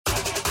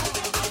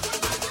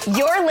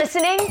You're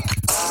listening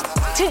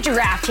to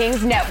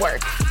DraftKings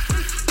Network.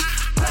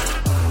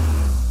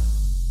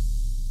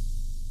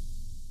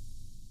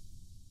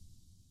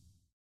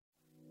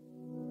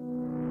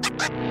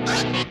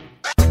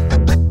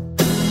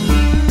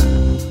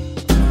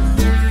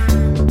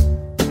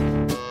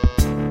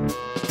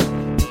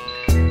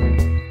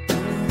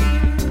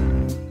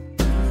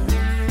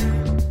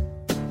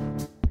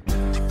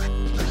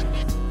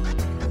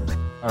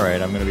 All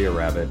right, I'm going to be a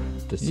rabbit.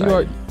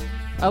 Decided.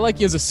 I like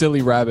you as a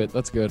silly rabbit.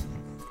 That's good.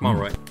 Come on,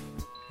 Roy.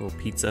 Little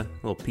pizza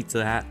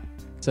hat.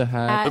 It's a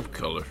hat. Lip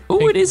color.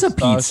 Oh, it is a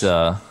Mustache.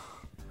 pizza.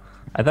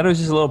 I thought it was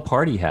just a little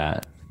party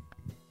hat.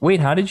 Wait,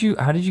 how did you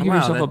give Wow,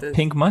 yourself a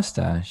pink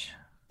mustache?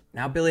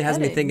 Now Billy has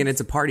me thinking it's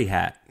a party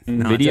hat.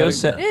 No, Video it's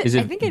set? It is, Is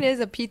it I think it is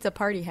a pizza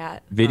party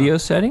hat. video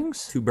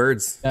settings? two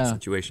birds Yeah.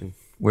 situation.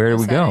 Where do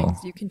we go?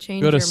 Settings. You can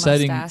change Go to your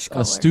settings, mustache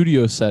color.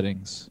 studio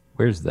settings.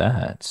 Where's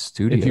that?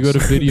 Studio. If you go to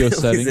video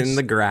Billy's settings, in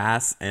the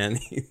grass and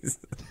he's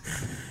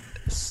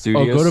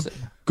studio.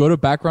 go to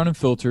background and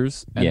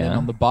filters, and then Yeah.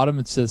 on the bottom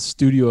it says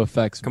studio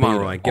effects. come on,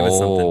 beta. Roy, give us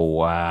something. Oh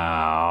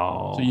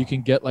wow! So you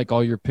can get like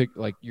all your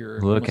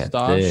your look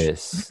mustache. at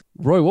this.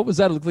 Roy, what was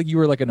that? It looked like you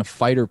were like in a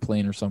fighter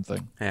plane or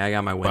something. Hey, I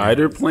got my winner.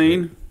 Spider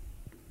plane.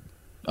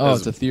 Oh,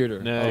 it's a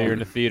theater. No, you're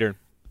in a theater.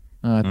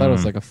 I thought it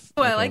was like a.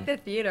 Oh, I like the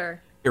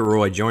theater. Here,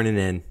 Roy, joining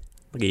in.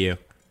 Look at you.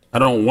 I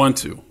don't want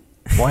to.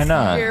 Why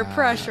not? Peer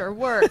pressure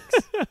works.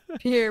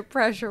 Peer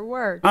pressure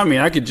works. I mean,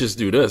 I could just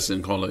do this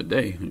and call it a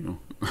day. You know.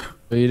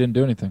 But you didn't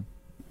do anything.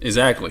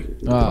 Exactly.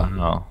 Oh,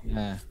 No.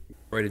 yeah.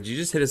 Roy, did you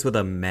just hit us with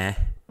a meh?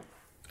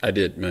 I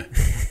did, man.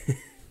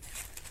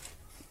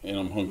 And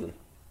I'm hungry.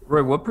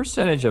 Roy, what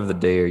percentage of the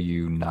day are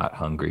you not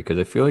hungry? Because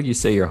I feel like you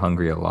say you're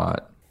hungry a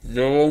lot.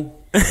 No.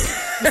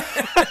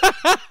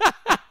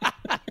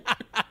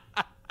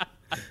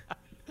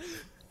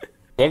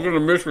 Welcome to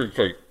mystery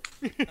cake.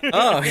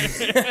 Oh,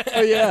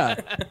 Oh yeah.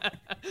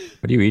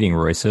 What are you eating,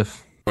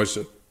 Roycef? What's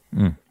it?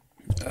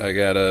 I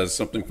got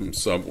something from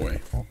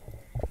Subway.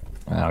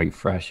 Wow, you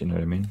fresh, you know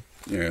what I mean?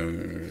 Yeah,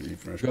 eat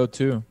fresh. Go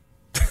to.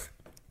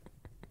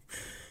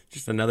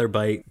 just another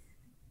bite.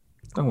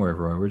 Don't worry,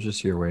 Roy. We're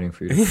just here waiting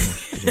for you to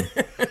finish.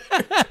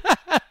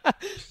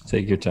 Just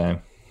take your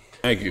time.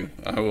 Thank you.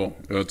 I will.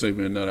 It'll take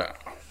me another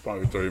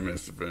probably 30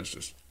 minutes to finish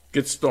this.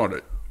 Get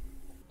started.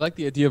 I like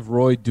the idea of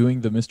Roy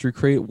doing the mystery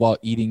crate while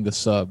eating the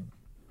sub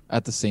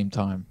at the same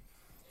time.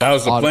 That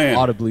was the plan.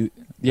 Audibly,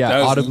 yeah, That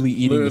was audibly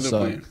eating literally the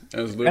sub. plan.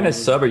 That was What kind literally of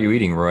sub are you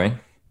eating, Roy?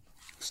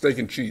 steak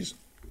and cheese.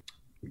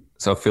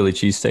 So Philly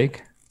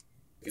cheesesteak?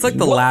 It's like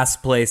the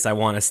last place I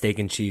want a steak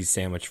and cheese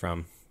sandwich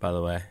from, by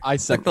the way. I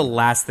It's like the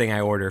last thing I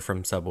order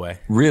from Subway.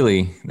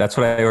 Really? That's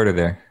what I ordered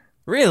there.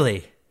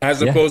 Really?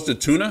 As opposed to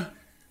tuna?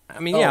 I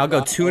mean, yeah, I'll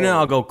go tuna,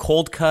 I'll go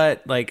cold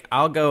cut, like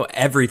I'll go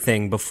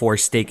everything before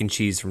steak and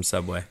cheese from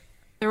Subway.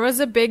 There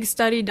was a big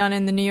study done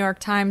in the New York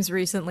Times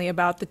recently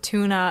about the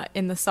tuna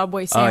in the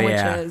Subway Oh, yeah.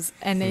 sandwiches,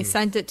 and they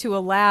sent it to a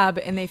lab,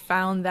 and they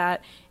found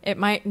that it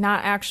might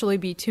not actually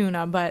be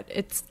tuna, but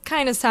it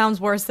kind of sounds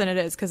worse than it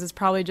is because it's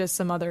probably just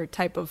some other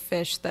type of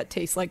fish that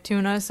tastes like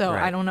tuna. So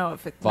Right. I don't know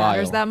if it Vile.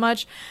 matters that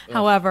much.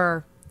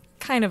 However,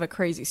 kind of a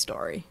crazy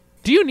story.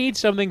 Do you need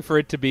something for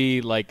it to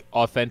be like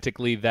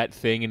authentically that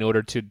thing in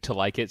order to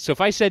like it? So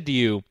if I said to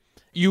you,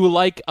 you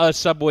like a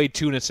Subway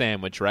tuna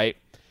sandwich, right?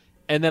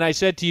 And then I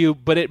said to you,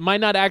 but it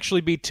might not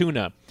actually be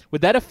tuna.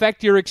 Would that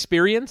affect your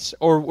experience,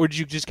 or would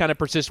you just kind of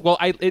persist? Well,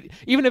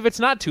 even if it's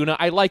not tuna,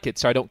 I like it,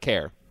 so I don't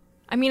care.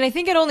 I mean, I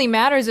think it only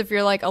matters if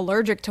you're like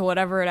allergic to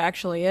whatever it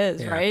actually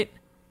is, right? I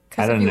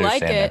Because don't if you like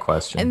understand it, that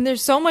question. and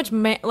there's so much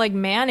like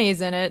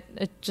mayonnaise in it,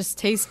 it just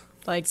tastes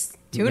like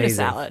tuna amazing.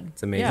 salad.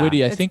 It's amazing. Yeah,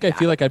 Woody, I it's think I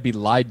feel like I'd be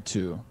lied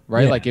to,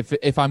 right? Yeah. Like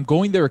if I'm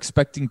going there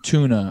expecting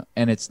tuna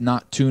and it's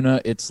not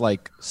tuna, it's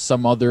like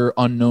some other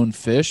unknown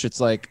fish. It's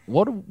like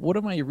what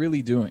am I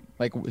really doing?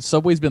 Like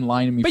Subway's been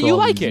lying to me. But for you all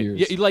like these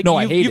it. years. Like no,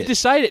 I hate you've it.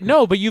 decided.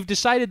 No, but you've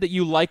decided that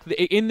you like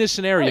in this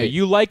scenario. Right.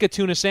 You like a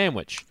tuna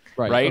sandwich,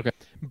 Right, okay.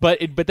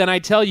 But then I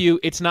tell you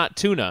it's not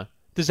tuna.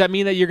 Does that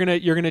mean that you're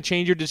gonna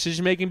change your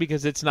decision making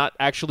because it's not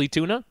actually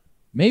tuna?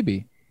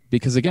 Maybe.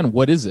 Because again,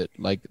 what is it?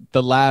 Like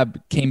the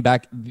lab came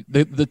back,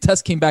 the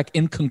test came back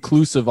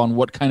inconclusive on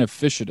what kind of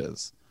fish it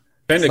is.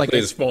 Technically, like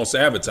it's false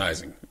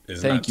advertising.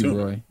 It's Thank not you,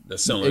 tuna. Roy. They're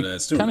selling it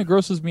as It tuna. kind of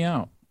grosses me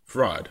out.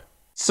 Fraud.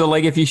 So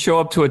like if you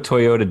show up to a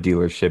Toyota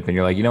dealership and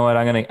you're like, you know what,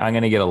 I'm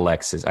gonna get a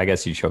Lexus. I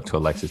guess you show up to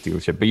a Lexus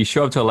dealership, but you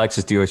show up to a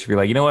Lexus dealership, you're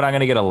like, you know what, I'm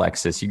gonna get a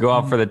Lexus. You go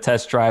out for the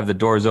test drive, the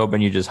doors open,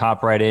 you just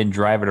hop right in,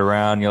 drive it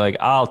around, you're like,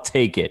 I'll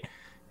take it.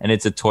 And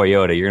it's a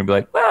Toyota. You're gonna be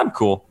like, well,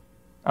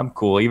 I'm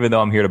cool, even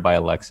though I'm here to buy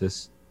a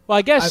Lexus. Well,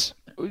 I guess.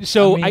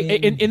 So I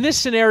mean- in this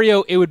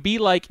scenario, it would be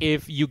like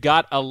if you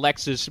got a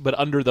Lexus, but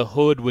under the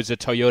hood was a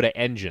Toyota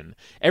engine.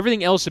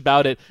 Everything else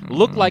about it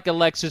looked like a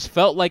Lexus,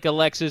 felt like a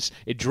Lexus,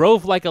 it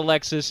drove like a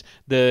Lexus,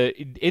 the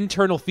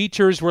internal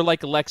features were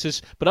like a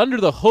Lexus, but under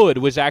the hood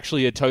was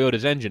actually a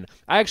Toyota's engine.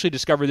 I actually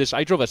discovered this.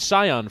 I drove a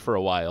Scion for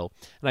a while,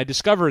 and I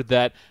discovered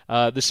that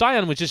the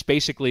Scion was just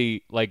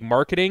basically like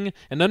marketing,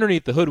 and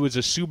underneath the hood was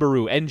a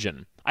Subaru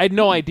engine. I had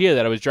no idea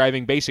that I was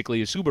driving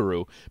basically a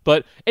Subaru,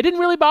 but it didn't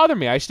really bother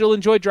me. I still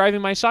enjoyed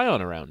driving my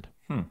Scion around.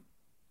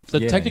 So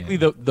technically,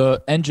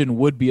 the engine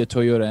would be a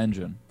Toyota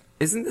engine.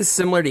 Isn't this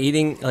similar to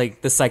eating,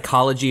 like, the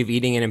psychology of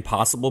eating an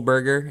Impossible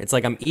Burger? It's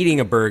like I'm eating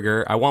a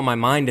burger. I want my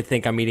mind to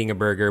think I'm eating a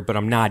burger, but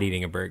I'm not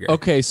eating a burger.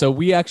 Okay, so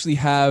we actually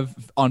have,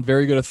 on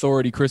very good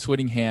authority, Chris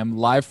Whittingham,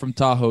 live from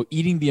Tahoe,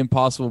 eating the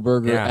Impossible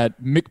Burger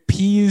at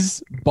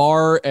McPee's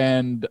Bar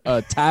and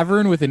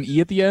Tavern with an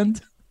E at the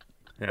end.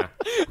 Yeah.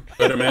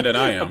 Better man than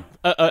I am.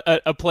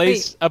 A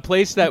place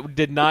that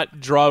did not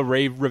draw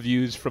rave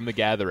reviews from The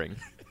Gathering.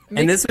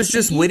 And this was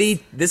just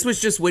Witty. This was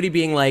just Witty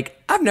being like,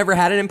 "I've never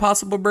had an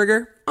Impossible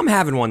Burger. I'm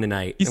having one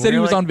tonight." He said he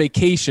was on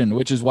vacation,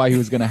 which is why he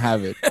was going to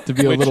have it, to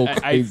be a little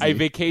crazy. I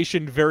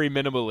vacationed very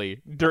minimally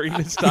during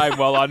this time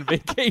while on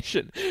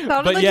vacation.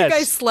 Sounded like you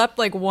guys slept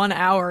like 1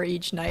 hour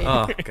each night.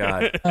 Oh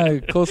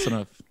God, close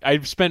enough.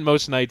 I've spent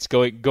most nights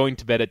going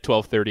to bed at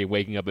 12:30 and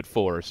waking up at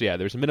 4. So yeah,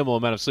 there's a minimal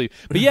amount of sleep.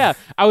 But yeah,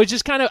 I was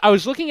just kind of I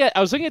was looking at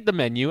the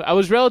menu. I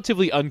was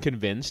relatively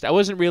unconvinced. I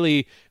wasn't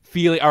really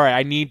feeling all right.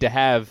 I need to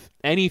have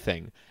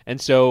anything. And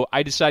so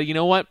I decided, you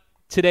know what?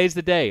 Today's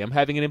the day. I'm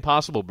having an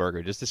Impossible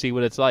Burger just to see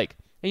what it's like.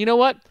 And you know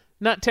what?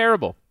 Not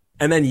terrible.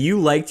 And then you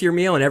liked your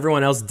meal and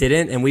everyone else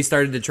didn't, and we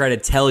started to try to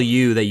tell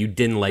you that you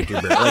didn't like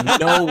your burger. Like,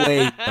 no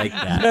way like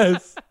that.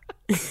 Yes.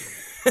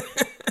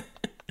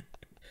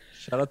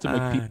 Shout out to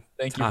McPee.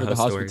 Thank you for the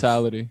Tahoe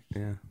hospitality.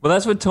 Yeah. Well,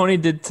 that's what Tony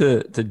did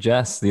to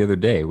Jess the other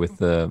day with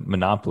the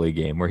Monopoly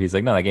game, where he's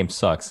like, "No, that game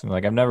sucks." I'm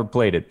like, "I've never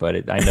played it,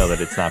 but I know that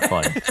it's not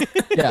fun."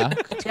 Yeah,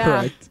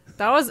 correct.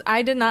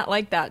 I did not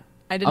like that.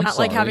 I did I'm not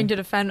like sorry. having to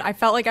defend. I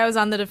felt like I was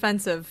on the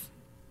defensive.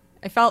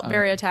 I felt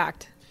very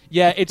attacked.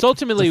 Yeah, it's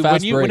ultimately It's a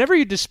fast break. whenever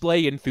you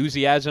display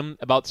enthusiasm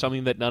about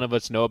something that none of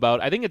us know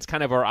about, I think it's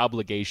kind of our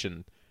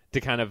obligation to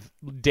kind of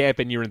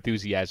dampen your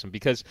enthusiasm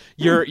because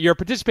you're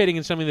participating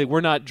in something that we're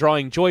not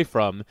drawing joy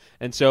from,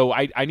 and so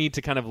I need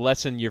to kind of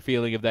lessen your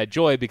feeling of that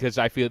joy because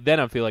I feel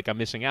like I'm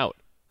missing out.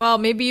 Well,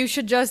 maybe you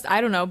should just, I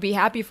don't know, be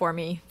happy for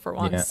me for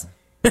once.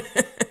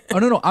 Oh,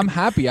 no, I'm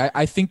happy.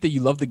 I think that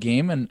you love the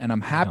game, and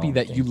I'm happy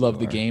that you love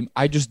the game.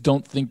 I just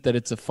don't think that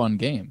it's a fun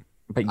game.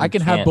 But you I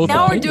can have can't. both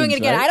Now we're opinions, doing it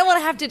again. right? I don't want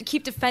to have to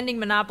keep defending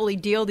Monopoly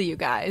Deal to you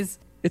guys.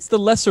 It's the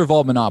lesser of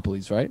all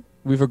monopolies, right?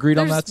 We've agreed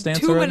on There's that stance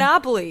 2 already?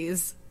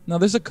 monopolies. No,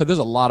 there's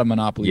a lot of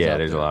monopolies Yeah, out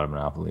there's there. a lot of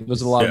Monopoly.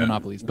 There's a lot of Yeah.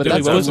 monopolies. But Wait,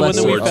 that's What was the one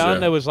that we Less found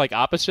words. that was like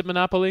opposite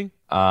Monopoly?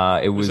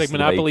 It It was was like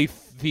Monopoly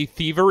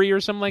Thievery or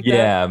something like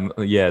that?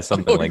 Yeah,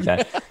 something like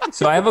that.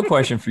 So I have a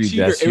question for you,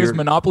 Cheater. Jess. It was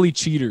Monopoly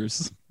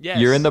cheaters. Yes.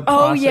 You're in the Oh,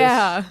 process.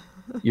 yeah.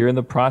 You're in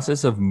the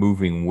process of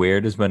moving.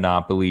 Where does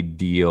Monopoly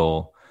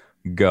Deal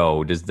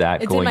go? Does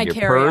that It's go in my your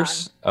carry-on.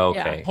 purse?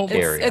 Okay, Yeah.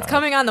 carry It's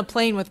coming on the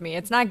plane with me.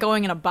 It's not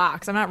going in a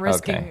box. I'm not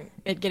risking Okay.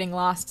 it getting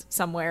lost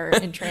somewhere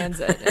in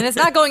transit. And it's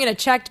not going in a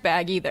checked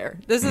bag either.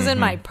 This is in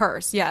my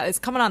purse. Yeah, it's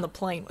coming on the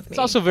plane with me. It's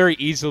also very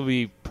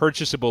easily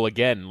purchasable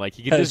again. Like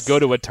you can just Yes. go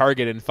to a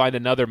Target and find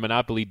another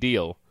Monopoly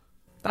deal.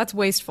 That's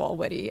wasteful,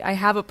 Witty. I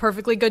have a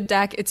perfectly good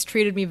deck. It's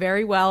treated me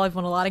very well. I've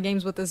won a lot of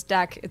games with this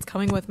deck. It's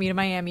coming with me to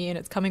Miami, and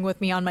it's coming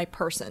with me on my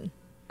person.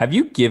 Have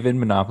you given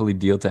Monopoly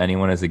Deal to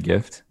anyone as a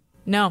gift?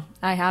 No,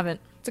 I haven't.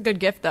 It's a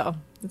good gift, though.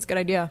 It's a good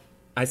idea.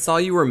 I saw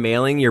you were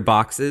mailing your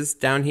boxes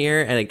down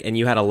here, and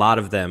you had a lot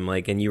of them.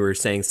 And you were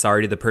saying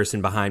sorry to the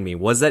person behind me.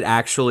 Was that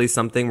actually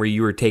something where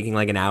you were taking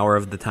like an hour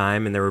of the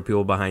time, and there were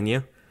people behind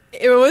you?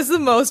 It was the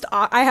most.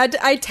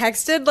 I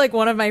texted like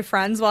one of my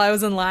friends while I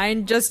was in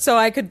line just so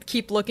I could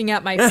keep looking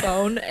at my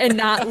phone and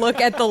not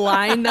look at the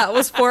line that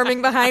was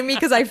forming behind me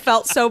because I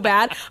felt so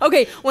bad.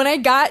 Okay, when I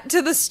got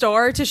to the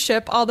store to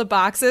ship all the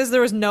boxes,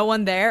 there was no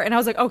one there, and I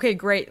was like, okay,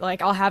 great,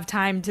 like I'll have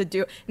time to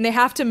do. And they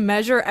have to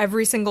measure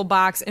every single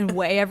box and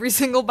weigh every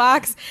single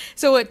box,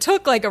 so it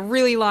took like a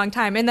really long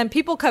time. And then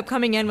people kept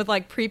coming in with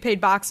like prepaid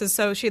boxes,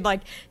 so she'd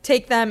like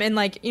take them and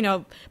like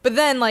but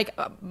then like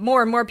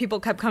more and more people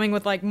kept coming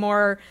with like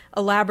more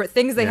elaborate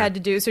things they had to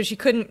do, so she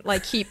couldn't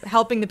like keep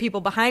helping the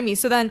people behind me.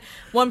 So then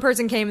one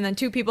person came, and then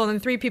 2 people, and then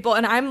 3 people,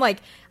 and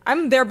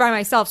I'm there by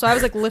myself, so I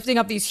was like lifting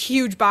up these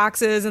huge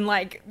boxes and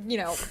like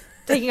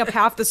taking up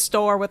half the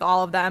store with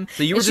all of them.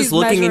 So you were And just she's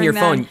looking in your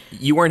measuring phone. them.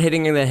 You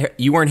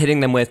weren't hitting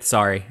them with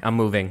 "Sorry, I'm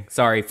moving.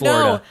 Sorry,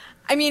 Florida." No,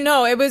 I mean,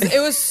 no, it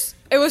was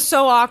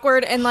so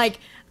awkward, and like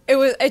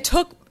it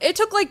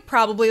took like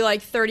probably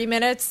like 30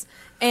 minutes.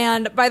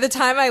 And by the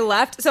time I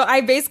left, so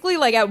I basically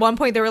like at one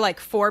point there were like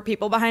 4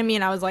 people behind me,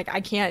 and I was like,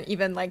 I can't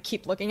even like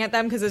keep looking at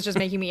them because it's just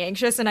making me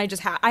anxious, and I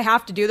just I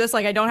have to do this.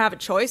 Like I don't have a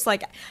choice.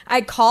 Like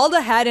I called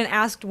ahead and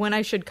asked when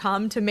I should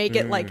come to make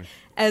it like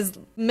as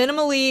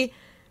minimally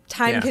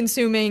time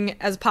consuming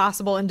as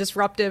possible and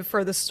disruptive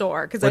for the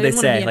store because I What'd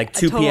didn't they want to say? be Like a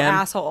 2 total p.m.?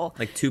 asshole.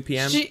 Like 2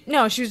 p.m.? She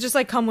was just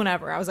like, come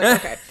whenever. I was like,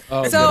 okay.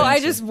 Oh, so good I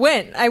answer. just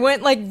went. I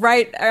went like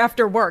right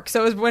after work.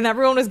 So it was when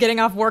everyone was getting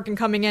off work and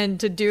coming in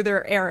to do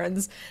their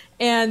errands.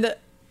 And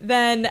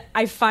then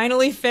I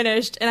finally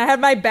finished, and I had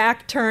my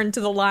back turned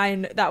to the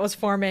line that was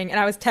forming, and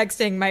I was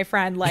texting my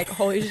friend like,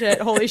 holy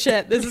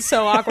shit, this is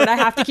so awkward. I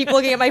have to keep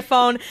looking at my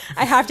phone.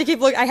 I have to keep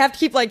like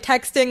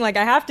texting, like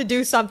I have to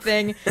do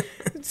something.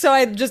 So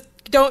I just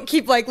don't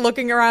keep like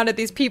looking around at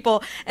these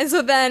people. And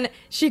so then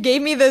she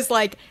gave me this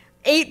like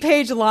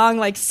 8-page long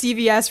like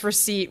CVS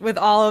receipt with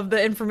all of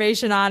the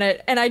information on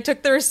it, and I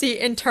took the receipt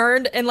and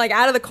turned, and like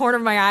out of the corner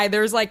of my eye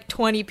there was like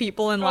 20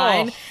 people in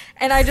line,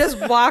 and I just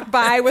walked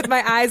by with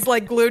my eyes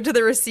like glued to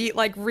the receipt,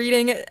 like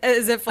reading it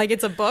as if like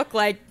it's a book,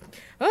 like,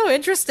 oh,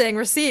 interesting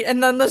receipt,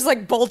 and then just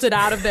like bolted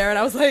out of there. And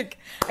I was like,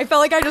 I felt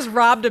like I just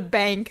robbed a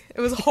bank.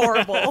 It was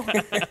horrible.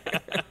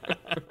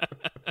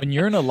 When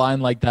you're in a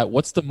line like that,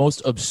 what's the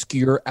most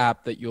obscure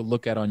app that you'll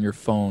look at on your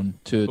phone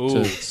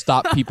to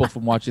stop people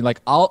from watching?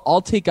 Like,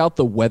 I'll take out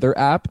the weather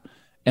app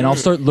and I'll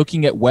start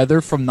looking at weather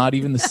from not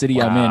even the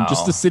city I'm in,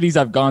 just the cities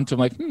I've gone to. I'm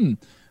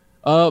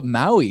like,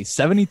 Maui,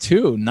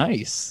 72,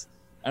 nice.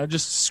 And I'm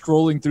just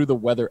scrolling through the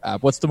weather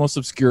app. What's the most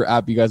obscure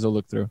app you guys will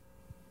look through?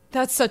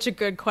 That's such a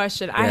good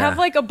question. I have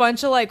like a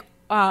bunch of like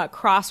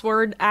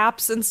crossword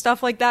apps and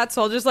stuff like that,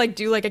 so I'll just like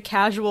do like a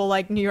casual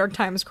like New York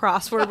Times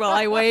crossword while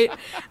I wait.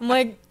 I'm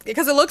like,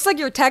 because it looks like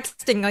you're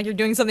texting, like you're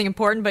doing something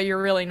important, but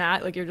you're really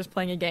not. Like you're just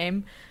playing a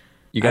game.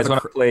 You guys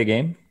want to play a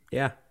game?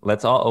 Yeah.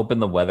 Let's all open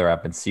the weather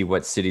app and see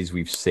what cities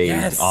we've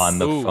saved on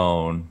the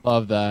phone.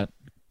 Love that.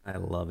 I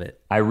love it.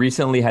 I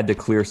recently had to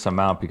clear some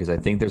out because I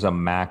think there's a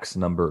max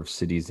number of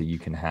cities that you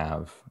can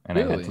have, and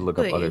I had to look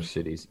up other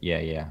cities.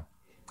 Yeah.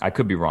 I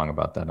could be wrong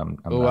about that.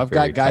 I've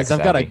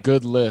got a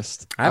good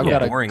list. I've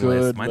got a boring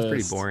list. Mine's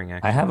pretty boring,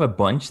 actually. I have a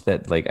bunch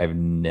that like I've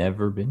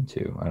never been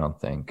to, I don't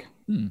think.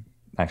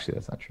 Actually,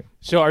 that's not true.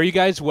 So are you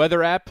guys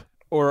weather app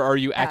or are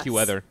you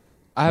AccuWeather?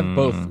 I have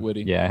both,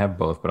 Woody. Yeah, I have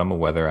both, but I'm a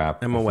weather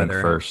app. I'm a weather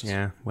first.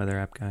 weather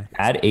app guy.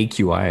 Add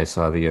AQI I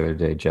saw the other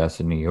day, Jess,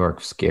 in New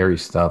York. Scary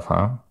stuff,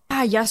 huh?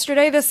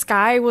 Yesterday the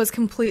sky was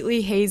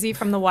completely hazy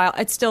from the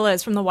it still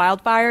is from the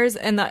wildfires,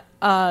 and the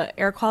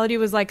air quality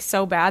was like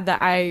so bad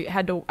that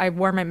I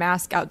wore my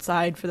mask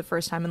outside for the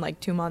first time in like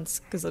 2 months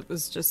because it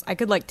was just, I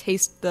could like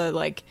taste the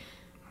like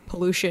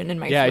pollution in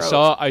my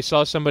throat. I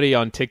saw somebody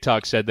on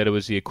TikTok said that it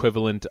was the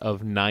equivalent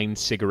of 9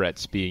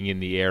 cigarettes being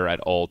in the air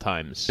at all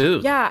times.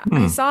 Yeah,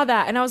 I saw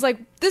that and I was like,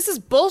 this is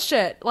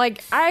bullshit.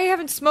 Like, I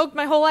haven't smoked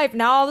my whole life.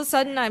 Now all of a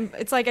sudden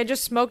it's like I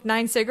just smoked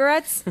 9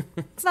 cigarettes.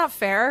 It's not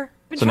fair.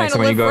 So next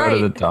time when you go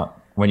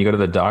to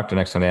the doctor,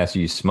 next time they ask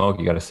you smoke,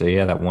 you got to say,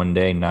 yeah, that one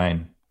day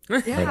 9. Yeah.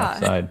 Right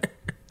outside.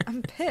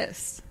 I'm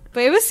pissed.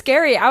 But it was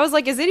scary. I was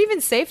like, is it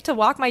even safe to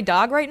walk my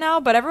dog right now?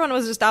 But everyone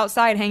was just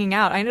outside hanging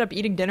out. I ended up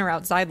eating dinner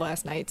outside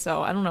last night,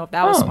 so I don't know if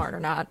that was smart or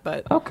not.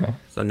 But okay.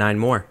 So 9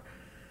 more.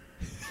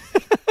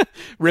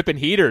 Ripping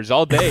heaters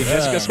all day.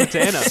 Jessica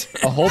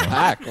Smetana. A whole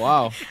pack.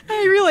 Wow.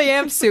 I really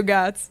am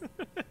Sugats.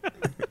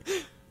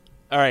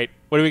 All right.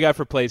 What do we got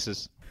for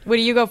places? What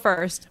do you go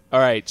first? All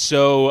right,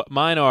 so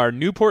mine are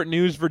Newport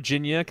News,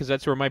 Virginia, because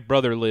that's where my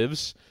brother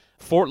lives.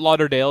 Fort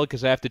Lauderdale,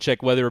 because I have to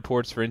check weather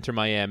reports for Inter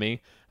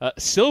Miami.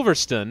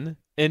 Silverstone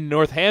in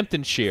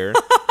Northamptonshire.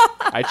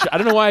 I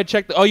don't know why I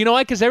checked. You know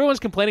why? Because everyone's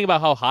complaining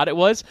about how hot it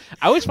was.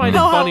 I always find it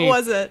funny. How hot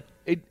was it?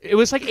 It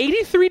was like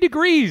 83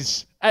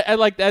 degrees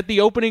at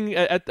the opening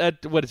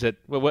at what is it?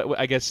 What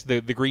I guess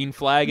the green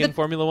flag in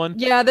Formula One.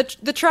 Yeah,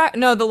 the track.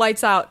 No, the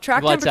lights out.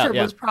 Track lights temperature out,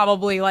 yeah. was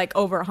probably like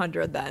over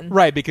 100 then.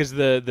 Right, because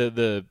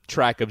the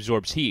track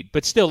absorbs heat.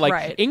 But still, like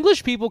Right.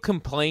 English people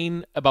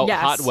complain about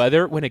Yes, hot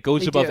weather when it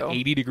goes they above do.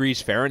 80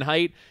 degrees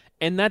Fahrenheit.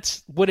 And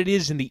that's what it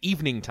is in the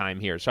evening time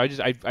here. So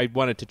I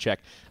wanted to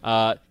check.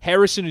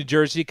 Harrison, New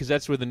Jersey, because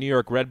that's where the New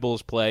York Red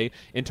Bulls play.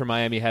 Inter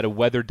Miami had a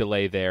weather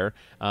delay there.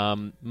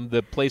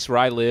 The place where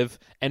I live,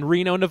 and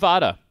Reno,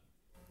 Nevada.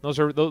 Those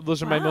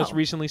are my most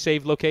recently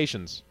saved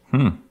locations.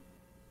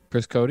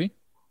 Chris Cody?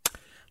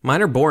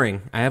 Mine are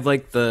boring. I have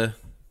like the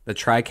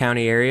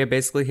Tri-County area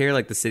basically here,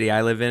 like the city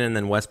I live in, and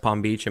then West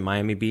Palm Beach and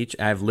Miami Beach.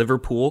 I have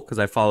Liverpool because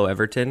I follow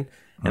Everton,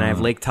 and I have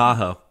Lake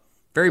Tahoe.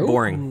 Very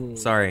boring.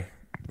 Sorry.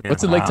 Yeah.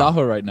 What's in Lake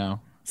Tahoe right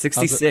now?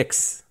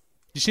 66.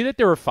 You see that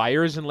there were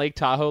fires in Lake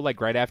Tahoe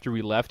like right after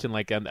we left, and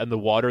and the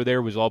water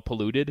there was all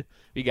polluted.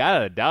 We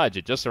gotta dodge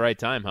at just the right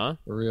time, huh?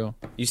 For real.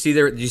 You see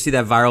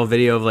that viral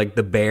video of like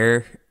the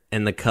bear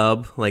and the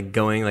cub like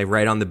going like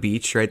right on the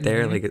beach right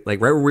there, like right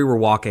where we were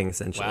walking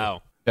essentially.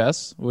 Wow.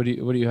 Jess, what do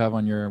you have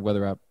on your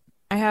weather app?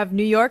 I have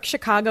New York,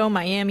 Chicago,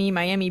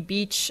 Miami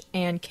Beach,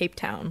 and Cape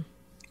Town.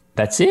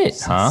 That's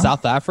it, huh?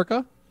 South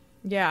Africa?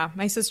 Yeah,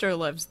 my sister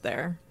lives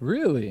there.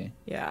 Really?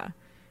 Yeah.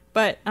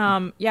 But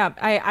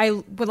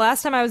but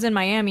last time I was in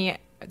Miami,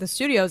 the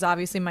studio is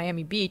obviously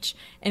Miami Beach,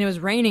 and it was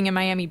raining in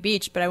Miami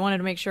Beach, but I wanted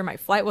to make sure my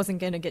flight wasn't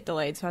going to get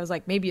delayed. So I was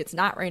like, maybe it's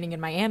not raining in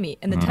Miami.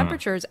 And the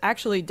temperature is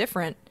actually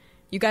different.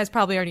 You guys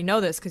probably already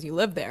know this because you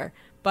live there.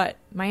 But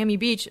Miami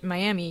Beach and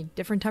Miami,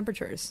 different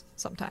temperatures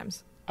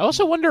sometimes. I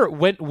also wonder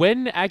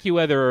when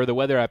AccuWeather or the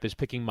weather app is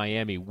picking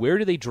Miami, where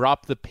do they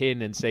drop the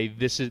pin and say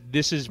this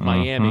is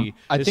Miami?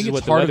 I this think is it's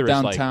what the heart weather of is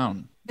like?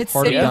 downtown. It's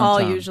Heart of City Hall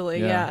downtown. usually.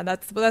 Yeah,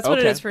 that's what it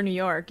Okay. is for New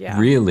York. Yeah.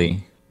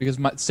 Really? Because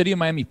City of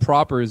Miami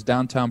proper is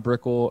downtown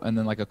Brickell, and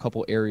then like a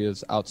couple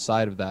areas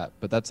outside of that.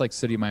 But that's like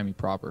City of Miami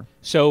proper.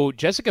 So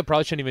Jessica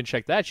probably shouldn't even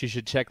check that. She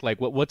should check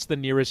like what's the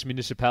nearest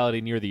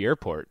municipality near the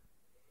airport.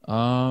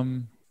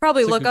 Probably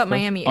That's a look good up question.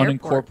 Miami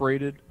Airport.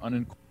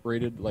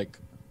 Unincorporated, like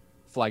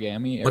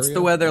Flagami area. What's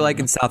the weather like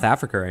in South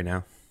Africa right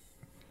now?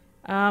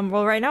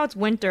 Well, right now it's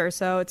winter,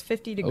 so it's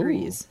 50 Ooh.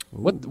 degrees.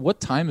 What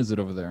time is it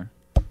over there?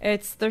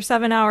 They're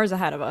 7 hours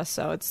ahead of us,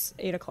 so it's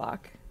 8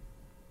 o'clock.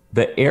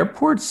 The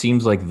airport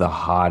seems like the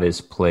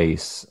hottest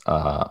place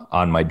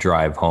on my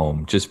drive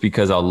home, just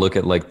because I'll look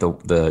at like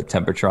the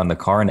temperature on the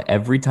car, and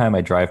every time I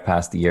drive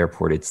past the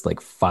airport, it's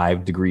like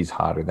 5 degrees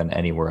hotter than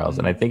anywhere else.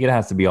 And I think it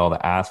has to be all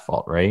the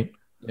asphalt, right?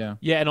 Yeah.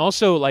 Yeah, and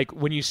also like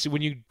when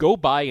you go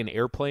by an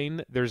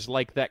airplane, there's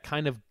like that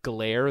kind of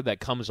glare that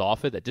comes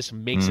off it that just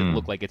makes it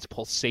look like it's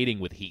pulsating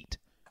with heat.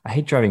 I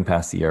hate driving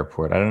past the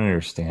airport. I don't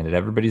understand it.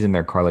 Everybody's in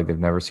their car like they've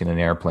never seen an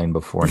airplane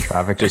before, and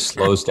traffic just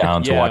slows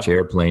down to Yeah. watch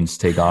airplanes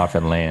take off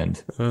and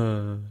land.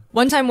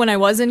 One time when I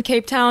was in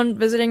Cape Town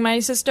visiting my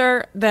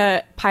sister,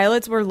 the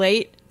pilots were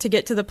late to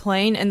get to the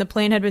plane, and the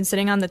plane had been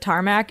sitting on the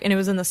tarmac, and it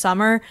was in the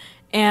summer,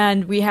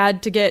 and we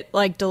had to get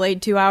like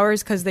delayed 2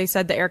 hours because they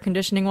said the air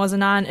conditioning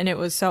wasn't on, and it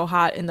was so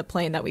hot in the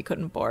plane that we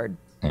couldn't board.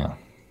 Yeah.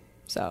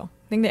 So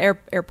I think the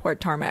airport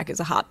tarmac is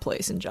a hot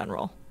place in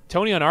general.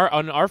 Tony, on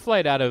our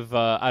flight out of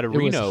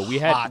Reno, we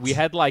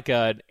had like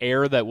an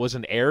air that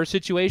wasn't air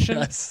situation,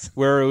 Yes.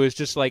 where it was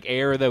just like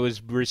air that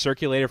was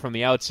recirculated from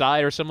the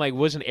outside or something, like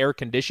wasn't air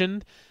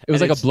conditioned. It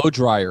was And like a blow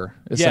dryer,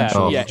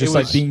 essentially. yeah, Just it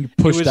like was, being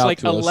pushed It was out like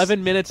to us.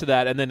 11 minutes of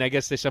that, and then I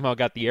guess they somehow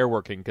got the air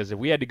working, because if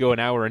we had to go an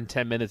hour and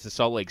 10 minutes to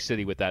Salt Lake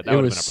City with that It would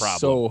have was been a problem.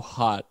 so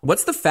hot.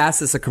 What's the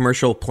fastest a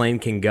commercial plane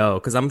can go?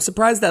 Because I'm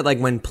surprised that like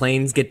when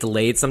planes get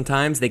delayed,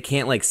 sometimes they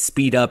can't like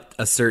speed up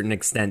a certain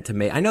extent to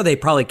make. I know they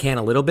probably can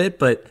a little bit,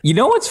 but You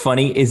know what's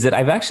funny is that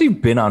I've actually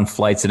been on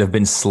flights that have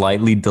been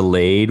slightly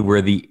delayed where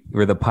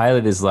the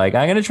pilot is like,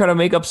 I'm going to try to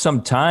make up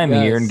some time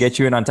here and get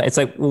you in on time. It's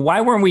like, well,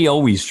 why weren't we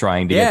always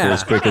trying to get there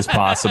as quick as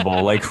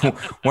possible? Like,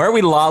 why are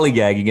we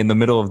lollygagging in the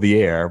middle of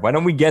the air? Why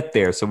don't we get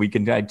there so we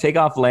can take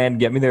off land,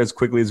 get me there as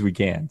quickly as we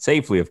can?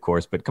 Safely, of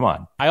course, but come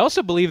on. I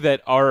also believe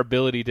that our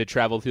ability to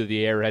travel through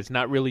the air has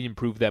not really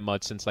improved that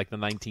much since like the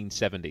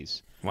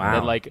 1970s. Wow.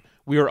 That like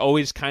we were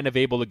always kind of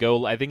able to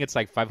go. I think it's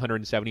like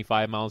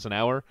 575 miles an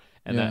hour,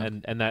 and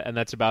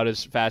that's about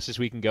as fast as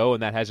we can go,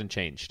 and that hasn't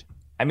changed.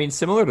 I mean,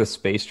 similar to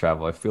space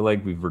travel, I feel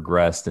like we've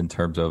regressed in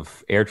terms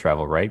of air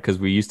travel, right? Because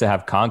we used to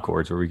have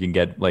Concords where we can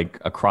get like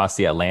across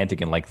the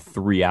Atlantic in like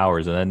 3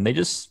 hours, and then they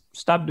just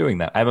stopped doing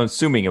that. I'm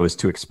assuming it was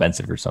too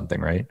expensive or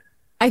something, right?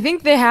 I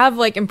think they have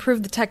like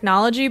improved the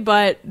technology,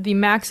 but the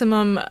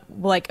maximum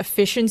like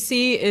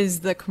efficiency is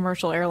the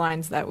commercial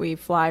airlines that we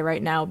fly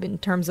right now in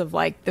terms of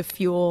like the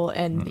fuel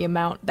and the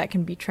amount that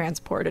can be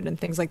transported and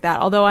things like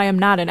that. Although I am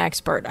not an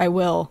expert, I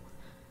will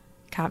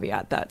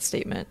caveat that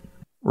statement.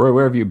 Roy,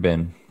 where have you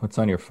been? What's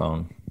on your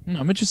phone?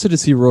 I'm interested to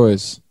see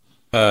Roy's.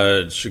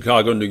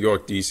 Chicago, New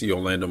York, D.C.,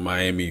 Orlando,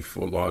 Miami,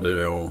 Fort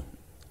Lauderdale,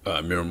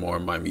 Miramar,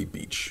 Miami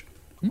Beach.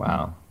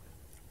 Wow.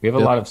 We have a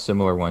lot of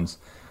similar ones.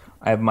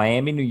 I have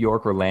Miami, New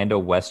York, Orlando,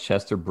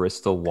 Westchester,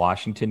 Bristol,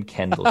 Washington,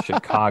 Kendall,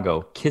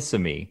 Chicago,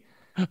 Kissimmee,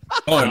 Oh,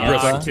 and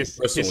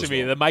Bristol.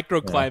 Kissimmee, the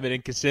microclimate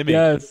in Kissimmee.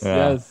 Yes.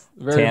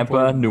 Very Tampa,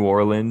 important. New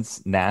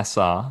Orleans,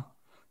 Nassau,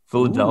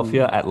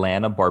 Philadelphia,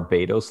 Atlanta,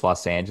 Barbados,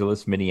 Los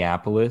Angeles,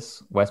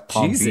 Minneapolis, West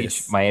Palm Jesus.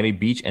 Beach, Miami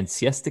Beach, and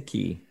Siesta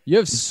Key. You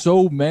have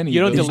so many. You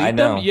don't Those- I delete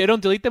know. them. You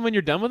don't delete them when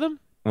you're done with them.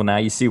 Well, now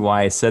you see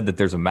why I said that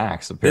there's a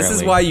max, apparently. this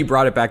is why you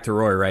brought it back to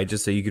Roy, right?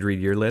 Just so you could read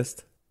your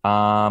list.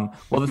 Well,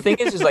 the thing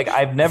is like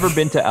I've never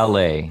been to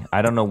LA.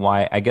 I don't know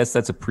why. I guess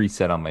that's a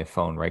preset on my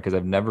phone, right? Because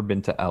I've never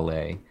been to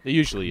LA. It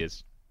usually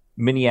is.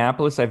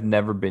 Minneapolis, I've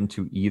never been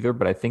to either,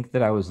 but I think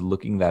that I was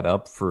looking that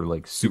up for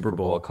like Super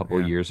Bowl a couple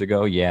of years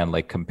ago. Yeah, and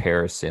like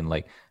comparison,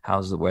 like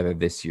how's the weather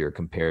this year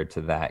compared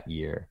to that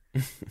year?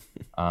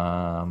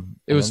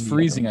 It was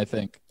freezing, I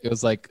think. It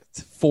was like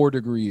 4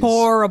 degrees.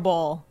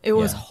 Horrible. It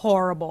was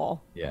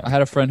horrible. Yeah. I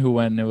had a friend who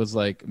went and it was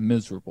like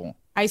miserable.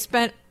 I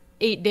spent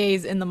 8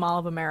 days in the Mall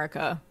of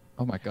America.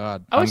 Oh my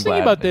God. I was I'm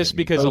thinking glad about this that-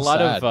 because So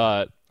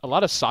a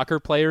lot of soccer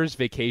players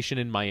vacation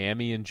in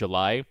Miami in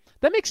July.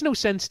 That makes no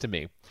sense to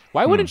me.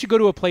 Why wouldn't you go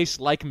to a place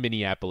like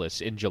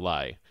Minneapolis in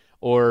July?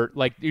 Or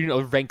like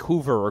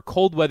Vancouver or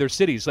cold weather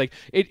cities. Like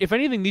if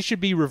anything, these should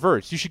be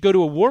reversed. You should go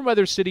to a warm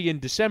weather city in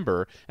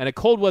December and a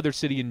cold weather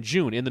city in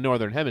June in the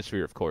northern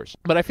hemisphere, of course.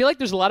 But I feel like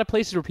there's a lot of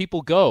places where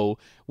people go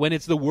when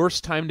it's the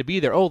worst time to be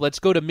there. Oh, let's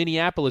go to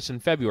Minneapolis in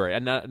February.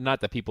 And not that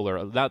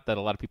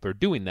a lot of people are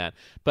doing that,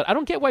 but I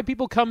don't get why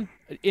people come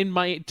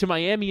to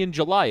Miami in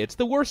July. It's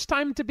the worst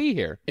time to be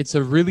here. It's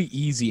a really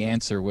easy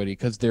answer, Woody,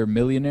 because they're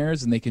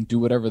millionaires and they can do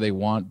whatever they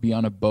want, be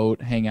on a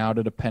boat, hang out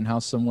at a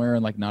penthouse somewhere,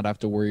 and like not have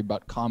to worry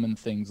about common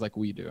things like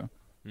we do.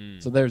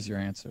 So there's your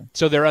answer.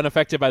 So they're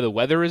unaffected by the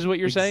weather, is what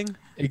you're saying?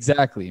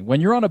 Exactly.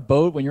 When you're on a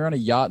boat, when you're on a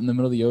yacht in the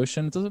middle of the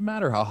ocean, it doesn't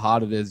matter how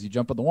hot it is. You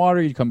jump in the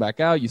water, you come back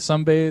out, you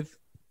sunbathe.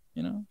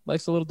 You know,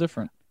 life's a little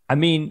different. I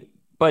mean,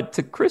 but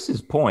to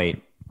Chris's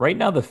point, right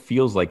now the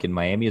feels like in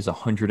Miami is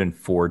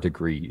 104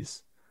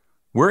 degrees.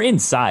 We're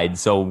inside,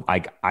 so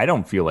I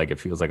don't feel like it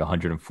feels like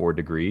 104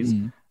 degrees.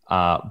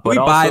 But We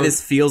also, buy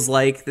this feels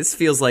like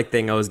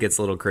thing always gets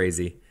a little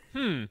crazy.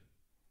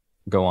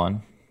 Go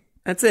on.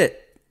 That's it.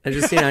 I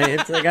just,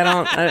 it's like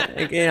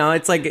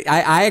it's like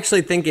I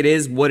actually think it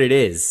is what it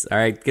is. All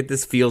right, get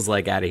this feels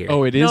like out of here.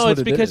 Oh, it is. No, what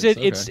it's it because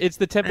is. it's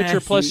the temperature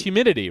plus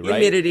humidity,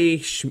 right? Humidity,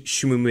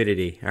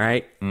 humidity. All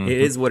right, It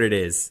is what it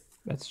is.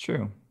 That's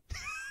true.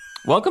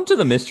 Welcome to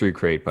the Mystery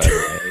Crate, by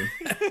the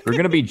way. We're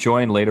going to be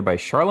joined later by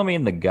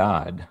Charlemagne the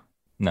God.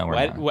 No, we're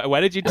not. Why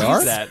did you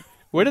choose that?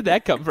 Where did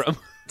that come from?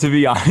 To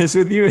be honest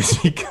with you, it's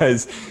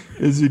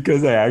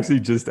because I actually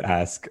just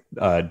asked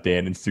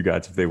Dan and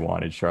Stugotz if they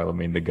wanted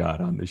Charlemagne the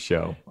God on the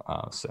show.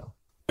 So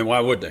And why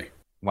would they?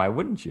 why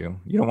wouldn't you?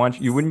 You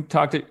wouldn't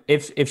talk to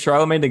if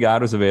Charlemagne the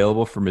God was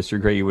available for Mystery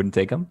Crate, you wouldn't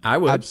take him? I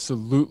would.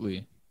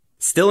 Absolutely.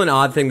 Still an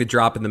odd thing to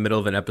drop in the middle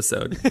of an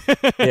episode.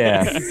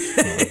 Yeah.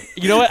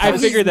 You know what? I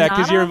figured that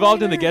because not you're on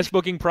involved in the later? guest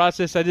booking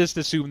process. I just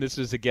assumed this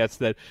was a guest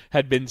that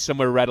had been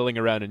somewhere rattling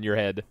around in your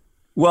head.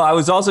 Well, I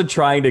was also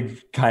trying to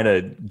kind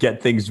of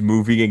get things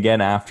moving again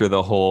after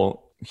the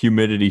whole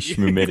humidity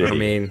schmumidity I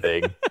mean-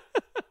 thing.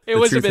 It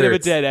was a truth bit of a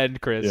hurts. dead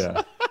end, Chris.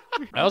 Yeah.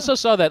 I also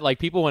saw that like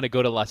people want to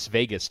go to Las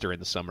Vegas during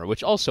the summer,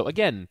 which also,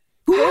 again,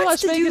 Who go to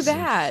wants Las to do Vegas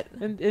that?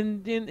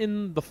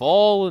 in the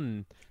fall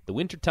and the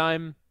winter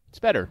time. It's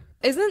better.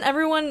 Isn't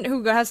everyone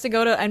who has to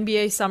go to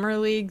NBA Summer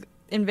League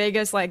in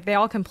Vegas, like, they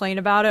all complain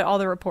about it? All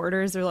the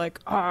reporters are like,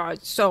 oh,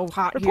 it's so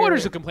hot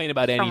Reporters here. will complain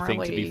about Summer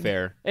anything, to be League.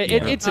 fair.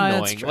 It's That's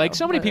annoying. true. Like,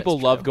 so many That is people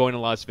love true. going to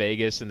Las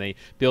Vegas and they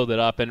build it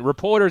up, and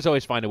reporters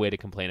always find a way to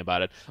complain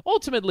about it.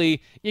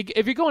 Ultimately,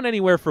 if you're going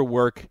anywhere for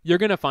work, you're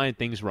going to find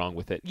things wrong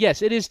with it.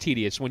 Yes, it is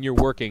tedious when you're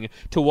working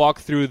to walk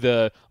through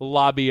the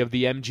lobby of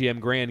the MGM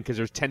Grand because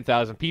there's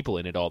 10,000 people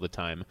in it all the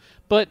time.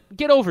 But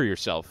get over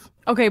yourself.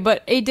 Okay,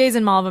 but 8 Days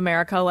in Mall of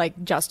America,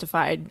 like,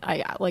 justified.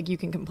 You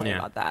can complain Yeah.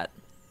 about that.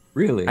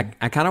 Really?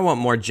 I kind of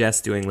want more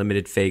Jess doing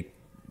limited fake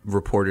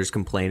reporters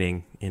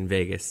complaining in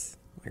Vegas.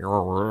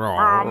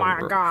 Oh my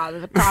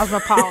God, the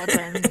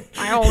Cosmopolitan.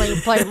 I only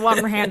played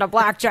one hand of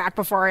blackjack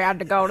before I had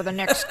to go to the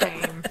next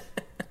game.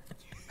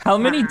 How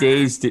many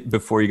days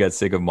before you got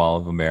sick of Mall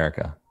of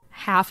America?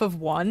 Half of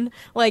one.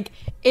 Like,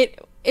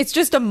 it's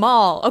just a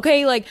mall.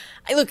 Okay, like,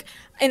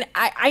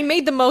 I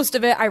made the most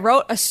of it. I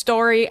wrote a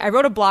story. I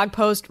wrote a blog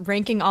post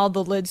ranking all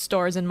the lid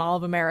stores in Mall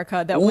of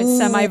America that went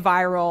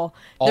semi-viral.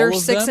 All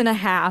There's of them?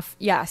 6.5.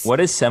 Yes. What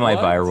does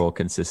semi-viral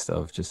consist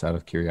of, just out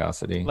of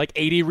curiosity? Like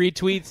 80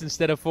 retweets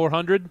instead of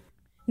 400?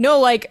 No,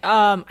 like,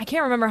 I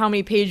can't remember how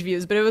many page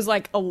views, but it was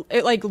like,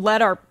 it like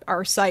led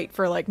our site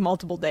for like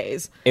multiple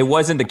days. It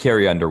wasn't the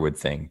Carrie Underwood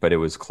thing, but it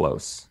was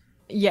close.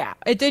 Yeah,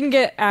 it didn't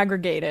get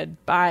aggregated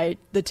by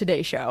the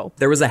Today Show.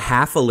 There was a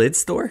half a lid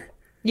store?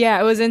 Yeah,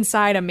 it was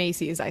inside a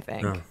Macy's, I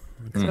think.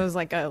 So it was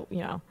like the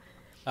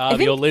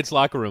The old Lids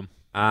locker room.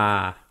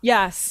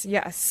 Yes.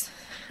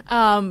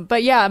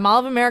 But yeah, Mall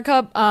of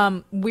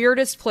America,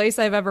 weirdest place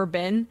I've ever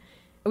been.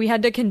 We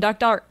had to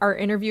conduct our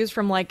interviews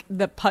from like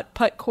the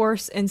putt-putt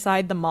course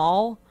inside the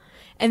mall.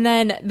 And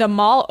then the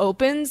mall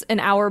opens an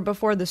hour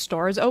before the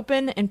stores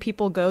open, and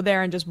people go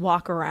there and just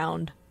walk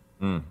around.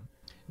 Do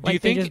you they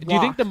think? just Do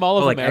you think the Mall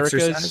of like Americas?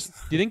 exercise?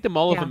 Do you think the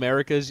Mall Yeah. of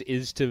Americas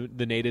is to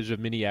the natives of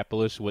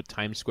Minneapolis what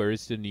Times Square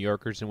is to New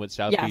Yorkers and what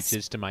South Yes. Beach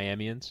is to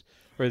Miamians?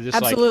 Or just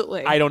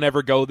Absolutely. like I don't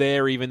ever go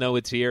there, even though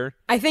it's here.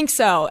 I think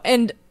so.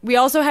 And we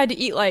also had to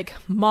eat like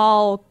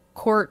mall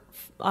court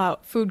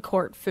food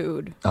court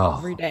food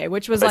every day,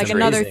 which was like That's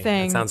another amazing.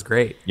 thing. That sounds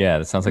great. Yeah,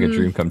 that sounds like a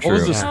dream come What true.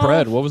 was the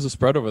spread? What was the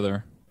spread over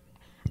there?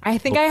 I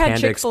think Well, I had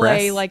Panda Chick-fil-A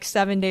Express? like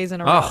 7 days in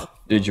a row. Oh,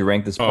 Did you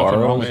rank the Oh,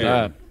 Sparrow?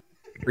 man.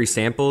 free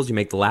samples. You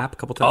make the lap a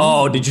couple times.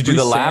 Oh, did you do Free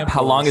the lap?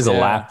 How long is a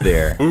samples, lap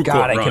there? Food God,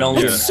 court I can run,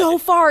 only. yeah. So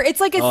far, it's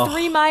like a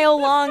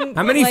 3-mile long.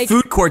 How many like,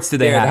 food courts do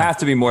they There have? has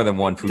to be more than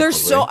one food. There's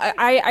court, so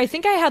right? I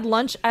think I had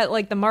lunch at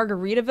like the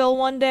Margaritaville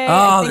one day. Oh,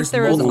 I think there's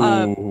there was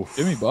multiple.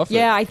 Jimmy Buffett.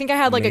 yeah, I think I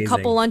had like a Amazing.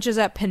 couple lunches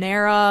at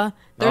Panera.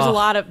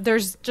 There's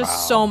there's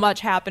just so much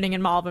happening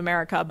in Mall of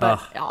America, but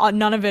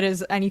none of it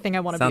is anything I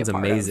want to be a Sounds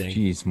part amazing.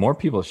 Jeez, more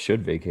people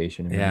should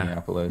vacation in Yeah.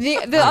 Minneapolis.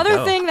 of. The other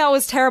go. thing that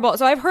was terrible.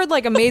 So I've heard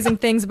like amazing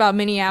things about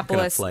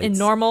Minneapolis flights. in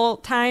normal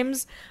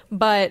times,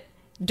 but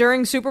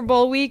during Super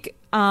Bowl week,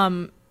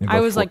 I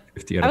was like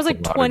 450 out I of was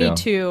like Fort Lauderdale.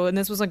 22, and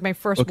this was like my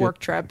first Okay. work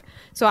trip.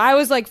 So I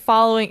was like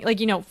following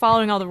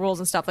all the rules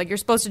and stuff. Like you're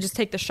supposed to just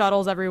take the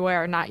shuttles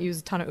everywhere and not use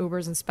a ton of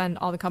Ubers and spend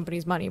all the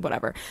company's money,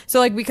 whatever. So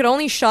like we could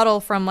only shuttle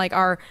from like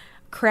our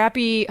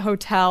crappy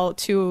hotel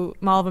to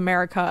Mall of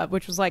America,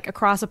 which was like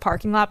across a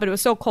parking lot, but it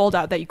was so cold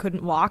out that you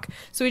couldn't walk.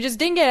 So we just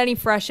didn't get any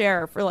fresh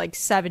air for like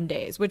 7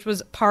 days, which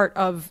was part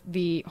of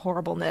the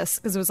horribleness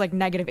because it was like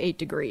 -8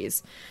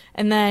 degrees.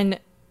 And then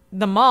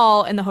the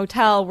mall and the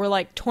hotel were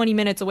like 20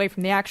 minutes away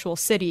from the actual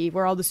city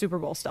where all the Super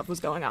Bowl stuff was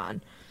going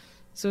on.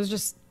 So it was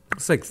just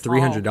It's like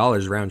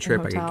 $300 round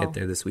trip. I could hotel. get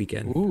there this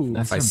weekend. Ooh,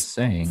 That's if I, what I'm s-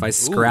 saying. If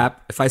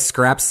I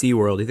scrap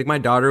SeaWorld, do you think my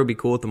daughter would be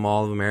cool with the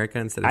Mall of America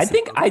instead of I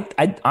think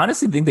I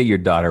honestly think that your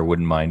daughter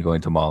wouldn't mind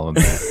going to Mall of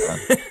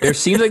America. There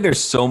seems like there's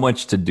so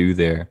much to do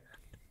there.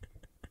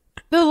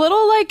 the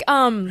little like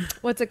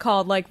what's it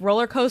called, like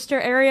roller coaster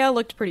area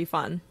looked pretty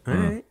fun.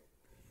 Do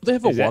they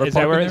have a Is water that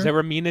park in is there? that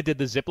where Mina did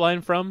the zip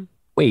line from?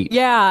 Wait,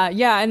 Yeah,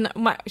 and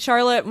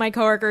Charlotte, my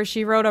coworker,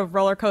 she rode a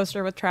roller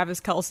coaster with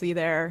Travis Kelce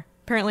there.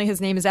 apparently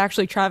his name is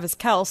actually Travis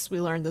Kelce.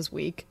 We learned this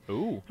week. Ooh. I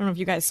don't know if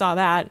you guys saw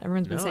that.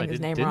 Everyone's been No, saying I his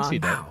name didn't wrong. see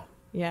that.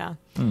 Yeah.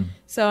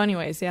 So,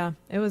 anyways, yeah,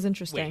 it was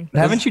interesting.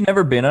 Haven't you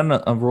never been on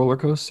a roller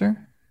coaster?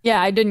 Yeah,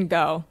 I didn't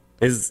go.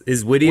 Is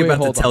Woody Wait, about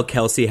to hold tell on.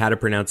 Kelsey how to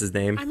pronounce his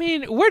name? I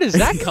mean, where does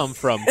that come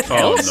from? Oh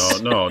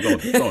Kels? no,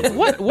 don't do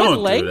What that.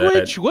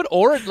 language? What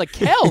origin? Like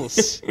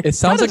Kels? It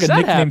sounds How like a does that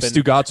nickname happen?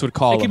 Stugatz would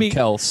call It could him, be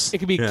Kels. It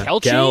could be Yeah.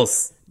 Kelchi.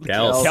 Kels.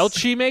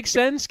 Kelchi makes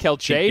sense.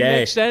 Kelche Kelce.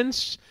 makes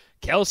sense.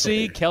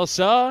 Kelsey,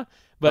 Kelsa,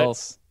 but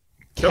Kels.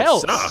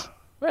 Kels. Kelsa.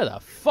 Where the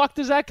fuck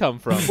does that come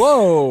from?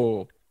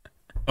 Whoa.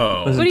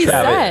 Oh, What he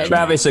Travis, said.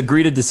 Travis,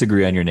 agree to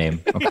disagree on your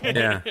name. Okay.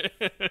 Yeah.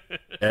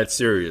 that's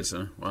serious,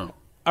 huh? Wow.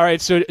 All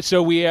right, so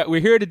we're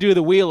here to do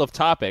the wheel of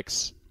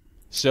topics.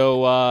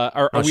 So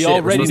are Oh, we shit, all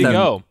we're ready supposed to have-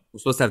 go? We're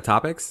supposed to have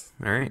topics?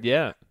 All right.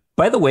 Yeah.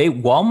 By the way,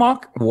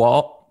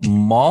 mall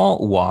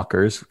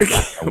walkers.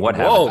 What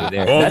happened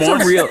there? That's a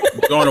Walmart? real.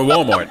 Going to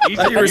Walmart.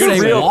 That's a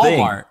real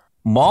thing.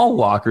 Mall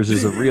walkers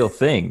is a real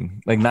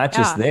thing. Like not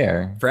just Yeah.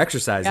 there. For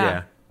exercise,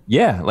 yeah.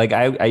 Yeah, like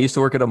I used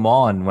to work at a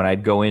mall, and when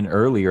I'd go in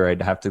earlier,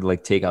 I'd have to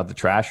like take out the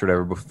trash or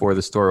whatever before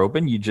the store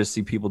opened. You'd just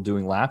see people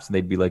doing laps, and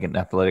they'd be like in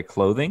athletic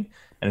clothing,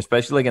 and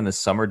especially like in the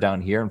summer down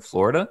here in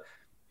Florida,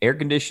 air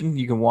conditioned,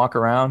 you can walk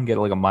around, get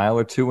like a mile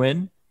or two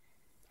in.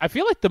 I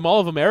feel like the Mall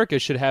of America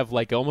should have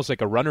like almost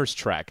like a runner's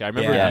track. I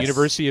remember at Yes. the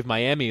University of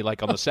Miami,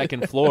 like on the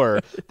second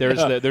floor,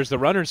 there's the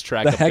runner's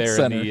track The up Heck there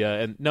Center. in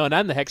the no,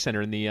 not in the Heck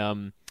Center, in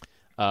the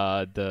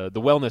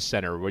wellness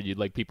center where you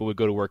like people would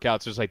go to work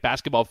out. So there's like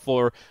basketball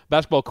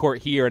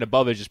court here, and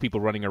above is just people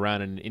running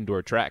around in an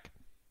indoor track.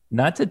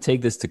 Not to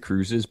take this to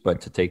cruises,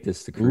 but to take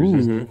this to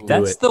cruises. Do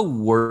That's it. the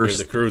worst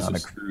the thing cruises. on a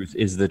cruise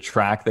is the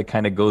track that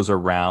kind of goes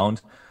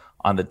around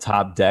on the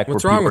top deck.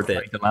 What's where wrong people with are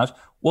it? trying to lounge.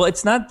 Well,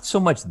 it's not so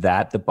much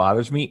that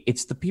bothers me.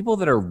 It's the people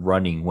that are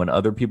running when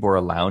other people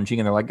are lounging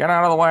and they're like, get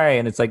out of the way.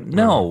 And it's like,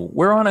 no,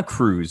 we're on a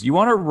cruise. You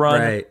want to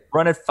run, Right.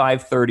 run at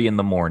 5:30 in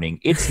the morning.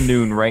 It's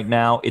noon right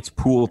now. It's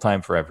pool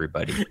time for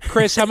everybody.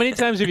 Chris, how many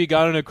times have you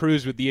gone on a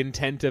cruise with the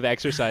intent of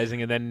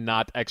exercising and then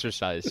not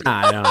exercise?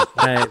 I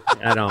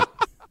don't.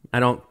 I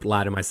don't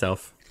lie to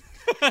myself.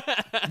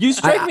 You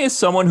strike me as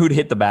someone who'd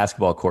hit the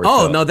basketball court.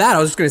 Oh, though. no, that I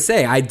was just going to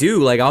say. I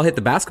do. Like, I'll hit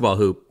the basketball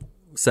hoop.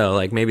 So,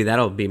 like, maybe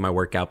that'll be my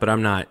workout. But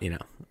I'm not,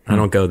 I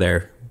don't go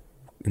there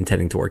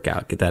intending to work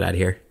out. Get that out of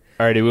here.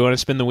 All right, do we want to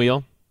spin the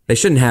wheel? They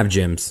shouldn't have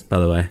gyms, by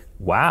the way.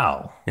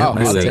 Wow. Oh, hot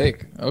really.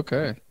 take.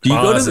 Okay. Do you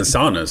go to Spas the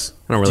and saunas.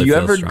 I don't really Do you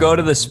feel ever strong. go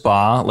to the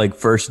spa like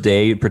first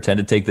day, pretend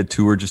to take the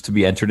tour just to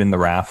be entered in the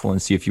raffle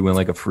and see if you win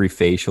like a free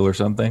facial or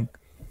something?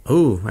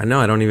 Ooh, I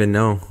know. I don't even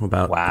know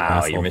about the Wow,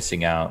 raffle. you're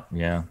missing out.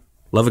 Yeah.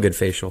 Love a good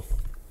facial.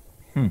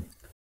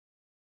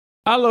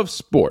 I love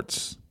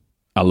sports.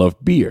 I love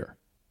beer.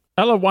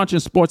 I love watching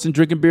sports and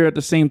drinking beer at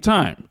the same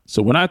time.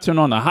 So when I turn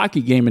on a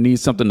hockey game and need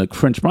something to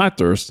quench my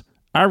thirst,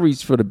 I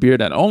reach for the beer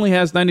that only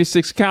has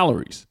 96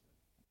 calories.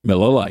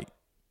 Miller Lite.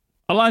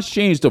 A lot's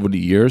changed over the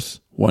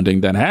years. One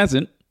thing that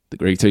hasn't, the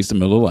great taste of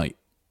Miller Lite.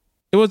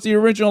 It was the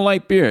original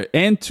light beer,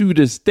 and to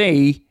this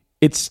day,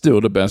 it's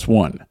still the best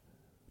one.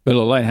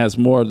 Miller Lite has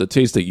more of the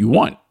taste that you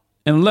want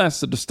and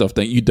less of the stuff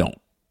that you don't.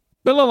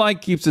 Miller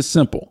Lite keeps it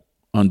simple.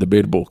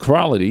 Undebatable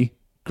quality,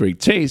 great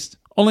taste,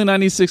 only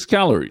 96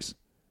 calories.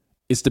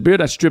 It's the beer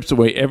that strips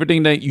away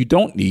everything that you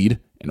don't need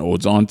and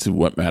holds on to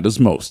what matters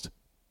most.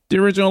 The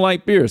original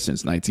light beer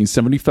since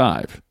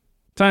 1975.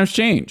 Times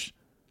change,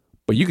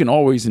 but you can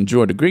always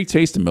enjoy the great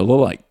taste of Miller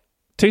Lite.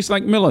 Tastes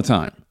like Miller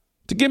time.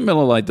 To get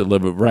Miller Lite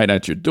delivered right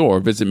at your door,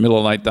 visit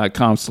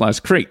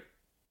MillerLite.com/crate.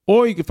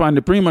 Or you can find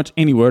it pretty much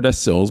anywhere that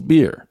sells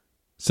beer.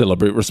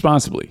 Celebrate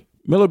responsibly.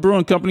 Miller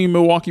Brewing Company,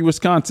 Milwaukee,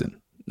 Wisconsin.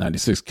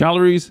 96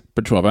 calories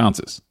per 12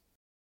 ounces.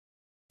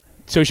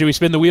 So should we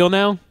spin the wheel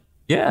now?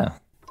 Yeah.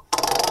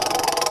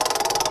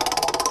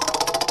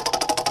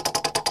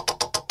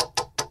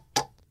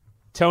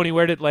 Tony,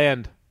 where did it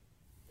land?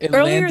 It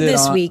Earlier landed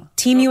this on- week,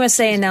 Team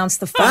USA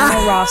announced the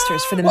final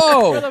rosters for the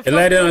Whoa! It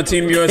landed on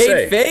Team USA.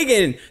 Kate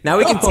Fagan. Now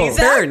we can tease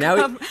her. Now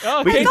we.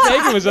 Oh, Kate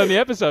Fagan was on the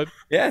episode.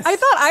 Yes. I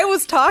thought I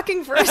was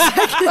talking for a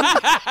second.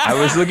 I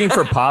was looking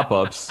for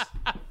pop-ups.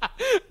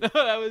 No,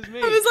 that was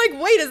me. I was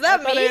like, wait, is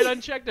that I thought I had me?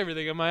 unchecked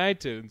everything on my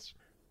iTunes.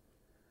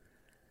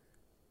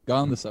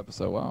 Gone this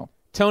episode. Wow.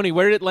 Tony,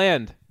 where did it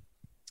land?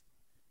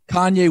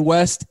 Kanye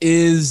West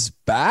is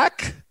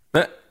back.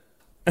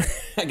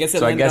 I guess it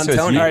So I landed guess on it was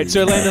Tony. you. All right,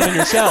 so it landed on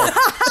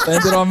yourself.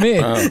 Landed on me.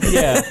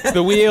 Yeah,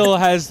 the wheel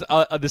has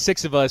the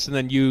six of us, and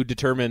then you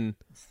determine.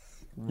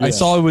 I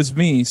saw it was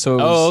me. So.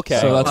 It was, Oh, okay.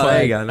 So that's Oh, why.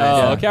 there you go.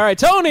 Nice. Oh, okay. All right,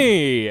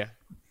 Tony.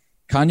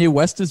 Kanye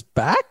West is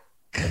back.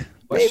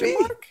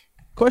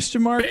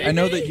 Question mark. I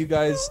know that you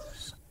guys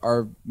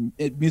are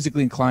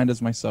musically inclined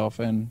as myself,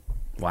 and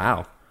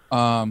Wow.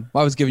 I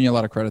was giving you a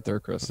lot of credit there,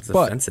 Chris. It's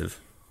But offensive.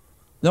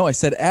 no, I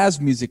said as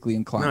musically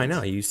inclined. No, I know.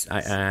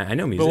 I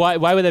know music. But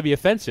why would that be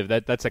offensive?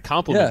 That's a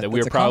compliment Yeah, that we're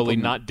that's a probably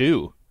compliment. not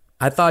due.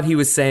 I thought he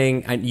was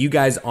saying you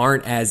guys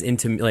aren't as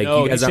into like No,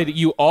 you he guys said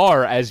you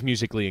are as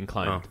musically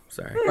inclined. Oh,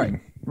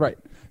 sorry. Right.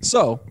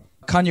 So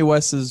Kanye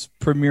West is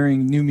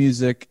premiering new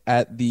music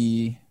at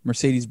the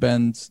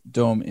Mercedes-Benz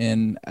Dome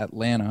in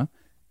Atlanta,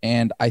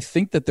 And I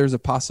think that there's a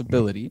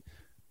possibility,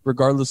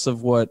 regardless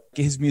of what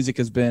his music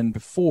has been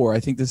before, I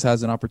think this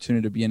has an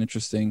opportunity to be an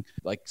interesting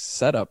like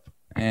setup.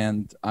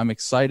 And I'm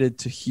excited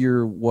to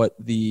hear what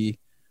the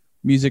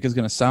music is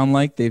going to sound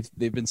like. They've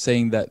been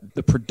saying that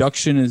the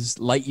production is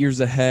light years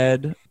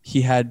ahead.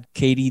 He had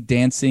Katie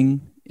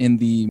dancing in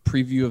the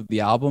preview of the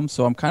album,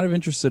 so I'm kind of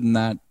interested in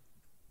that.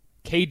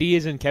 KD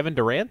is in Kevin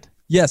Durant?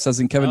 Yes, as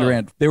in Kevin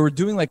Durant. They were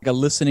doing like a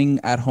listening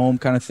at home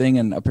kind of thing,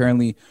 and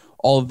apparently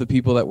all of the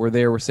people that were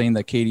there were saying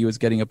that Katie was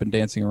getting up and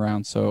dancing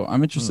around. So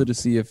I'm interested to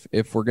see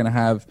if we're going to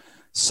have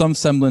some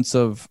semblance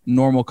of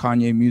normal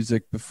Kanye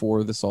music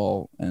before this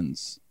all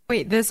ends.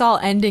 Wait, this all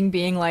ending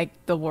being like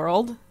the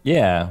world?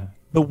 Yeah.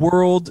 The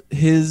world,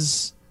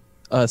 his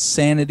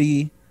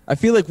sanity. I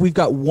feel like we've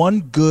got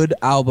one good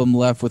album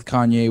left with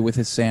Kanye with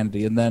his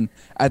sanity, and then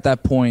at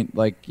that point,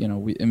 like, you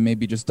know, it may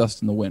be just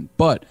dust in the wind.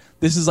 But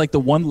this is like the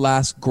one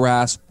last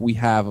grasp we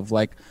have of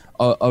like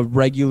a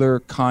regular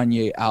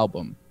Kanye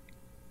album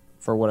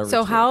for whatever.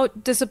 So it's how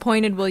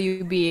disappointed will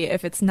you be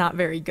if it's not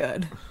very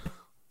good?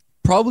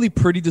 Probably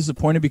pretty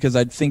disappointed, because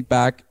I'd think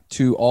back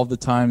to all the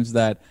times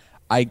that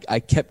I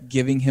kept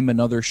giving him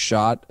another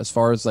shot as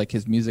far as like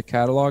his music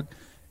catalog.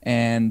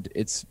 And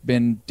it's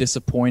been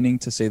disappointing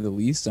to say the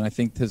least. And I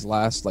think his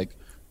last like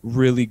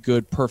really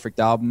good perfect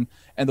album,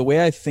 and the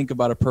way I think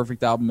about a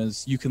perfect album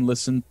is you can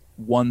listen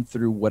one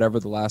through whatever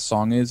the last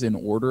song is in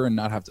order and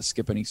not have to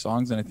skip any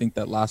songs. And I think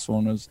that last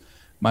one was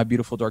My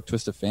Beautiful Dark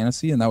Twisted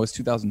Fantasy, and that was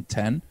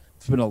 2010.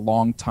 It's been a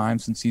long time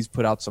since he's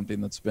put out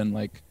something that's been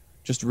like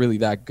just really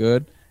that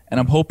good. And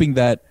I'm hoping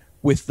that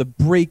with the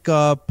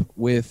breakup,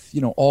 with,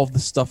 you know, all of the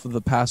stuff of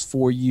the past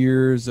 4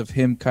 years of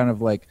him kind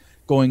of like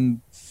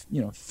going,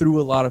 you know, through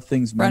a lot of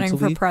things mentally.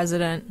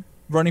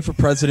 Running for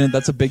president.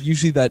 That's a big,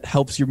 usually that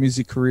helps your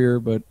music career,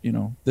 but, you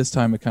know, this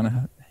time it kind of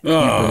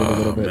hampered it a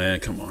little bit. Man,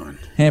 come on.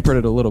 Hampered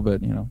it a little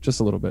bit, you know, just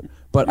a little bit.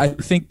 But I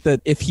think that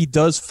if he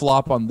does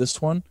flop on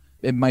this one,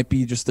 it might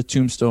be just the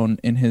tombstone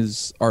in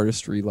his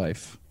artistry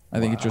life. I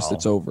think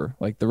it's over.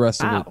 Like the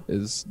rest of it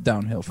is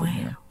downhill from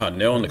here. A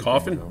nail in the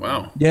coffin?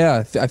 Wow.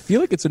 Yeah, I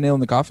feel like it's a nail in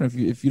the coffin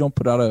if you don't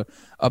put out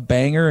a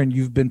banger, and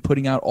you've been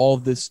putting out all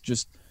of this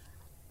just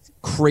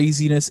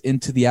craziness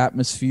into the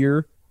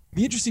atmosphere.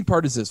 The interesting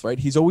part is this, right?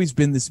 He's always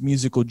been this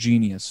musical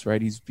genius,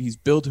 right? He's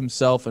built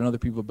himself, and other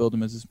people build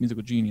him as this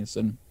musical genius.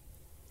 And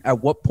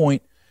at what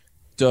point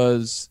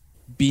does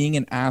being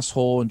an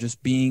asshole and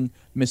just being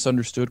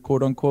misunderstood,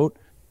 quote unquote,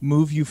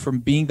 move you from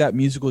being that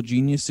musical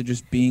genius to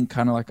just being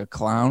kind of like a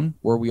clown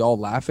where we all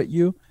laugh at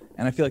you?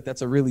 And I feel like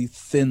that's a really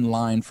thin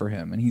line for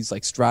him, and he's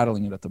like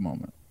straddling it at the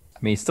moment. I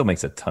mean, he still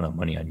makes a ton of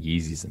money on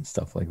Yeezys and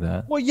stuff like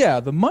that. Well, yeah,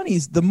 the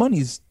money's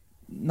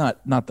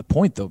not the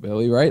point though,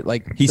 Billy, right?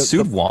 Like he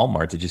sued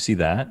Walmart. Did you see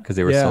that? Because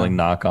they were selling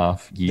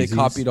knockoff Yeezys. They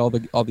copied all the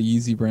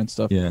Yeezy brand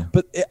stuff. Yeah.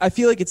 But I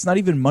feel like it's not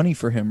even money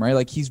for him, right?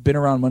 Like he's been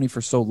around money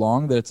for so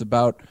long that it's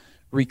about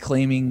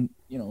reclaiming,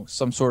 you know,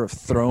 some sort of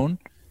throne,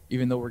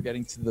 even though we're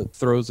getting to the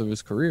throes of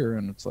his career.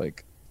 And it's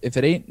like, if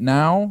it ain't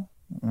now,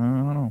 I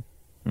don't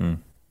know.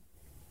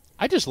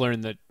 I just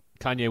learned that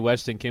Kanye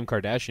West and Kim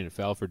Kardashian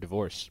fell for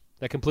divorce.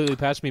 That completely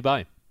passed me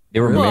by. They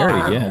were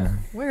married, yeah.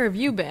 Where have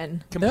you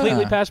been?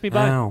 Completely passed me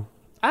by. Wow.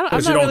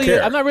 I'm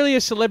not really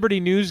a celebrity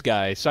news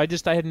guy, so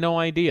I had no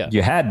idea.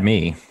 You had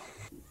me.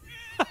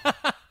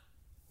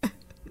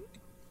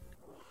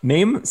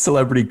 Name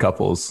celebrity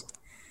couples.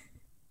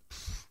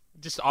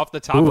 Just off the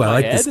top of my I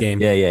like head? this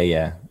game.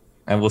 Yeah.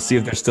 And we'll see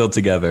if they're still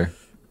together.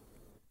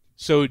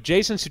 So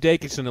Jason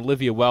Sudeikis and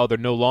Olivia Wilde are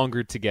no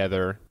longer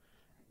together.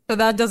 So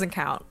that doesn't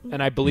count.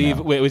 And I believe,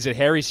 was it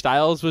Harry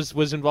Styles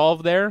was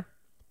involved there?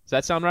 Does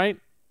that sound right?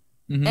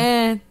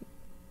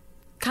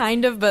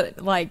 Kind of,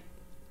 but like...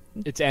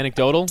 It's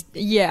anecdotal?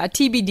 Yeah,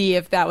 TBD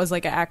if that was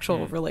like an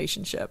actual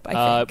relationship,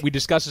 I think. We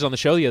discussed this on the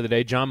show the other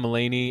day. John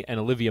Mulaney and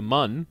Olivia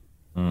Munn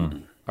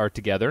are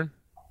together.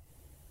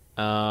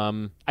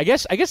 I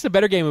guess the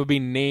better game would be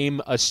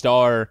name a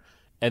star,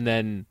 and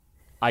then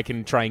I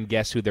can try and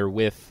guess who they're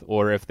with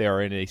or if they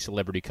are in a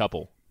celebrity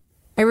couple.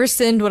 I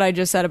rescind what I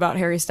just said about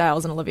Harry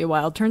Styles and Olivia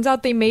Wilde. Turns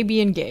out they may be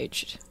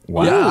engaged.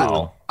 Wow.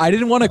 Yeah, I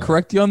didn't want to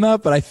correct you on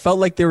that, but I felt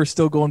like they were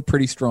still going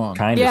pretty strong.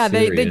 Yeah,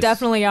 they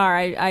definitely are.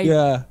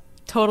 I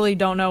totally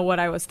don't know what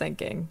I was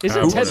thinking.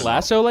 Isn't Ted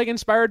Lasso like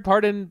inspired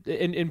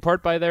in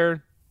part by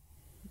their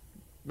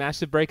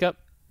massive breakup?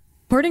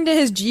 According to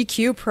his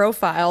GQ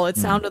profile, it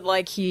sounded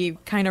like he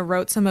kind of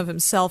wrote some of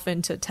himself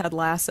into Ted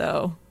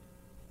Lasso.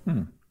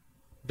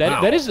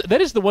 That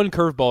is the one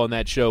curveball in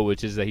that show,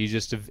 which is that he's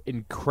just an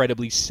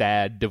incredibly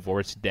sad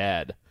divorced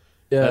dad.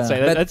 Yeah,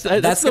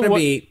 that's gonna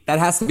be that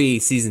has to be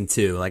season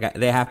 2. Like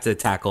they have to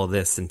tackle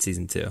this in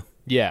season 2.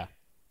 Yeah,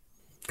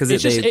 because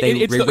it's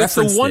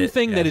the one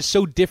thing that is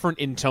so different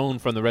in tone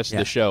from the rest of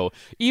the show.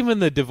 Even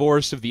the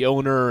divorce of the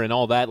owner and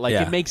all that,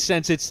 it makes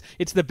sense. It's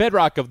the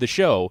bedrock of the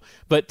show.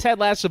 But Ted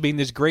Lasso being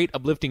this great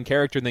uplifting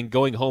character and then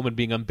going home and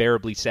being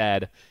unbearably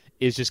sad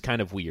is just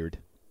kind of weird.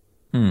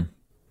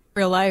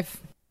 Real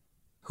life.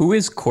 Who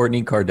is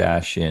Kourtney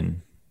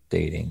Kardashian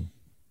dating?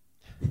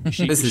 This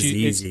is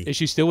easy. Is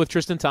she still with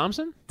Tristan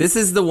Thompson? This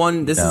is the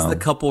one. This is No. the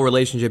couple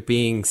relationship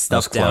being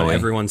stuffed That's down Chloe.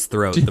 everyone's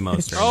throat the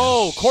most. Right now.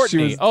 Oh,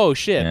 Courtney. Oh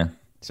shit. Yeah.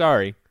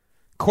 Sorry,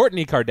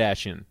 Kourtney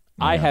Kardashian.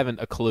 I haven't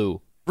a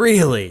clue.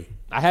 Really?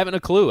 I haven't a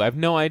clue. I have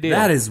no idea.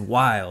 That is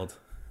wild.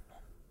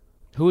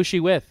 Who is she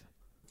with?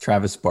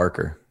 Travis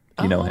Barker.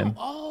 You know him?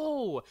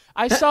 Oh,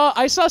 I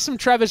saw some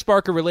Travis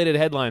Barker related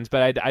headlines,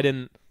 but I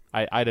didn't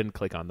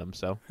click on them.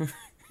 So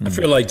I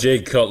feel like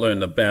Jay Cutler in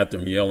the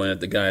bathroom yelling at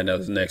the guy that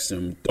was next to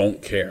him,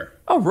 "Don't care."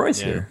 Oh,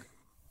 Roy's here.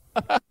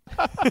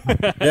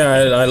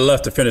 Yeah, I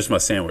left to finish my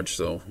sandwich.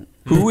 So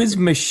Who is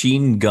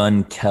Machine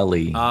Gun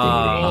Kelly dating?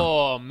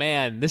 oh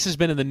man, this has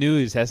been in the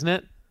news, hasn't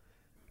it?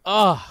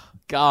 Oh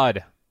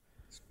God,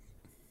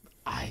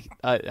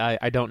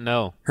 I don't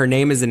know. Her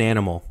name is an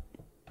animal.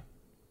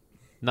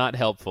 Not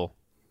helpful.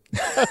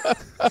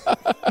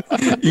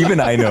 Even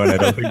I know, and I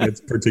don't think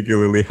it's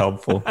particularly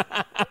helpful.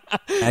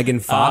 Megan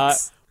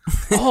Fox.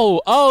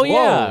 Oh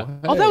yeah. Whoa,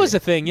 Oh, that was a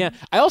thing. Yeah.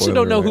 I also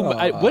don't know who.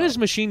 Wait. What is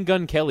Machine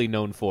Gun Kelly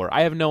known for?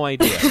 I have no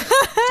idea.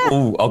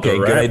 Oh, okay,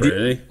 The good rapper,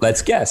 idea. eh?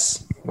 Let's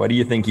guess. What do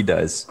you think he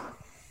does?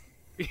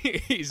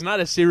 He's not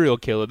a serial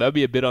killer. That'd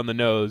be a bit on the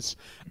nose.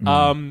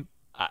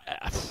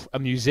 A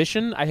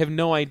musician? I have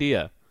no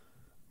idea.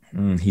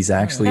 He's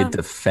actually a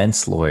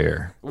defense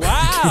lawyer.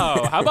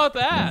 Wow. How about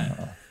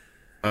that?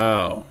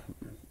 oh,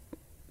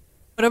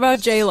 What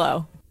about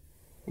J-Lo?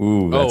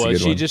 Ooh, that's a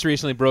good she one. just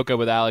recently broke up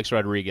with Alex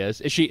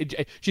Rodriguez.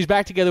 She's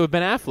back together with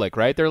Ben Affleck,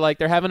 right?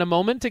 They're having a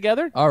moment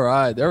together. All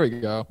right, there we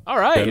go. All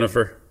right.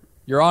 Jennifer.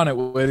 You're on it,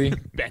 Whitty.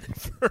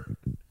 Bennifer.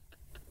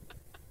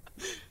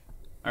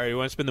 All right, you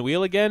want to spin the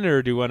wheel again,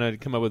 or do you want to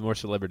come up with more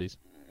celebrities?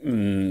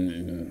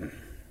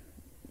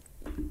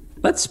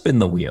 Let's spin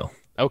the wheel.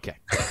 Okay.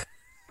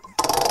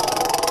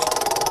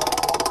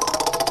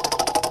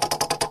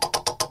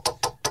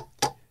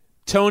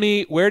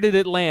 Tony, where did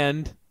it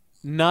land?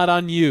 Not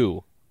on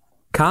you.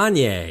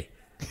 Kanye.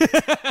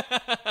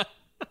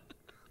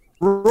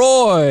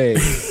 Roy.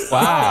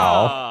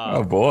 Wow.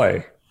 Oh,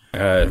 boy.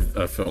 I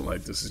felt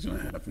like this is going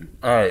to happen.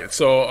 All right,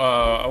 so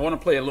I want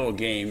to play a little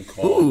game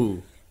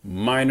called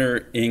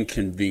Minor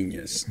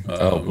Inconvenience.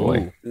 Oh,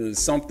 boy.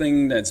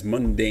 Something that's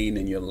mundane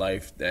in your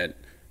life that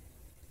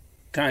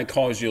kind of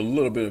cause you a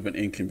little bit of an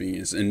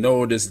inconvenience. And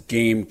no, this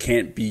game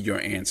can't be your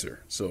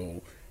answer.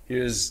 So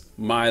here's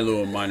my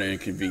little minor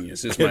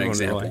inconvenience. Here's my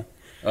example.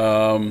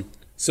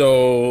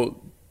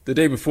 So the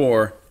day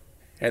before,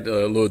 had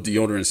a little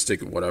deodorant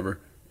stick or whatever,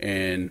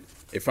 and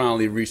it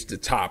finally reached the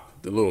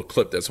top, the little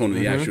clip that's holding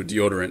the actual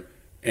deodorant,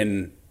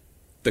 and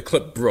the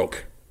clip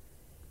broke.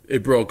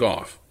 It broke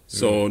off.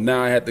 So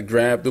now I had to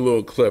grab the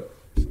little clip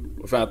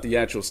without the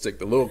actual stick,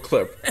 the little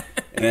clip,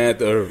 and I had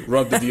to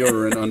rub the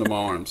deodorant under my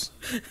arms.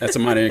 That's a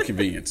minor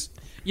inconvenience.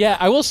 Yeah,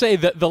 I will say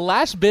that the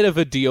last bit of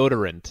a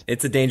deodorant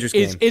It's a dangerous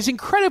game. is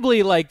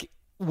incredibly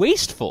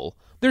wasteful.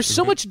 There's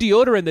so much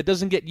deodorant that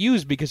doesn't get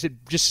used because it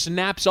just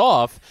snaps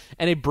off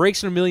and it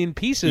breaks in a million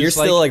pieces.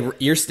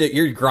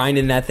 You're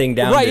grinding that thing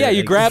down. Right, dude. yeah,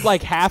 you grab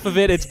half of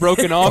it, it's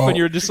broken off, and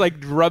you're just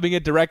rubbing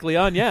it directly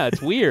on. Yeah,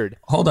 it's weird.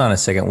 Hold on a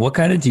second. What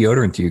kind of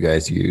deodorant do you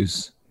guys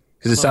use?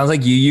 Because it sounds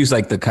like you use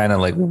the kind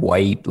of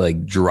white,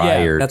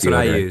 drier. That's deodorant. what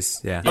I use.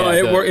 Yeah.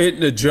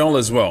 The gel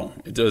as well.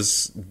 It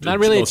does. Not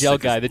really a gel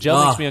guy. The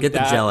gel makes me get the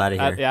gel out of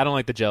here. I don't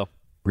like the gel.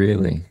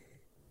 Really,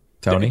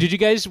 Tony? Did you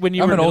guys, when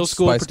you I'm were in an middle Old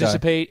school, Spice guy.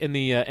 participate in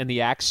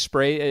the Axe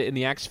spray in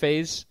the Axe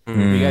phase? Were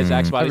you guys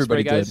Axe body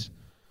Everybody spray guys? did.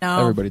 No.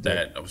 Everybody did.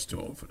 That I was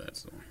too old for that.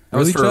 So. That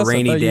was Really, for a Jess? I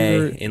rainy thought you day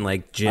were- in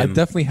I gym.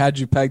 definitely had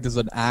you pegged as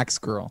an axe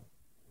girl.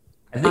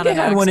 I think I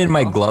had one in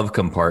my glove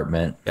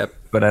compartment. Yep.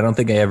 But I don't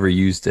think I ever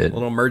used it.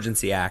 Little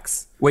emergency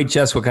axe. Wait,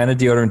 Jess, what kind of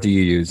deodorant do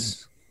you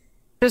use?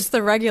 Just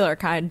the regular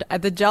kind.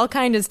 The gel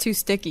kind is too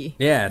sticky.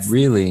 Yeah.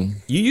 Really?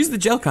 You use the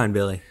gel kind,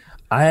 Billy.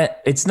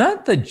 It's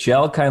not the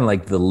gel kind,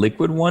 like the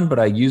liquid one, but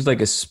I use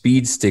a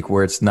speed stick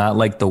where it's not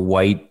like the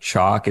white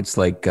chalk. It's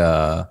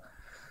I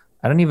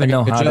don't even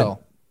know a how gel.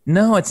 to.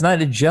 No, it's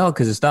not a gel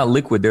because it's not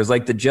liquid. There's the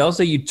gels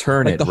that you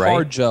turn Like it, the right?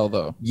 hard gel,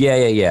 though. Yeah.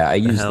 I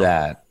use hell?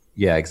 that.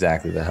 Yeah,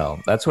 exactly. The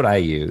hell. That's what I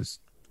use.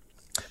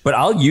 But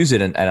I'll use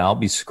it and I'll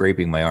be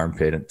scraping my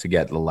armpit to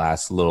get the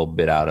last little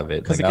bit out of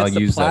it. Because it I'll gets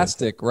the use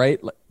plastic, right?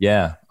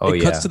 Yeah. Oh, it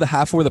yeah. cuts to the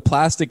half where the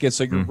plastic is,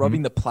 so you're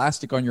rubbing the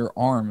plastic on your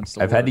arm. It's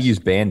the I've had to worst. use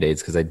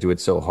Band-Aids because I do it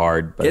so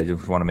hard, but I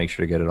just want to make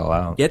sure to get it all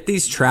out. Get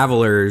these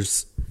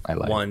Travelers I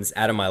like. ones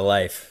out of my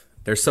life.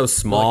 They're so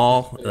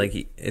small.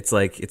 It's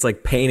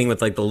like painting with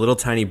the little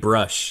tiny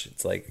brush.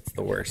 It's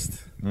the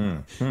worst.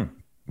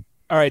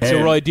 All right,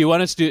 so Roy, do you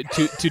want us to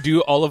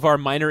do all of our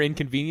minor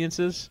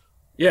inconveniences?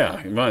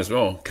 Yeah, you might as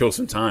well kill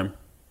some time.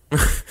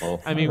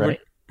 I mean, right.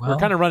 we're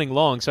kind of running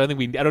long, so I don't think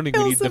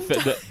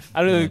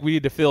we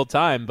need to fill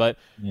time. But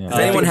Does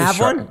anyone have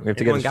one? We have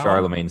to Anyone get to got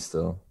Charlemagne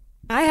still.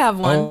 I have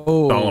one.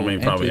 Oh,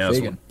 Charlemagne probably Anthony has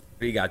Fagan. one. What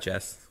do you got,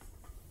 Jess?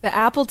 The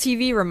Apple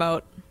TV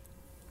remote.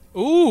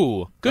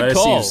 ooh, good That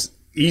call. seems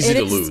easy It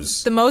to is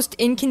lose. the most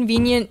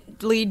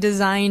inconveniently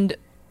designed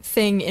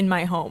thing in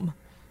my home.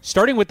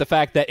 Starting with the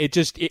fact that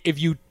if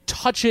you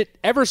touch it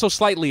ever so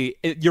slightly,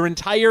 your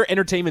entire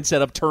entertainment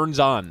setup turns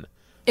on.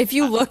 If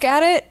you look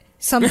at it,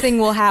 something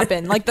will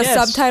happen. Like the Yes.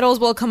 subtitles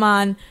will come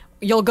on.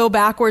 You'll go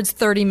backwards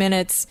 30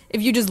 minutes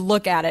if you just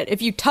look at it.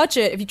 If you touch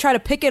it, if you try to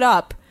pick it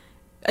up,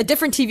 a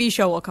different TV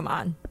show will come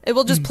on. It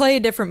will just play a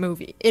different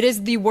movie. It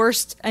is the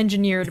worst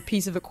engineered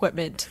piece of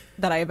equipment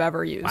that I have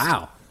ever used.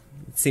 Wow.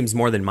 It seems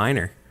more than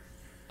minor.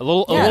 A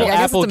little Yeah, I guess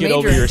Apple, it's a get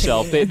over major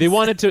yourself. They inconvenience.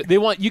 wanted to. They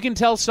want. You can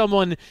tell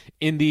someone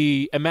in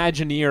the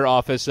Imagineer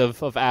office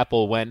of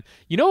Apple went,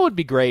 you know what would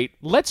be great?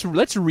 Let's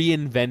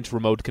reinvent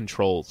remote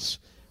controls.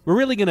 We're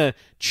really gonna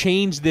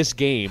change this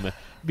game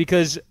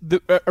because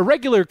a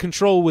regular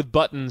control with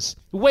buttons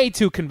way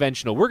too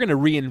conventional. We're gonna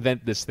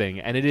reinvent this thing,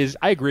 and it is.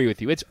 I agree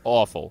with you. It's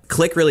awful.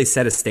 Click really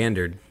set a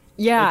standard.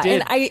 Yeah, It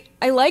did. and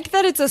I like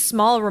that it's a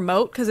small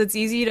remote because it's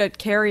easy to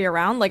carry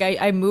around. Like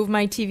I move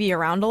my TV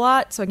around a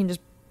lot, so I can just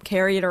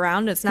carry it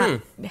around. It's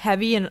not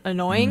heavy and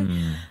annoying.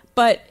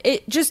 But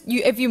it just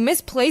if you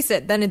misplace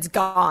it, then it's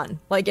gone.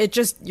 Like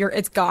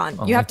it's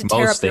gone. You have to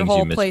tear Most up your things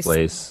whole you place.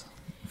 misplace.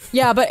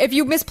 Yeah, but if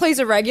you misplace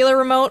a regular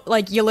remote,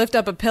 like you lift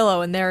up a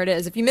pillow and there it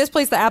is. If you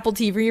misplace the Apple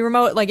TV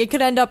remote, like it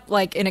could end up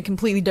like in a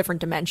completely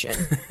different dimension.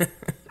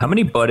 How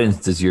many buttons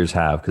does yours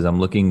have? Because I'm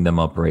looking them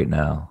up right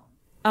now.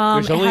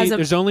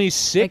 There's only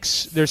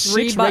six. There's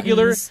 3 six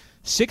regular, buttons.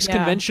 6 Yeah.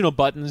 conventional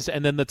buttons,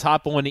 and then the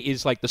top one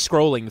is like the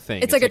scrolling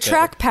thing. It's like a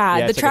trackpad.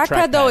 yeah, The it's like a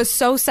trackpad though trackpad. is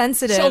so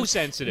sensitive. so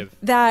sensitive.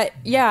 That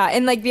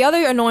and like the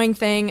other annoying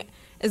thing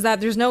is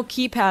that there's no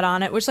keypad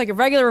on it, which like a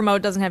regular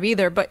remote doesn't have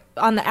either. But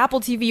on the Apple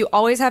TV, you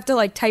always have to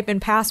like type in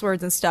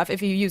passwords and stuff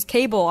if you use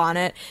cable on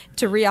it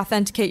to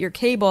re-authenticate your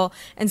cable,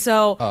 and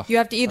so you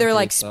have to either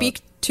like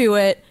speak to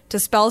it to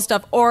spell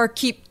stuff or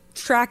keep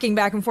tracking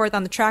back and forth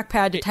on the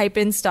trackpad to type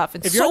in stuff.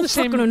 It's If you're so on the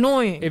fucking same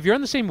annoying. If you're on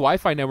the same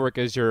Wi-Fi network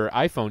as your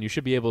iPhone, you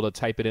should be able to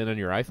type it in on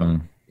your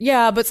iPhone.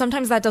 Yeah, but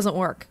sometimes that doesn't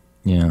work.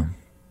 Yeah.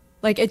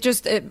 Like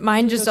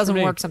mine just doesn't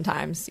me. work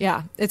sometimes.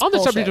 Yeah, it's On the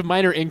bullshit. subject of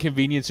minor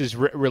inconveniences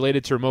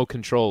related to remote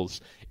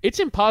controls, it's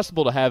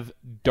impossible to have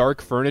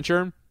dark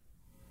furniture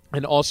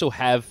and also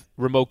have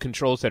remote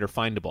controls that are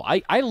findable.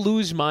 I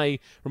lose my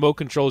remote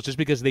controls just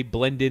because they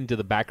blend into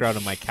the background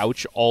of my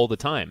couch all the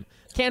time.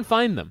 Can't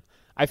find them.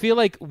 I feel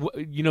like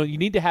you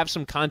need to have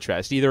some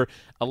contrast, either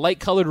a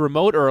light-colored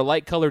remote or a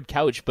light-colored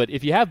couch. But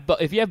if you have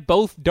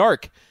both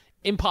dark,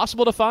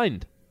 impossible to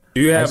find.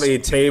 Do you have a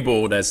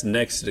table that's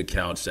next to the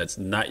couch that's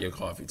not your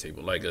coffee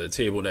table, like a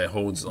table that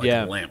holds like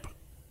Yeah. a lamp?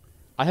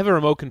 I have a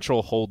remote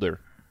control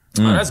holder.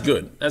 Oh, that's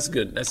good. That's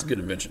good. That's a good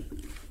invention.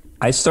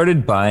 I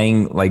started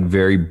buying like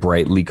very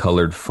brightly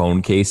colored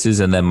phone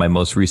cases, and then my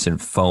most recent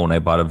phone, I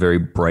bought a very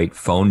bright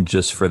phone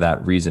just for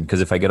that reason.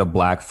 Because if I get a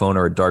black phone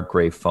or a dark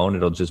gray phone,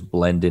 it'll just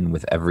blend in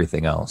with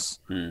everything else.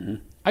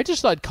 I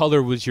just thought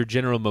color was your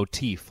general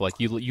motif. Like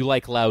you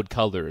like loud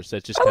colors.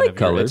 That's just I kind like of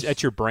your, colors.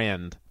 that's your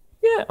brand.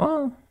 Yeah,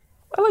 well,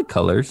 I like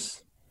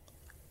colors.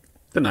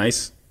 They're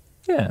nice.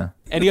 Yeah.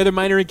 Any other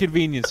minor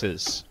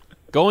inconveniences?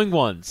 Going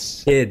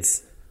once.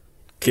 Kids.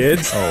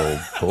 Kids?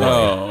 Oh boy.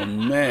 Oh,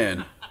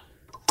 man.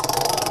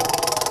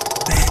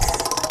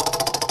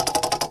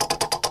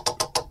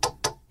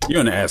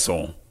 You're an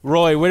asshole.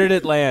 Roy, where did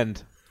it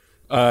land?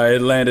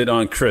 It landed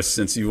on Chris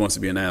since he wants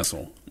to be an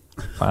asshole.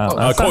 Wow.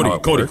 That's not how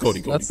it Cody, works.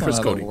 Cody. That's Chris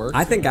not how Cody. it works.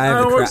 I think I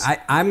have That works.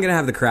 I'm gonna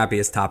have the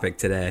crappiest topic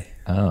today.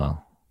 Oh.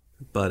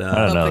 But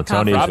I don't know. the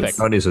topic.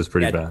 Tony's was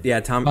pretty yeah, bad. yeah,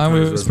 Tom. Mine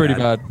Tom's was pretty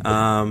bad.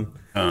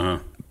 Uh-huh.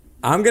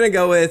 I'm gonna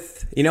go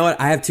with. You know what?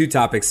 I have 2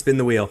 topics. Spin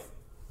the wheel.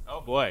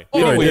 Oh boy.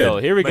 Yeah, I Wheel.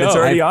 did. Here we But go. it's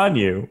already on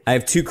you. I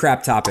have 2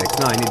 crap topics.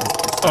 No, I need to.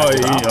 Oh,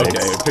 yeah,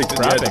 okay. Topics.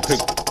 You had to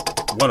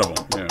pick one of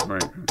them. Yeah,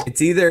 right.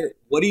 It's either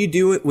what do you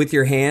do with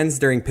your hands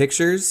during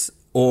pictures,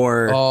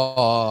 or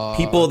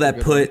people that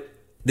put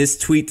this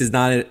tweet does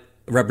not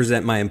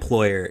represent my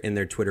employer in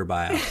their Twitter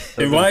bio.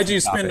 And why'd you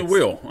spin the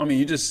wheel? I mean,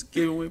 you just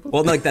gave away.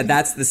 Well, like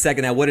that's the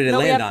second. Now, what did it No,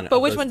 land yeah, on? but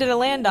which one did it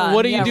land on?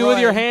 What do you Yeah, do with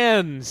Roy. your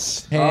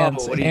hands? Hands,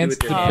 What do you do hands with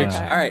to your the hands?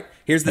 picture. All right,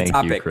 here's the Thank you,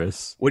 topic.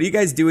 Chris. What do you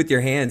guys do with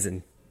your hands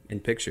in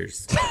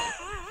pictures?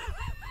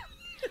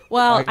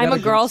 Well, I I'm gotta a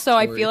give girl, a so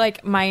I story. feel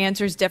like my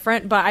answer's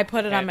different, but I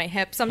put it on my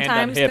hip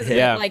sometimes hip, because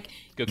yeah. like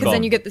Good because call.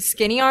 then you get the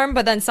skinny arm,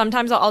 but then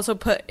sometimes I'll also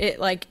put it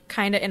like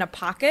kind of in a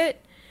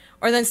pocket,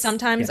 or then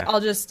sometimes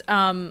I'll just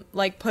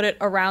like put it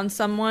around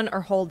someone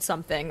or hold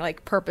something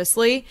like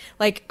purposely,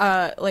 like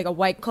a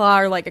White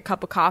Claw or like a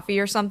cup of coffee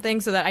or something,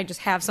 so that I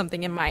just have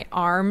something in my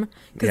arm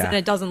because Yeah. then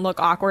it doesn't look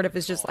awkward if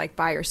it's just like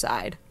by your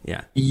side.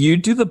 Yeah. You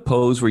do the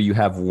pose where you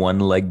have one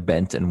leg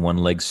bent and one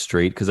leg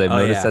straight, because I've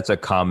noticed yeah. that's a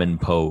common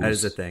pose. That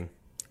is a thing.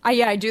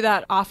 I do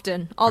that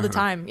often, all the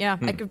time. Yeah,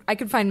 I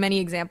could find many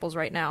examples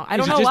right now. I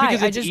don't Is it know just why.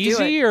 because I it's just do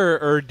easy, it.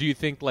 or do you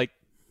think like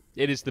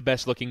it is the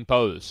best looking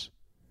pose?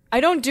 I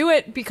don't do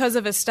it because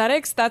of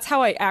aesthetics. That's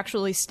how I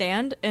actually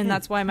stand, and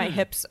that's why my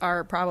hips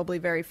are probably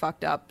very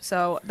fucked up.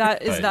 So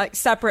that is like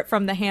separate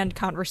from the hand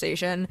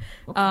conversation.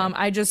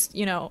 I just,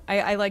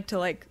 I like to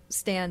like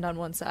stand on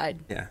one side.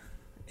 Yeah.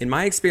 In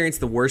my experience,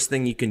 the worst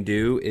thing you can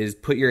do is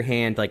put your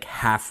hand like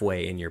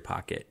halfway in your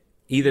pocket.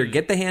 Either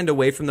get the hand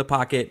away from the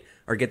pocket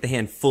or get the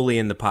hand fully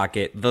in the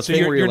pocket. The So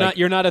thing where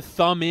you're not a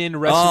thumb in,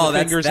 rest of the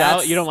that's- fingers that's-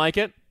 out. You don't like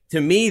it? To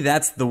me,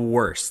 that's the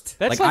worst.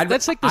 That's like the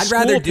I'd school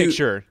rather do-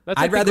 picture. That's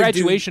I'd like the rather do-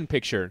 graduation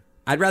picture.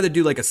 I'd rather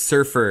do like a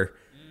surfer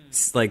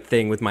like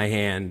thing with my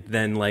hand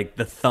than like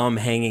the thumb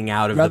hanging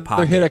out of the Rather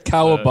pocket. hit a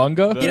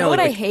cowabunga. You know what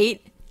like I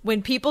hate?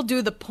 When people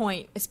do the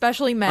point,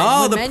 especially men.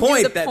 Oh, when the men point,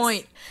 do the that's-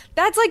 point.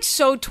 That's like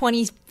so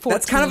 2014.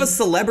 That's kind of a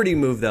celebrity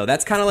move, though.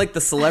 That's kind of like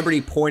the celebrity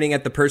pointing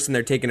at the person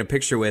they're taking a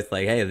picture with,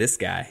 like, "Hey, this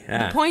guy."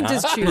 The point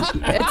is cheap.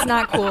 It's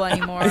not cool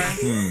anymore.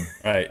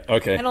 Right.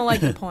 Okay. I don't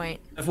like the point.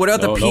 What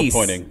about No- the no piece?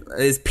 pointing.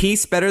 Is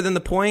piece better than the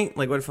point?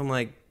 Like, what if I'm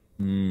like,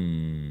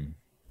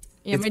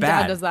 Yeah, It's my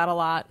bad. dad does that a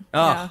lot. Oh.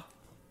 Yeah.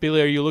 Billy,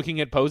 are you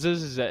looking at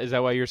poses? Is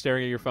that why you're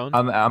staring at your phone?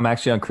 I'm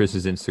actually on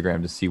Chris's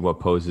Instagram to see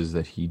what poses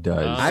that he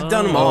does. I've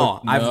done them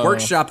all. I've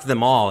workshopped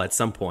them all at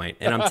some point,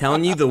 and I'm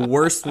telling you, the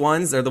worst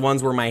ones are the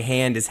ones where my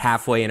hand is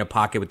halfway in a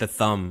pocket with the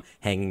thumb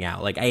hanging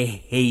out. Like, I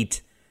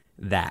hate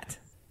that.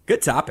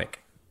 Good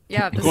topic.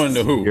 Yeah. this Going is-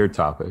 to who? Your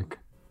topic.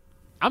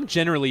 I'm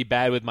generally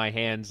bad with my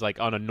hands, like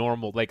on a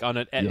normal, like on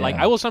a like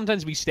Yeah. I will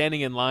sometimes be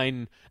standing in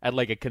line at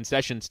like a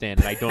concession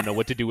stand, and I don't know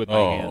what to do with my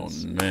Oh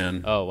hands.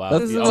 man. Oh wow,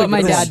 This is Oh, what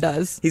my this- dad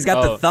does. He's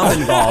got the thumb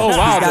involved. Oh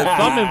wow, He's the got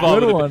thumb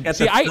involved. Good one. Got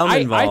See, the thumb I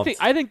involved.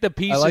 think the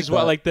piece like is what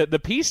that. like the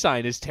peace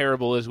sign is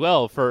terrible as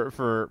well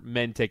for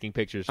men taking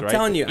pictures. Right?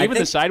 telling you, I even the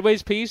think-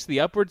 sideways piece,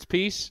 the upwards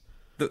piece.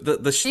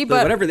 See,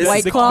 but whatever this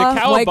White is Claw, the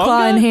White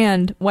Claw in cowabunga?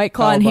 hand, White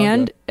Claw in Cowabunga.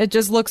 hand. It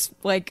just looks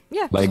like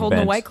just Like holding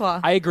a bent. White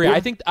Claw. I agree. I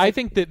think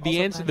that the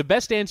Also answer, fine. the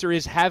best answer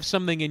is have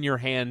something in your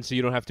hand so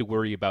you don't have to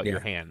worry about your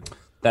hand.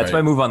 That's Right.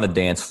 my move on the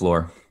dance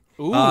floor.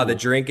 Ooh. the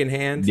drink in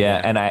hand.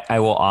 Yeah, and I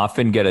will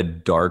often get a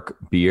dark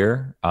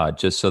beer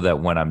just so that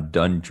when I'm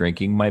done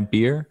drinking my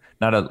beer,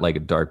 not like a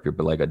dark beer,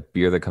 but like a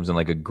beer that comes in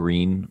like a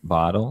green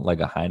bottle, like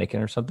a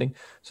Heineken or something,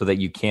 so that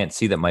you can't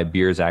see that my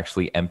beer is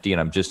actually empty and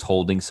I'm just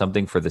holding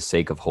something for the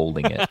sake of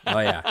holding it. Oh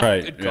yeah.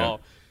 Right. Good Yeah.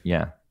 call.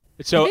 Yeah.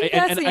 So I think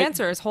and- that's and the I-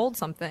 answer is hold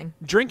something.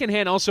 drink in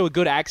hand also a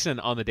good accent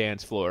on the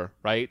dance floor,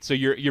 right? So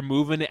you're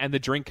moving and the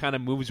drink kind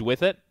of moves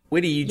with it.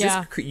 Witty,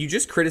 Yeah. you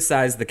just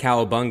criticized the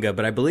cowabunga,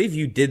 but I believe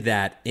you did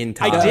that in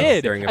I Tahoe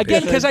did during a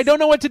again picture. because I don't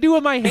know what to do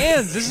with my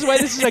hands. This is why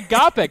this is a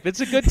topic. That's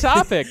a good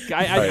topic.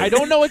 I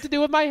don't know what to do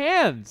with my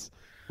hands.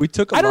 We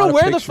took. I don't know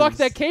where the fuck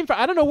that came from.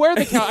 I don't know where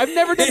the cow. I've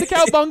never done the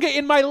cowabunga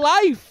in my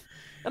life,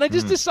 and I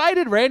just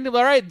decided randomly.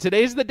 All right,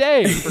 today's the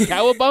day for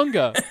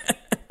cowabunga.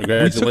 We took a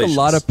Congratulations.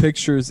 lot of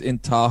pictures in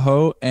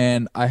Tahoe,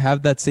 and I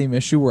have that same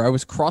issue where I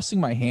was crossing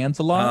my hands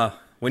a lot.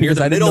 When you're because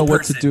the I didn't middle know what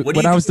person, to do what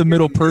when you I was the when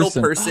middle you're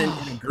person. in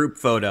a group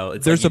photo.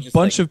 It's There's like a you just,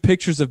 bunch like, of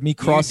pictures of me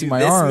crossing you my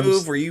do this arms.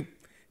 move where you,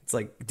 it's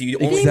like, do you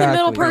only Being the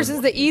middle Exactly.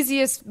 person's the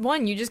easiest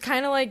one. You just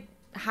kind of like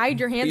hide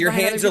your hands. your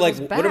behind hands other are like,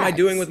 people's what am I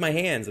doing backs. with my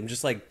hands? I'm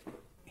just like,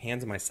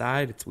 hands on my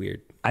side. It's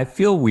weird I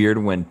feel weird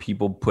when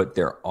people put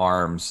their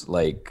arms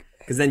like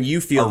because then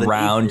you feel the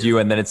around need you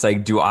and then it's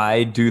like, do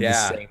I do the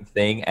Yeah. same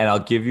thing? And I'll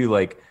give you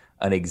like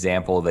an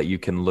example that you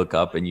can look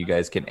up and you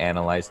guys can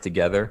analyze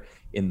together.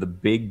 In the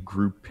big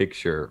group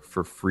picture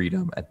for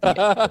Freedom at the end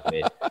of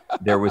it,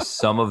 there was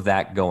some of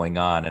that going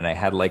on, and I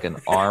had like an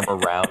arm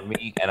around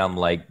me, and I'm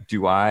like,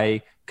 do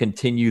I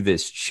continue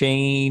this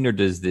chain or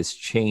does this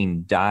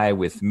chain die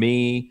with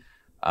me?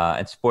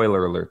 And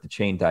spoiler alert, the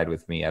chain died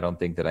with me. I don't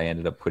think that I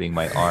ended up putting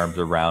my arms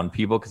around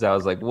people because I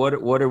was like, what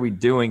are we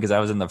doing? Because I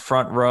was in the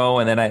front row,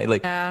 and then I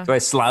like, Yeah. so I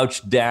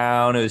slouched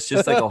down. It was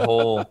just like a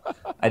whole,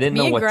 I didn't Me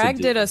know and what Greg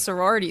to do. did a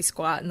sorority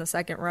squat in the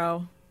second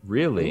row.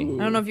 Really? I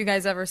don't know if you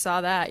guys ever saw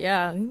that.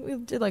 Yeah, we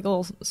did like a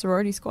little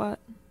sorority squat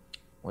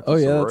What's Oh, a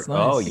yeah, soror- that's nice.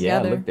 Oh yeah,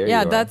 together. look, there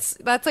yeah, you are.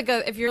 that's like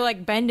a if you're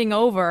like bending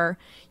over,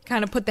 you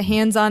kind of put the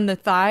hands on the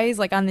thighs,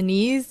 like on the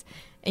knees,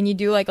 and you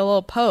do like a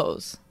little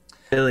pose.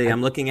 Billy,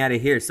 I'm looking at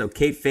it here. So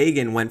Kate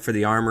Fagan went for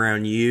the arm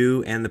around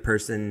you and the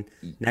person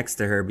next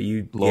to her, but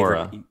you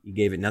Laura. you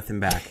gave it nothing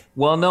back.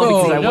 Well, no,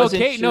 because I No,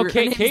 wasn't Kate. sure. No,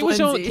 Kate. name's Kate was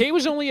Lindsay. Kate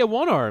was only a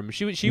one arm.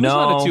 She was No.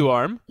 not a two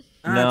arm.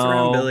 It's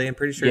around Billy. I'm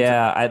pretty sure.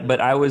 Yeah,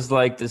 but I was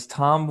like, does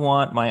Tom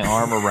want my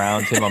arm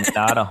around him? I'm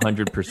not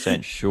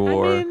 100%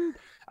 sure. I mean,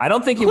 I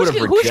don't think he would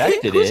have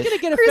rejected who's it. gonna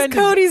get Chris offended?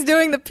 Cody's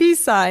doing the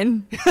peace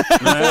sign.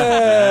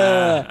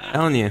 I'm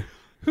telling you.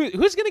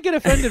 Who's gonna get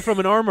offended from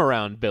an arm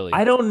around Billy?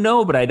 I don't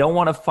know, but I don't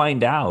want to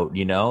find out,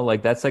 you know?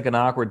 Like, that's like an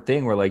awkward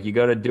thing where, like, you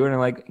go to do it and,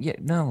 like, yeah,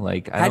 no,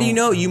 like, How do you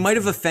know? You might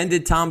have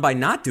offended Tom by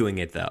not doing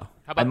it, though.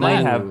 How I about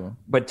might that? have,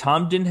 but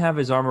Tom didn't have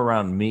his arm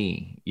around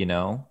me, you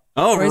know?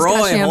 Oh, Roy's Roy, got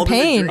holding the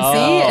champagne. drink. See,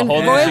 Oh, and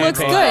holding Roy the looks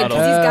champagne good bottle.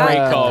 because he's got Great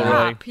a call, Roy.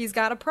 prop. He's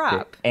got a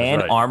prop.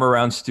 And right. arm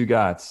around Stu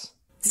Gatz.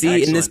 See, in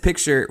this Excellent.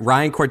 picture,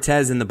 Ryan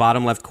Cortez in the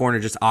bottom left corner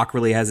just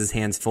awkwardly has his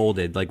hands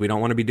folded. Like, we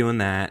don't want to be doing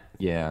that.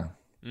 Yeah.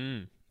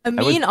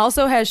 Amin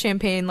also has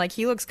champagne. Like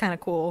he looks kind of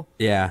cool.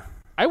 Yeah.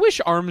 I wish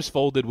arms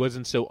folded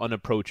wasn't so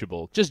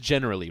unapproachable. Just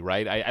generally,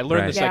 right? I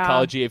learned Right. the Yeah.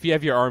 psychology. If you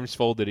have your arms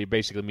folded, it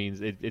basically means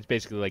it's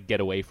basically like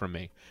get away from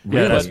me.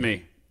 Yeah, that's But-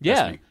 me. Yeah,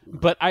 That's me.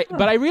 but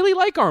I really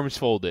like arms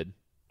folded,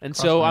 and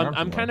so my I'm arms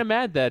I'm away. kind of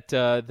mad that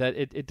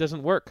it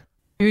doesn't work.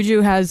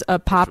 Juju has a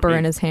popper me.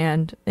 in his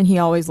hand, and he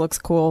always looks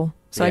cool.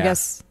 So I Yeah.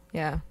 guess,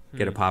 yeah.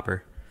 Get a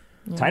popper.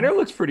 Tyner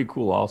looks pretty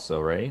cool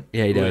also, right?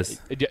 Yeah, he does.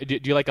 Do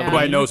you like a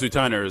Nobody lean? knows who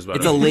Tyner is, but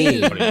It's a lean.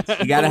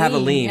 You got to have a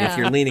lean, lean yeah. if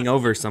you're leaning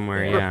over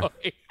somewhere. Yeah.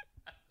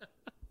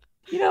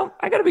 You know,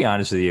 I got to be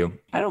honest with you.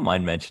 I don't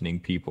mind mentioning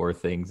people or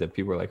things that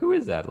people are like, "Who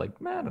is that?" Like,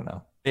 man, I don't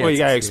know. Well, you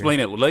gotta explain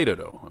it later,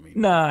 though. I mean,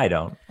 No, I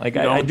don't. Like,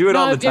 I do it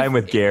all the time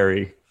with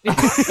Gary.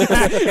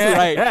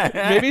 Right.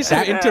 Maybe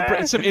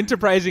some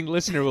enterprising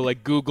listener will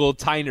like Google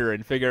Tyner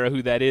and figure out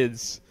who that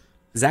is.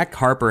 Zach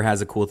Harper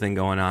has a cool thing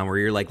going on where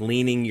you're like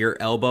leaning your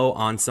elbow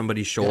on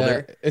somebody's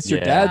shoulder. Yeah, it's your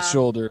dad's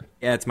shoulder.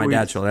 Yeah, it's my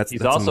dad's shoulder. He's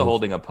that's also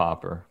holding a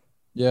popper.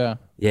 Yeah.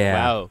 Yeah.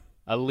 Wow.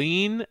 A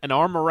lean, an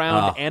arm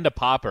around, and a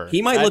popper.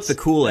 He might look the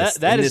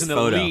coolest That in is this an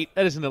photo. elite.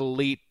 That is an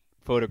elite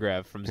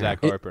photograph from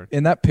Zach Harper.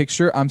 In that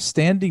picture, I'm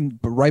standing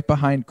right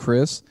behind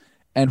Chris,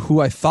 and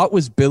who I thought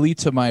was Billy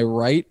to my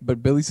right,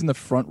 but Billy's in the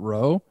front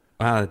row,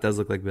 Wow, that does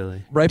look like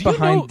Billy. right Do you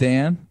behind know-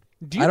 Dan.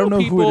 Do you I don't know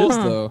people, who it is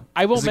though.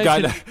 I won't it was the guy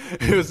mention.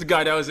 that it was the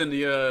guy that was in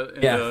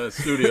the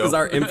studio. It was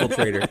our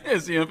infiltrator.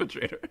 It's the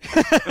infiltrator.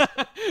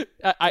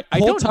 I The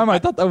whole don't. time I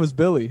thought that was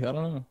Billy. I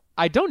don't know.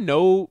 I don't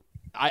know.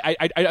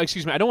 I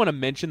excuse me. I don't want to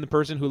mention the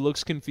person who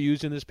looks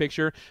confused in this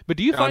picture. But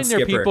do you find there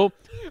are Skipper. people?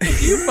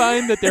 Do you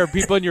find that there are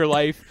people in your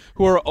life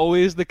who are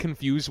always the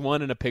confused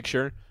one in a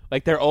picture?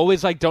 Like they're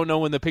always like don't know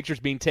when the picture's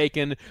being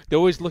taken. They're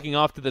always looking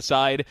off to the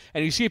side,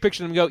 and you see a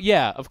picture of them and go,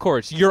 "Yeah, of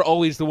course, you're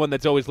always the one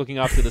that's always looking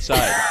off to the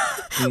side."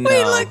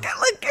 Wait, look.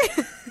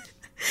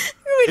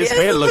 His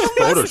hair looks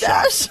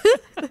mustache.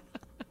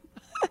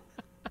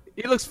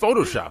 He looks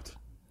photoshopped.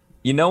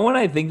 You know when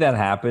I think that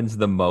happens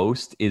the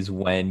most is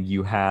when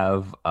you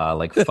have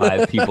like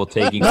 5 people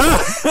taking.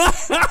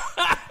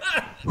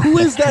 Who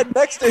is that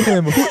next to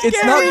him?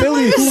 It's not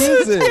Billy. Who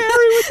is it?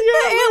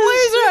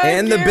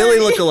 And the Billy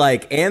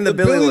lookalike. And the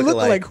Billy Billy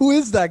lookalike. Who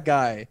is that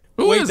guy?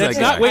 Wait, that's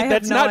not. Wait, I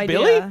that's have no not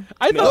Billy. idea.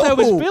 I thought that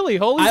was No. Billy.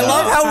 Holy I shit.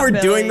 love how we're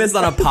Billy. doing this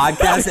on a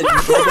podcast and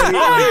nobody,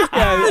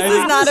 like, This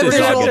is not a This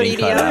is all visual getting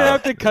medium. cut I'm gonna out.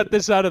 have to cut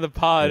this out of the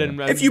pod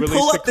and if you release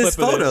pull the up this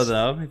clip of photo,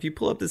 though, if you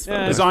pull up this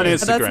photo, It's on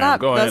Instagram. That's not.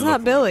 Go ahead. That's not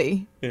look.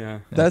 Billy. yeah.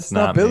 That's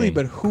not not Billy, me.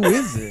 but who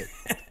is it?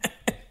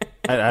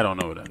 I don't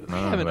know what that is. I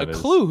haven't a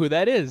clue who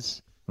that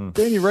is.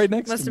 Danny, right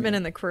next Must to have me. been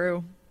in the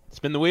crew.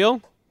 Spin the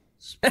wheel,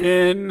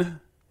 In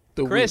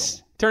the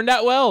Chris. Turned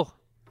out well.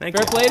 Thank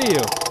Fair you. play to you,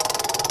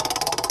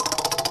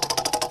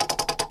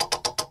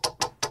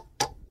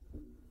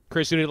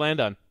 Chris. Who did it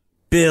land on?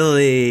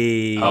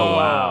 Billy. Oh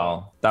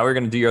wow! Thought we were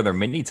gonna do your other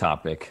mini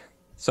topic.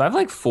 So I have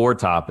like 4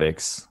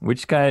 topics.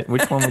 Which one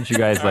would you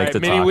guys like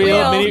to mini talk wheel,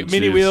 about?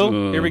 mini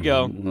wheel. Here we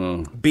go.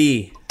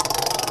 B.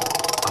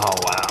 Oh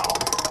wow!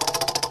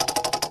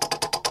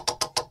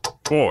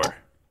 4.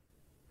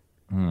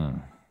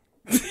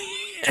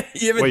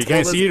 You Wait, you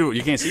can't see it.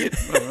 You can't see it.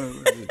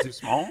 Is it too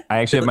small? I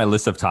actually have my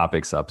list of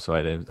topics up, so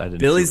I didn't.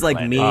 Billy's see what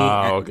like landed. me.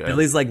 Oh, okay.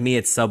 Billy's like me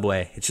at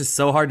Subway. It's just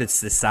so hard to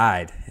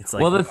decide. It's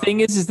like, Well, the thing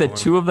is that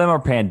 2 of them are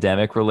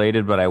pandemic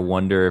related, but I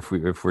wonder if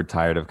we're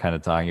tired of kind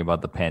of talking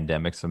about the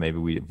pandemic, so maybe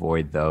we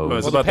avoid those. Well,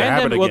 it's about to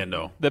happen again,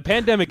 though. The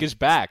pandemic is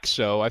back,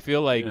 so I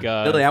feel like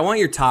Billy, I want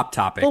your top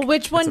topic. Well,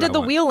 which one That's what did I the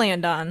want. wheel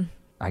land on?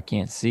 I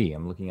can't see.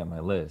 I'm looking at my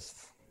list.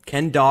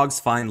 Can dogs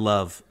find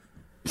love?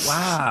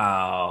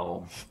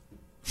 Wow.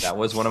 That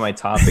was one of my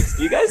topics.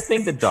 Do you guys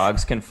think that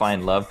dogs can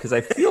find love? Because I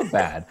feel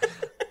bad.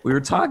 We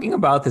were talking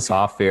about this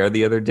off air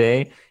the other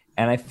day,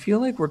 and I feel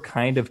like we're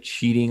kind of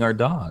cheating our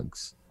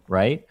dogs,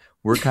 right?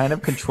 We're kind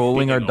of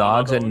controlling our Cheating on our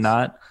dogs and dogs?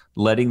 not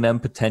letting them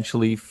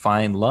potentially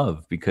find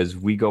love because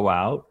we go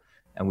out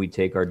and we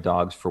take our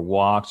dogs for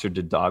walks or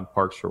to dog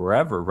parks or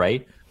wherever,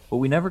 right? But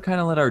we never kind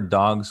of let our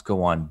dogs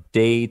go on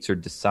dates or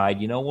decide,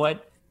 you know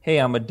what? Hey,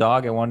 I'm a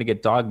dog. I want to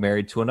get dog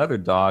married to another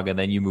dog. And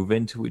then you move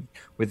into it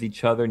with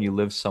each other and you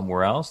live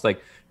somewhere else.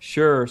 Like,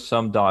 sure,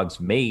 some dogs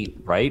mate,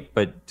 right?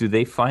 But do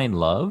they find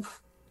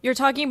love? You're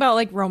talking about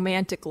like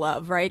romantic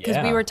love, right? Because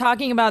we Yeah. were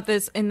talking about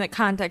this in the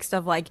context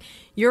of like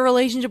your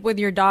relationship with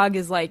your dog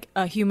is like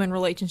a human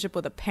relationship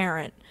with a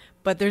parent,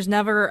 but there's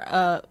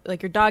never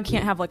like your dog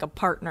can't have like a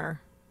partner.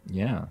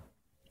 Yeah. I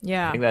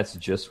Yeah. think that's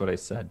just what I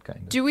said, kind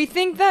of. Do we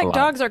think that Well,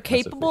 dogs are that's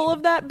capable official.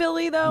 of that,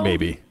 Billy? Though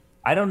Maybe.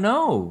 I don't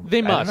know. they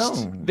I don't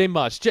must. know. They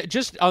must.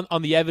 Just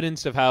on the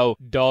evidence of how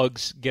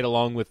dogs get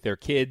along with their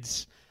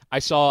kids. I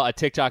saw a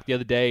TikTok the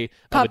other day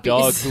of a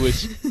dog Puppies. who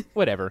is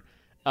whatever.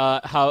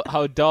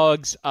 How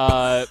dogs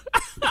I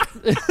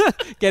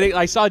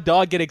saw a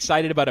dog get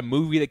excited about a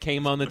movie that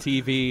came on the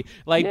TV.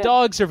 Like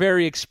dogs are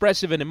very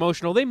expressive and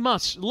emotional.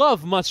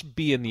 Love must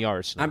be in the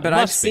arsenal. But It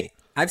I've must be.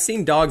 I've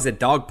seen dogs at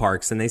dog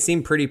parks, and they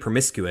seem pretty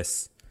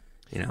promiscuous.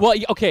 You know? Well,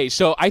 okay,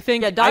 so I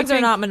think dogs I are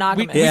think not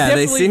monogamous. Yeah,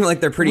 they definitely- seem like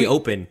they're pretty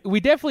open. We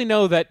definitely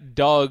know that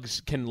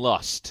dogs can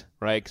lust,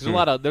 right? Because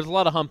there's a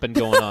lot of humping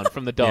going on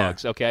from the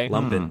dogs. Okay,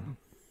 Lumping.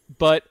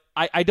 but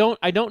I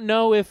don't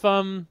know if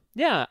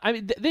yeah, I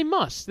mean they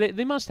must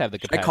have the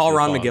capacity. I call to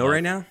Ron fall in McGill love.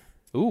 right now.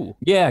 Ooh,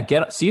 Yeah,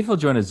 see if he'll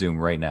join a Zoom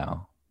right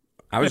now.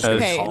 I was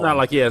Okay. It's not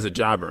like he has a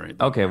job or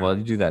anything. Okay, well,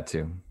 you do that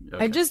too.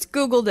 I just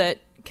Googled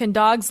it. Can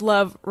dogs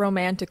love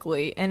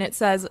romantically? And it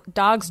says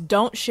dogs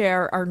don't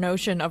share our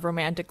notion of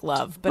romantic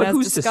love, but But as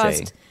who's to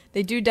discussed, say?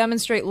 they do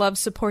demonstrate love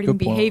supporting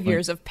Good point.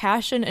 behaviors of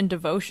passion and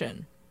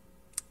devotion.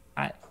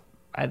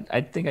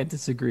 I think I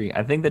disagree.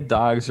 I think that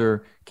dogs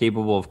are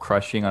capable of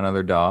crushing on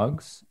other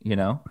dogs, you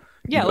know,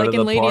 Yeah, go like to in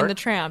the Lady and park. the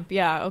Tramp.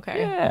 Yeah, okay.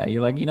 Yeah,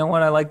 you're like, you know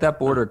what? I like that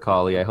border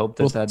collie. I hope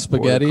With that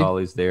spaghetti? border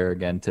collie's there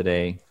again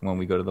today when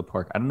we go to the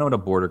park. I don't know what a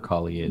border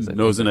collie is. I think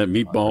Nosing that's-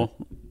 that meatball.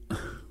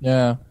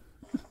 Yeah.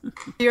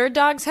 Do your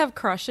dogs have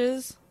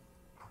crushes?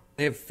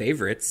 They have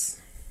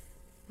favorites.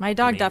 My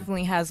dog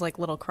definitely has like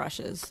little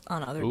crushes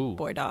on other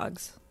boy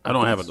dogs. I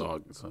don't have a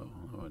dog, so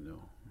I don't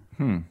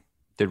know.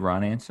 Did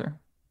Ron answer?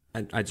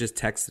 I just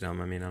texted him.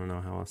 I mean, I don't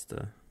know how else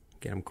to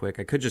get him quick.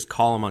 I could just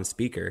call him on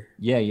speaker.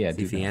 Yeah. See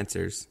Do if he that.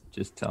 answers.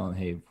 Just tell him,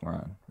 hey, we're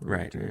on. We're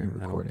Right. doing Yeah, that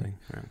whole recording. thing.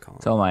 All right, I'm calling.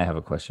 Tell him I have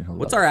a question. He'll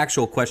What's love our it.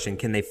 actual question?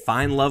 Can they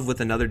find love with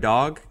another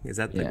dog? Is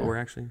that Yeah. what we're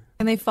actually?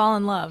 And they fall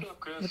in love.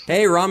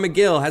 Hey, Ron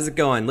McGill, how's it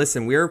going?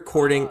 Listen, we're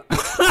recording.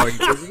 Are you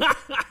busy?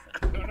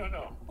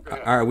 No.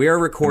 All right, we are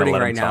recording let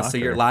him right now, talk, so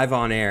you're or- live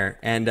on air,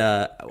 and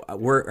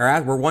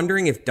we're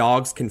wondering if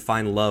dogs can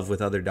find love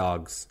with other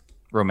dogs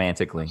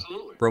Romantically.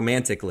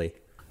 romantically.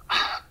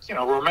 You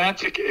know,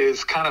 romantic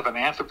is kind of an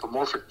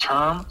anthropomorphic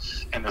term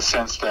in the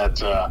sense that,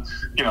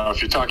 you know,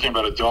 if you're talking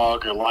about a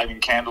dog lighting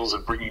candles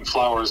and bringing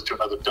flowers to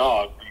another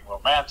dog, being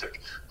romantic.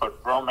 But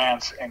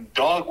romance in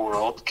dog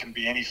world can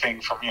be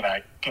anything from, you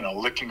know,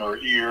 licking her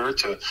ear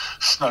to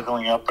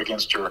snuggling up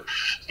against her,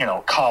 you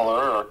know,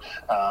 collar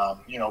or,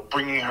 you know,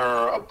 bringing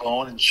her a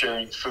bone and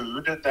sharing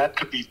food. That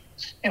could be,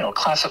 you know,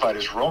 classified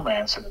as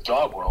romance in the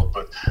dog world,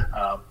 but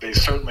they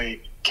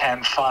certainly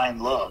can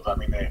find love. I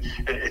mean,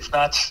 it's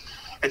not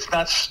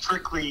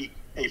strictly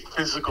a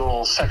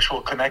physical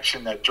sexual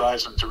connection that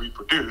drives them to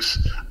reproduce,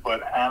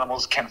 but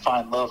animals can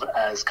find love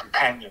as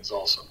companions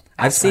also.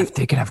 I've seen.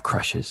 They can have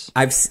crushes.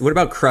 What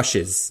about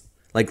crushes?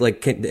 Like,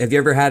 have you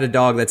ever had a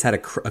dog that's had a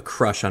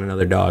crush on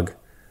another dog?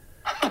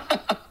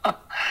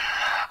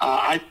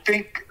 I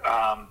think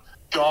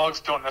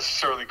dogs don't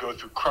necessarily go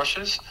through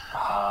crushes.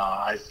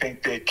 I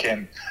think they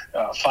can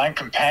find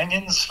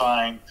companions,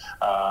 find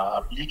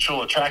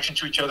mutual attraction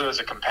to each other as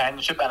a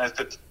companionship, and as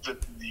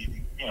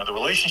the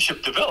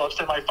relationship develops,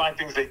 they might find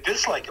things they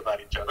dislike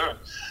about each other, and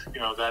you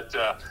know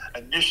that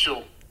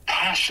initial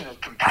passionate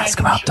companionship. Ask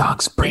them how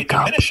dogs break may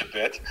up. diminish a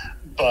bit,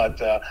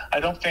 but I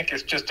don't think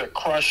it's just a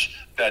crush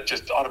that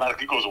just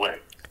automatically goes away.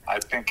 I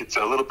think it's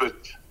a little bit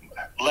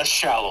less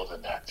shallow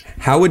than that.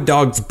 How would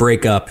dogs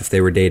break up if they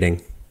were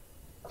dating?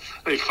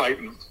 They fight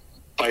and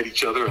bite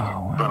each other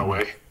and run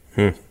away.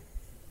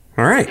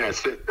 All right, Yeah,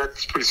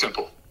 that's pretty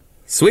simple.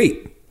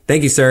 sweet.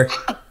 Thank you, sir.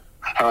 All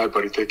right,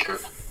 buddy, take care.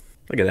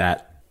 Look at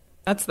that.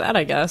 That's that,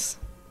 I guess.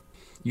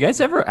 You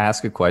guys ever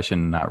ask a question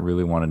and not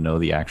really want to know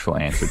the actual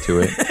answer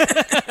to it?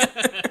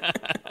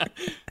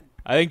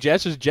 I think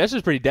Jess is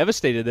pretty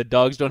devastated that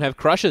dogs don't have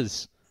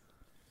crushes.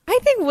 I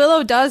think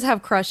Willow does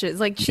have crushes.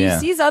 Like, she Yeah.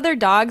 sees other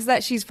dogs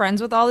that she's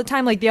friends with all the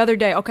time. Like, the other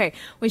day, okay,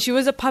 when she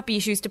was a puppy,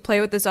 she used to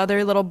play with this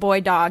other little boy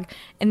dog.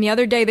 And the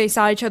other day, they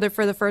saw each other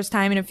for the first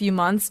time in a few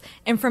months.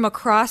 And from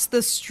across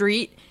the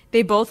street,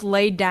 they both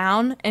laid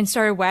down and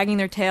started wagging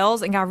their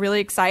tails and got really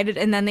excited.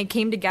 And then they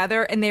came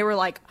together and they were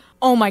like,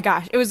 oh my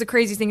gosh, it was the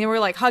craziest thing. They were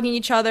like hugging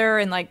each other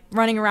and like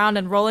running around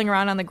and rolling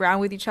around on the ground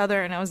with each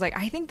other. And I was like,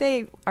 I think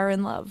they are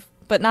in love,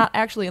 but not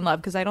actually in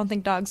love, because I don't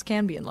think dogs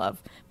can be in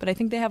love. But I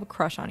think they have a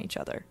crush on each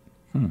other.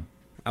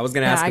 I was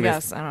gonna Yeah, ask I him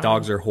guess. if I don't know.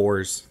 dogs are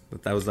whores,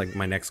 but that was like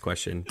my next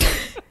question.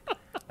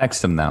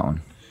 Text him that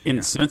one.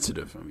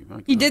 Insensitive. I mean, my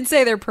He God. did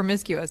say they're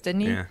promiscuous,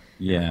 didn't he? Yeah,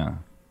 Yeah.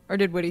 Or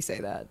did Woody say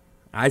that?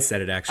 I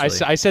said it actually.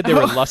 I said they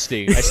were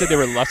lusty. I said they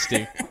were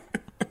lusty.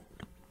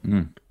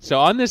 So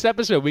on this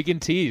episode, we can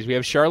tease. We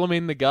have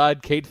Charlemagne the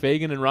God, Kate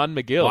Fagan, and Ron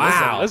McGill.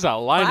 Wow. That's a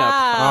lineup.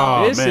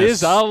 Wow. Oh, This man,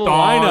 is a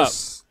lineup.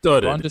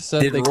 star-studded. Ron just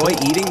said Did they Roy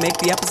could. Eating make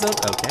the episode?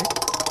 Okay.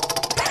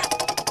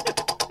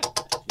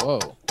 Whoa.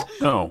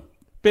 No.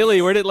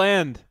 Billy, where'd it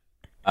land?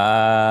 Who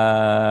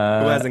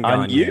hasn't on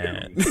gone you.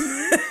 yet?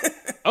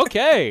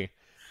 Okay.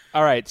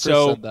 All right. Chris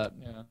So said that.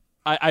 Yeah.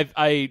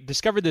 I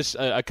discovered this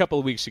a couple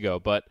of weeks ago,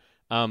 but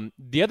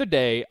the other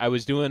day I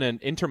was doing an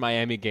Inter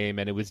Miami game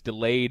and it was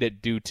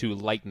delayed due to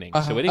lightning,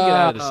 so we didn't get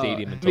out of the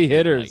stadium until heavy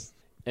hitters. midnight.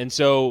 And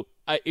so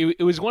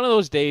it was one of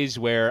those days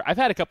where I've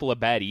had a couple of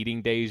bad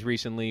eating days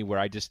recently, where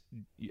I just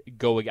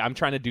go. I'm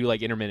trying to do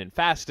like intermittent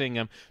fasting.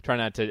 I'm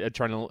trying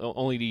to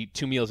only eat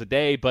 2 meals a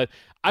day, but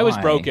I was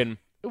Why? broken.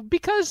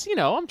 Because,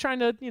 I'm trying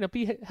to,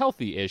 be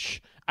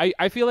healthy-ish.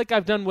 I feel like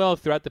I've done well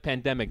throughout the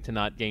pandemic to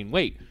not gain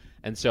weight.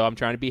 And so I'm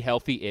trying to be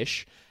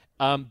healthy-ish.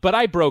 But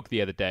I broke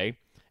the other day,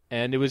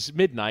 and it was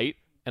midnight,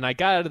 and I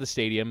got out of the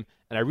stadium,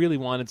 and I really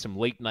wanted some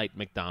late-night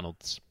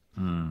McDonald's.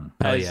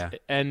 Hell yeah.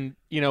 And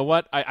you know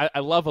what? I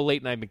love a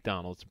late-night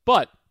McDonald's.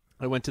 But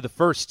I went to the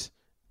first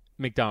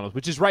McDonald's,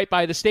 which is right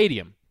by the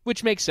stadium,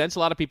 which makes sense. A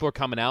lot of people are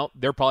coming out.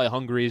 They're probably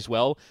hungry as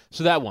well.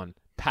 So that one,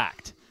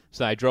 packed.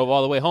 So I drove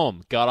all the way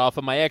home, got off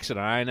of my exit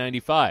on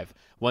I-95,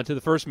 went to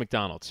the first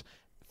McDonald's,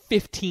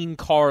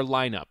 15-car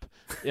lineup.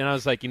 And I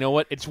was like, you know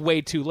what? It's way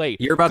too late.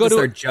 You're about Go to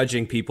start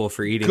judging people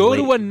for eating Go late.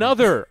 to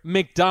another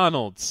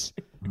McDonald's.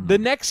 The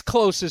next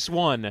closest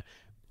one,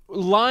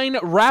 line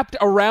wrapped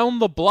around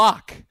the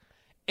block.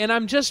 And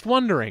I'm just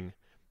wondering,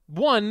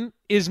 One,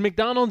 is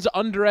McDonald's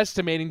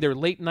underestimating their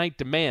late night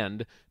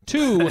demand?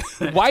 Two,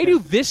 why do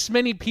this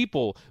many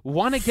people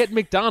want to get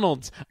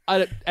McDonald's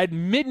at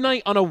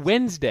midnight on a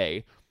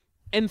Wednesday?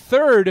 And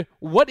third,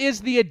 what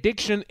is the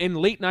addiction in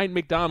late night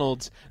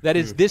McDonald's that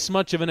is this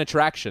much of an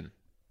attraction?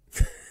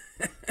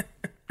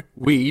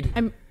 Weed.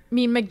 I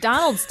mean,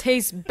 McDonald's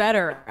tastes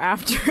better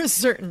after a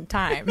certain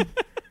time.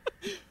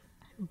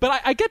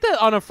 But I get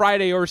that on a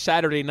Friday or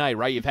Saturday night,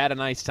 right? You've had a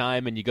nice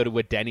time and you go to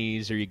a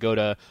Denny's or you go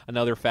to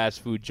another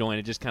fast food joint.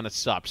 It just kind of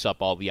sops up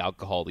all the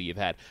alcohol that you've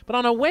had. But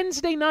on a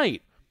Wednesday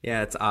night,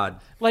 Yeah, it's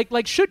odd.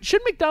 like should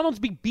McDonald's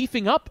be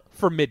beefing up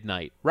for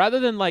midnight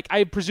rather than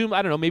I presume,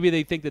 I don't know, maybe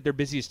they think that their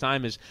busiest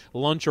time is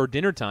lunch or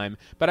dinner time,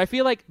 but I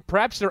feel like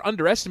perhaps they're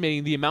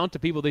underestimating the amount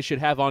of people they should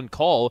have on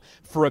call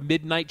for a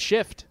midnight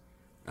shift.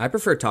 I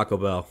prefer Taco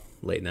Bell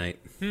late night,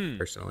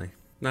 personally.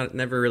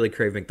 Never really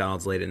crave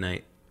McDonald's late at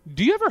night.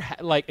 Do you ever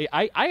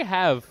I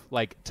have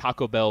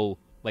Taco Bell,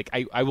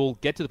 I will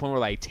get to the point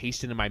where I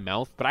taste it in my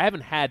mouth, but I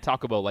haven't had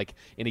Taco Bell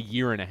in a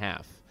year and a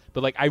half.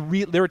 But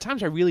there are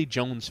times I really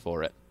jones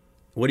for it.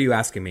 What are you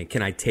asking me?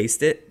 Can I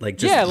taste it?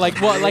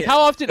 How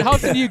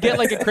often do you get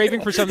a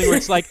craving for something where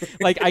it's like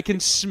I can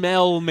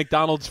smell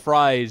McDonald's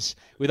fries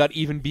without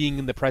even being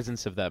in the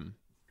presence of them?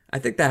 I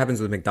think that happens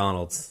with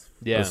McDonald's.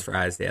 Yeah. Those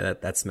fries,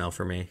 that smell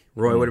for me.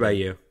 Roy, what about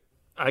you?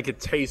 I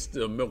could taste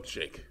the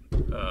milkshake.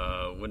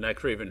 When that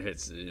craving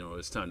hits,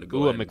 it's time to go.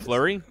 Ooh, a ahead and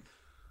McFlurry?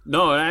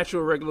 No, an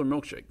actual regular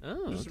milkshake.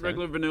 Oh, Just okay. a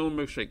regular vanilla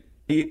milkshake.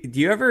 Do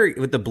you ever,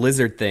 with the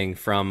Blizzard thing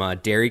from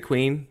Dairy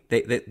Queen,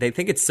 they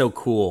think it's so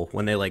cool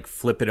when they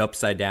flip it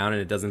upside down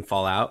and it doesn't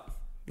fall out?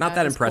 Not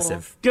that is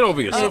impressive. Get over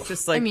yourself.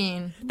 It's just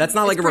it's that's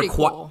not pretty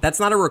cool.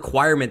 That's not a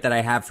requirement that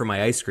I have for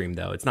my ice cream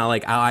though. It's not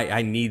like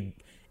I need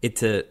it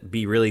to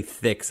be really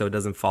thick so it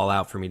doesn't fall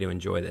out for me to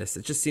enjoy this.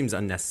 It just seems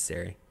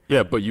unnecessary.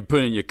 Yeah, but you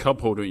put in your cup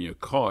holder in your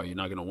car, you're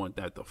not going to want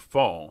that to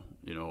fall,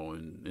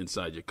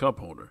 inside your cup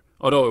holder.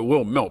 Although it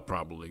will melt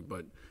probably,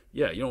 but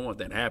yeah, you don't want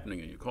that happening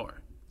in your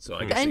car. So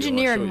I The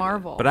engineering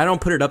marvel. But I don't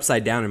put it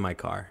upside down in my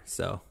car,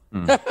 so.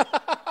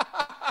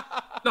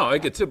 No,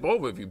 it could tip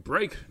over if you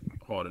brake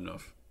hard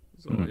enough.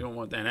 So you don't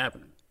want that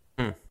happening.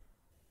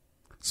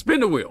 Spin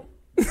the wheel.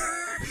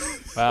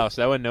 Wow,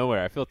 so that went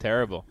nowhere. I feel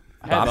terrible.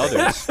 I have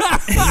others.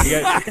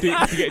 Do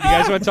you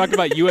guys want to talk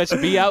about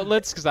USB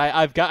outlets? Because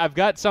I've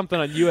got something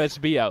on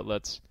USB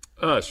outlets.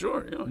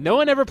 Sure. Yeah. No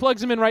one ever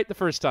plugs them in right the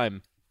first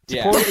time.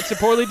 It's a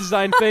poorly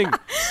designed thing.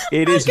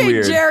 It is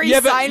weird. Jerry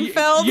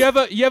Seinfeld. You have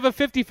a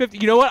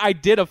 50-50. You know what? I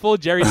did a full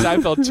Jerry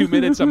Seinfeld 2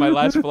 minutes on my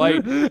last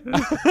flight.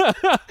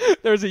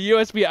 There was a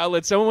USB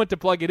outlet. Someone went to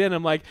plug it in.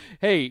 I'm like,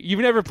 hey,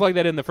 you've never plugged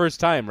that in the first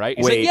time, right?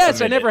 He said,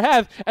 yes, I never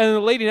have. And the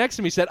lady next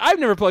to me said, I've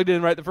never plugged it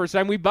in right the first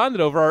time. We bonded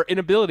over our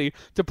inability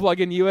to plug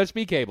in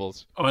USB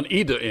cables. On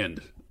either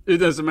end. It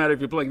doesn't matter if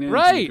you're plugging it in.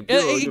 Right, to your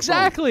computer or your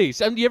exactly.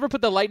 So, do you ever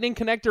put the lightning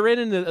connector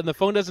in and the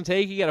phone doesn't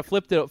take? You got to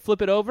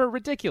flip it over?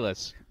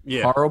 Ridiculous.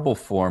 Yeah. Horrible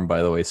form,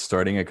 by the way,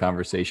 starting a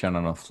conversation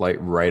on a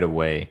flight right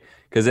away.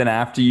 Because then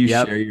after you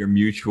share your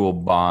mutual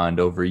bond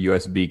over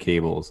USB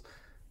cables,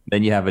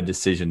 then you have a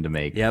decision to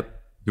make.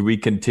 Yep. Do we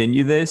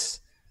continue this?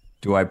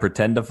 Do I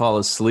pretend to fall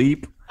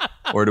asleep?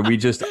 Or do we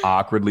just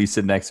awkwardly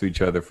sit next to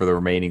each other for the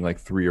remaining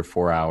 3 or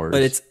 4 hours?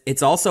 But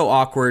it's also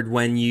awkward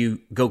when you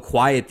go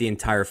quiet the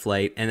entire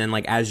flight and then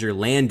as you're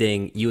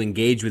landing, you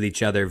engage with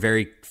each other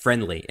very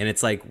friendly. And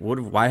it's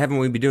why haven't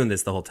we been doing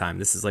this the whole time?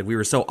 This is we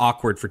were so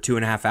awkward for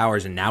 2.5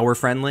 hours and now we're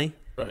friendly.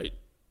 Right.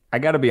 I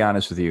got to be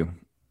honest with you.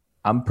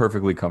 I'm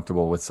perfectly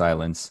comfortable with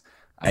silence.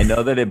 I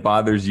know that it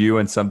bothers you,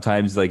 and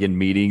sometimes in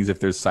meetings, if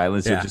there's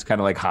silence, you just kind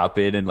of hop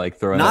in and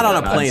throw in Not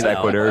on a plane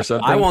sequitur or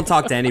something. I won't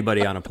talk to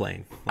anybody on a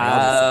plane.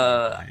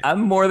 I'm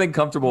more than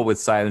comfortable with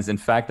silence. In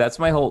fact, that's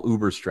my whole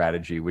Uber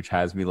strategy, which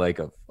has me a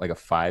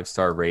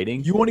 5-star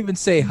rating. You won't even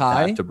say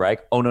hi? Not to brag.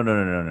 Oh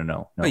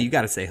no. Oh, you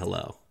got to say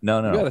hello.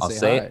 No.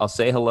 Hi. I'll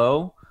say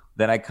hello.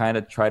 Then I kind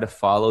of try to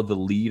follow the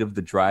lead of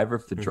the driver.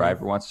 If the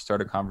driver wants to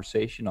start a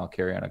conversation, I'll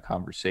carry on a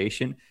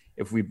conversation.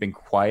 If we've been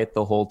quiet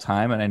the whole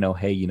time and I know,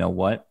 hey, you know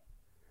what?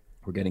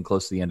 We're getting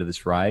close to the end of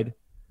this ride.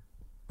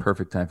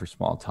 Perfect time for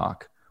small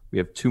talk. We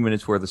have 2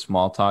 minutes worth of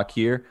small talk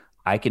here.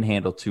 I can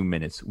handle 2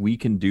 minutes. We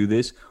can do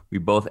this. We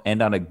both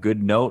end on a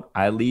good note.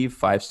 I leave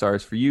 5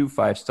 stars for you,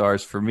 5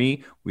 stars for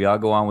me. We all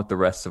go on with the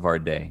rest of our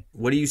day.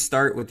 What do you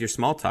start with your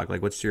small talk?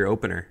 What's your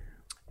opener?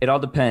 It all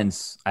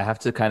depends. I have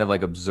to kind of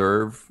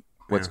observe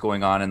what's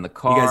going on in the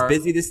car. You guys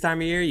busy this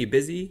time of year? You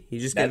busy? You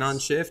just getting on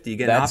shift? You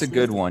getting That's a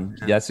good one.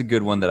 That's a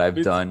good one that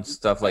I've done.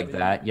 Stuff like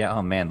that. Yeah.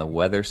 Oh man, the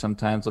weather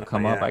sometimes will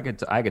come up. I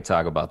could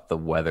talk about the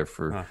weather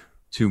for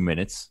 2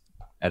 minutes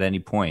at any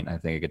point. I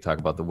think I could talk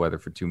about the weather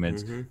for 2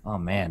 minutes. Oh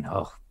man.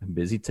 Oh, I'm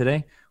busy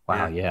today.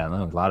 Wow. Yeah.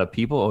 No, a lot of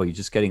people. Oh, you're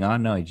just getting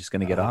on? No, you're just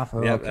going to get off?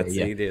 Oh, yeah, okay. that's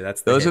what you do.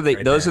 That's those are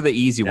the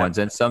easy ones.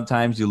 And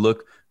sometimes you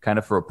look kind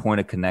of for a point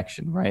of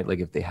connection, right?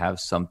 If they have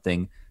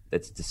something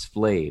that's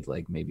displayed,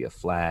 maybe a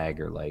flag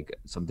or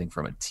something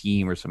from a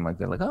team or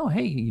something like that. Oh,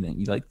 hey,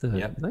 you like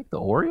the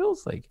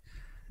Orioles?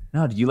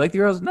 no, do you like the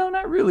Orioles? No,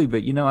 not really,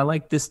 but I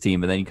like this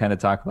team. And then you kind of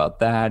talk about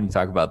that and you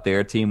talk about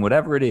their team,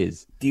 whatever it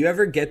is. Do you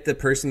ever get the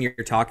person you're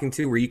talking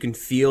to where you can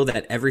feel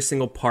that every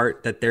single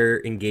part that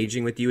they're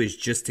engaging with you is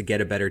just to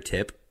get a better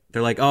tip?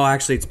 They're like, oh,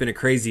 actually, it's been a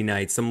crazy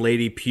night. Some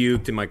lady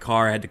puked in my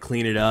car. I had to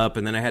clean it up.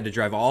 And then I had to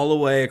drive all the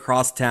way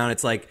across town.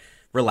 It's like,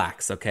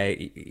 relax,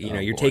 okay?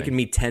 You're taking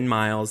me 10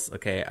 miles.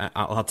 Okay,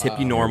 I'll tip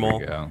you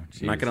normal. I'm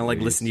not going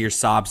to listen to your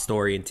sob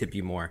story and tip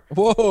you more.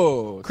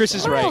 Whoa. Chris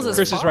is right.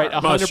 Chris is right.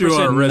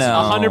 100%,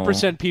 No.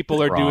 100%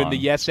 people are doing the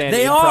yes and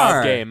They improv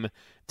are. game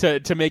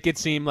to make it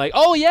seem like,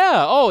 oh,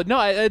 yeah. Oh, no,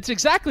 it's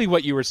exactly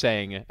what you were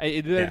saying.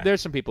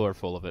 There's some people who are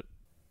full of it.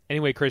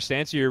 Anyway, Chris, to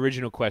answer your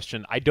original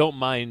question, I don't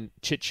mind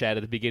chit-chat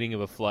at the beginning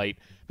of a flight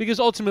because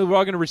ultimately we're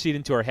all going to recede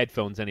into our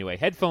headphones anyway.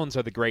 Headphones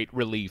are the great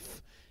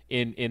relief.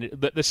 In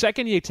the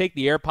second you take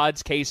the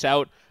AirPods case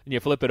out and you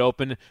flip it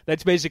open,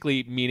 that's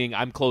basically meaning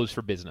I'm closed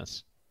for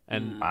business.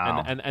 And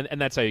and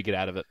that's how you get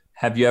out of it.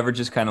 Have you ever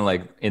just kind of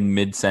like in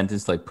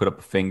mid-sentence, like put up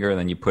a finger and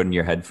then you put in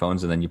your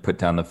headphones and then you put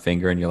down the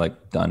finger and you're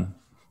like, done?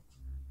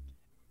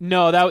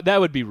 No,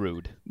 that would be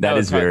rude. That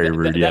is very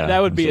rude. Yeah,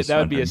 that would be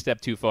a step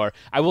too far.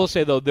 I will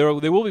say though, there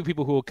will be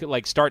people who will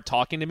like start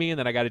talking to me, and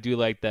then I got to do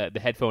like the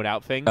headphone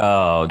out thing.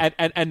 Oh,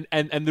 and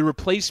the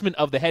replacement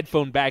of the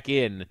headphone back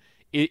in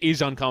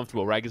is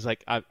uncomfortable, right? Because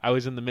like I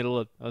was in the middle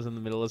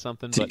of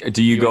something.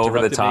 Do you go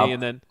over the top?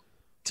 And then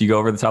do you go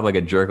over the top like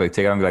a jerk? Like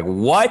take it out and be like,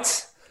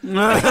 what?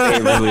 Like, say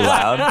it really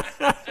loud.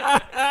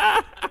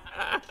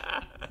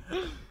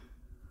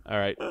 All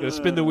right, go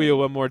spin the wheel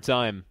one more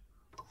time.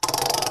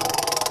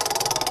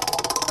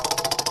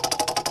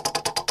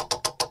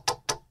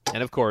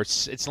 And, of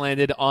course, it's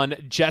landed on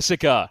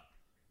Jessica.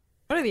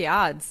 What are the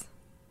odds?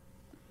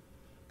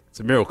 It's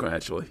a miracle,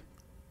 actually.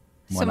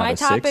 So my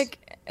topic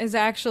is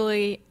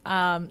actually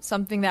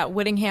something that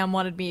Whittingham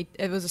wanted me.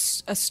 It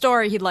was a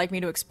story he'd like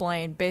me to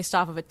explain based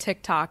off of a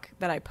TikTok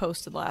that I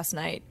posted last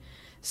night.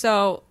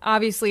 So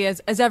obviously,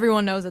 as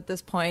everyone knows at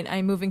this point,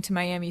 I'm moving to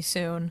Miami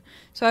soon.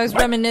 So I was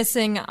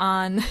reminiscing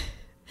on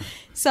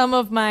some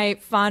of my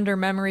fonder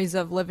memories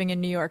of living in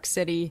New York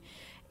City.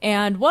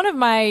 And one of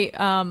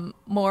my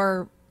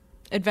more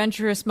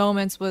adventurous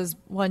moments was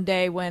one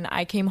day when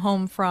I came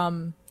home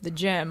from the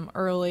gym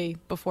early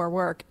before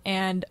work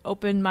and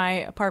opened my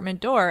apartment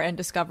door and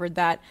discovered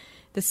that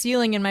the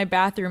ceiling in my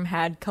bathroom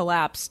had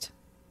collapsed.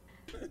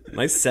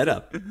 Nice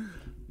setup.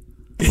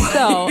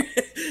 So,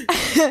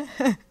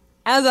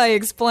 as I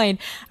explained,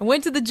 I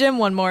went to the gym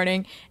one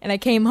morning and I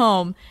came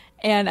home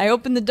and I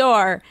opened the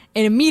door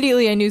and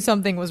immediately I knew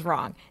something was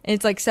wrong. And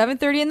it's like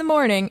 7:30 in the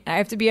morning. I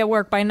have to be at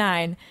work by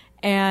 9.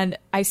 And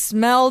I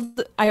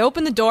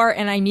opened the door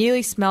and I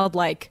immediately smelled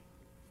like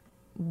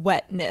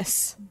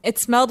wetness. It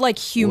smelled like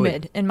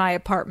humid in my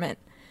apartment.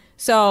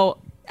 So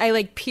I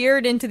like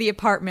peered into the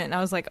apartment and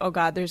I was like, oh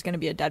God, there's going to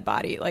be a dead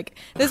body. Like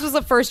this was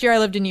the first year I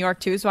lived in New York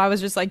too. So I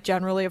was just like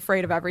generally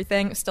afraid of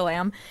everything. Still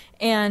am.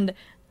 And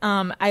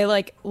I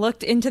like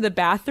looked into the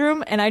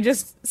bathroom and I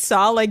just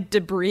saw like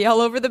debris all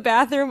over the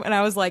bathroom. And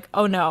I was like,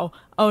 oh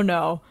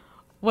no,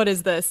 what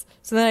is this?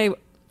 So then I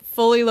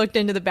fully looked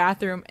into the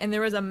bathroom and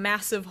there was a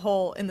massive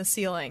hole in the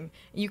ceiling.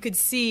 You could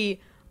see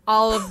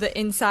all of the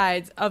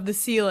insides of the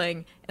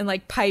ceiling and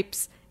like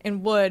pipes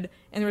and wood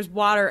and there was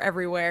water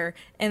everywhere.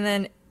 And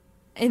then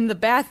in the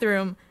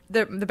bathroom,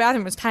 the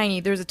bathroom was tiny.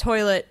 There was a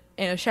toilet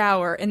and a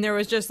shower and there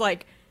was just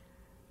like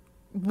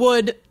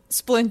wood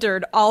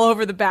splintered all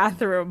over the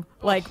bathroom,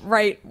 like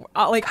right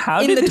like How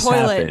in did the this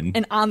toilet happen?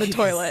 and on the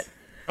toilet.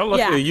 How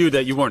lucky are you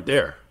that you weren't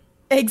there?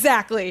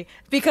 Exactly,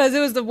 because it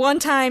was the one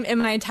time in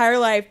my entire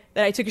life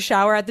that I took a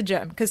shower at the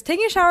gym. Because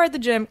taking a shower at the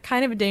gym,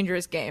 kind of a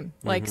dangerous game.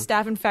 Like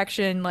staph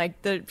infection,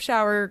 like the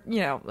shower,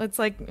 it's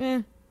like,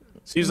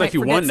 Seems like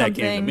you won that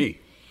game to me.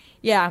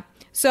 Yeah.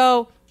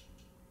 So,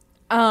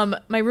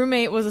 my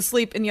roommate was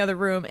asleep in the other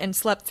room and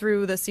slept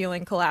through the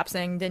ceiling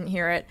collapsing, didn't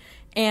hear it.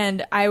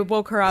 And I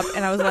woke her up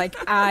and I was like,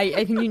 I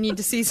think you need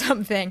to see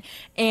something.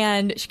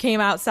 And she came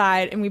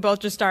outside and we both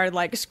just started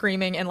like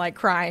screaming and like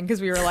crying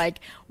because we were like,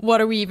 what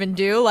do we even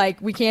do?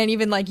 Like, we can't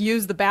even like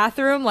use the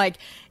bathroom. Like,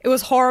 it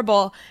was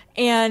horrible.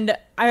 And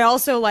I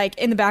also like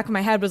in the back of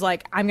my head was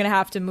like, I'm going to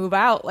have to move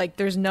out. Like,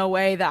 there's no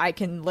way that I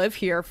can live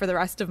here for the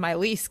rest of my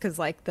lease because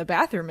like the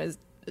bathroom is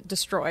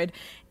destroyed.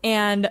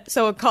 And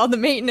so it called the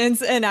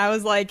maintenance and I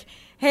was like,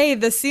 hey,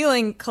 the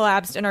ceiling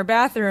collapsed in our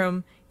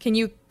bathroom. Can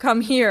you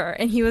come here?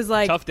 And he was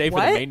like, tough day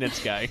what? for the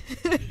maintenance guy.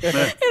 And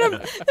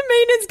the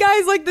maintenance guy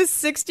is like this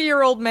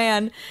 60-year-old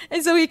man.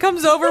 And so he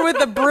comes over with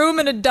a broom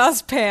and a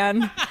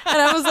dustpan. And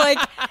I was like,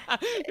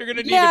 you're going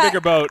to need a bigger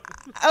boat.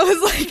 I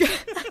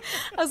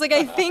was like,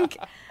 I think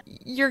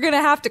you're going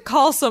to have to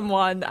call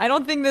someone. I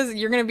don't think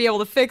you're going to be able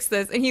to fix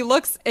this. And he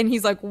looks and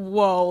he's like,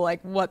 whoa,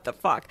 like what the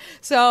fuck?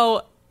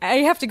 So I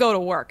have to go to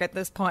work at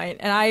this point,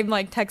 and I'm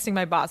like texting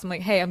my boss. I'm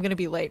like, hey, I'm going to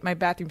be late. My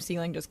bathroom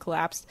ceiling just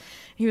collapsed.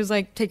 He was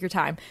like, take your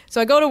time.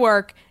 So I go to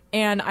work,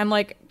 and I'm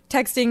like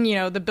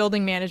texting, the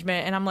building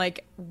management, and I'm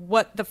like,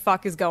 what the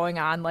fuck is going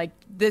on? Like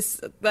this,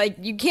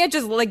 you can't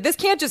just, this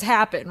can't just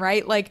happen,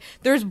 right? Like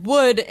there's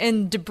wood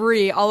and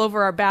debris all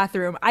over our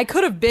bathroom. I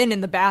could have been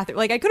in the bathroom.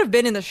 Like I could have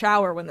been in the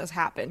shower when this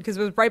happened because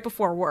it was right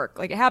before work.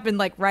 Like it happened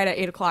like right at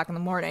 8:00 in the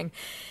morning.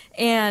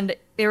 And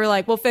they were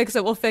like, we'll fix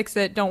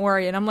it. Don't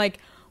worry. And I'm like,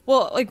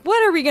 well, like,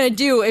 what are we going to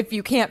do if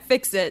you can't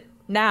fix it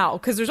now?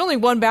 Because there's only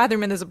one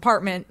bathroom in this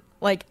apartment.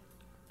 Like,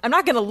 I'm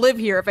not going to live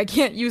here if I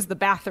can't use the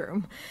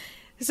bathroom.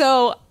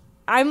 So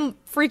I'm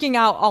freaking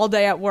out all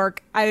day at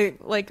work.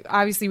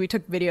 Obviously we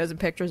took videos and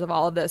pictures of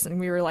all of this, and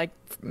we were like,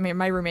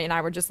 my roommate and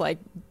I were just like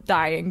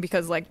dying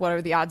because like, what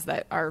are the odds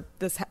that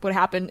this would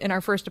happen in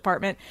our first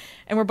apartment?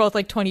 And we're both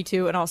like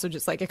 22 and also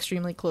just like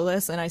extremely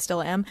clueless, and I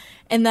still am.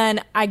 And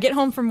then I get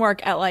home from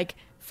work at like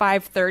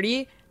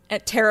 5:30,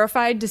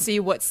 terrified to see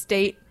what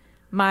state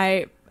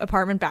my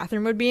apartment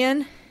bathroom would be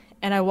in.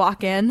 And I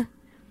walk in,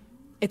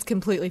 it's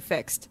completely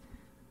fixed.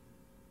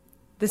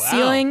 The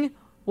ceiling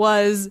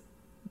was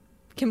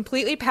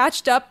completely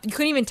patched up. You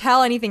couldn't even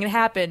tell anything had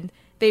happened.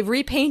 They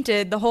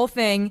repainted the whole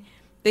thing.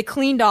 They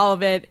cleaned all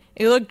of it.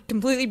 It looked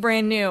completely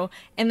brand new.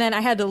 And then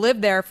I had to live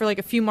there for like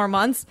a few more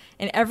months.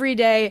 And every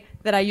day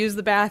that I used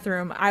the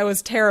bathroom, I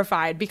was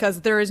terrified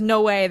because there is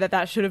no way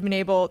that should have been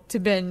able to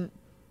been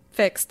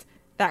fixed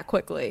that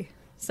quickly.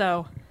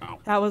 So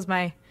that was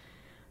my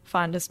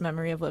fondest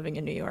memory of living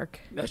in New York.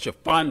 That's your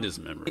fondest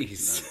memory.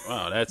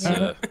 Wow, that's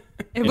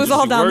it was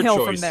all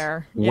downhill from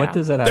there. What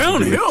does that have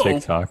to do with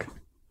TikTok?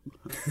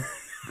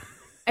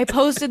 I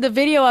posted the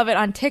video of it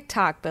on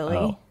TikTok, Billy.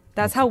 Oh.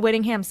 That's how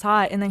Whittingham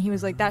saw it, and then he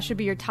was like, that should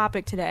be your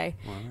topic today.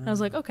 Wow. And I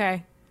was like,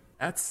 okay.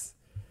 That's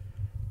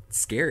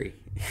scary.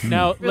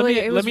 Now, let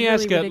me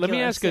ask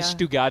a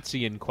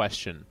Stugatzian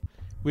question,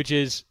 which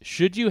is,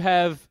 should you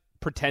have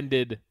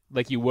pretended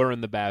like you were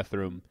in the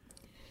bathroom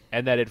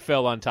and that it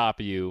fell on top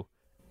of you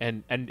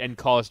and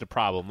caused a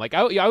problem? Like,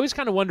 I always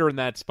kind of wonder in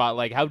that spot,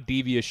 like, how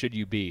devious should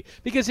you be?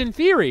 Because in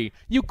theory,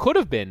 you could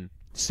have been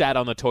sat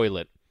on the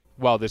toilet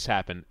while this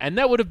happened, and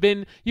that would have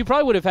been, you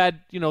probably would have had,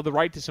 the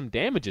right to some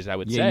damages, I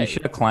would say. Yeah, you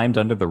should have climbed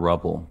under the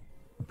rubble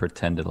and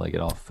pretended like it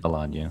all fell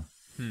on you.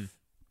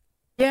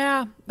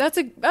 Yeah, that's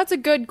a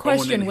good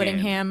question,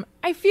 Whittingham.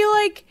 I feel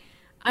like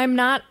I'm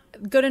not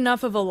good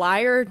enough of a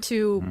liar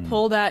to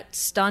pull that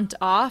stunt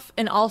off,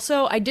 and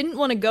also I didn't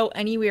want to go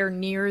anywhere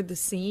near the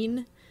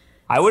scene.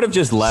 I would have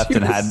just left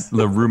and had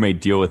the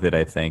roommate deal with it,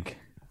 I think.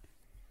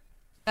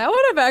 That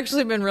would have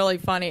actually been really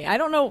funny. I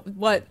don't know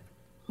what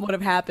would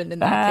have happened in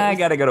that case. I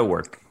gotta go to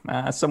work.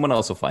 Someone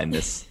else will find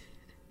this.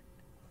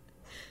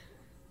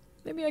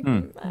 Maybe I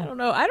don't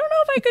know. I don't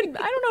know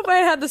if I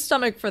had the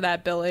stomach for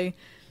that, Billy.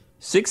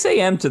 6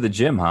 a.m. to the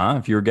gym, huh?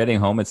 If you were getting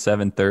home at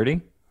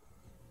 7:30?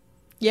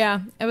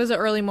 Yeah, it was an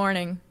early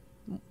morning.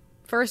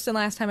 First and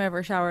last time I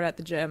ever showered at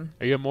the gym.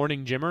 Are you a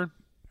morning gymmer?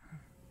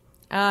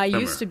 I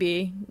used to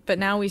be, but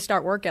now we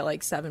start work at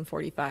like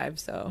 7:45,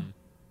 so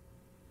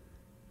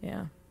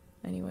yeah.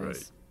 Anyways.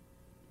 Right.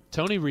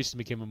 Tony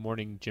recently became a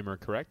morning gymmer,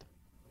 correct?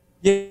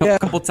 Yeah, a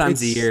couple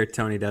times a year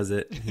Tony does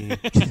it.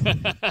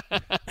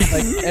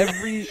 Like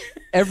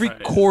every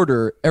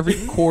quarter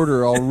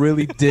I'll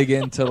really dig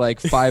into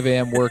like 5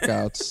 a.m.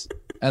 workouts,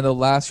 and they'll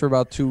last for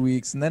about 2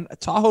 weeks, and then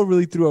Tahoe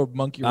really threw a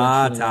monkey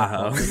wrench in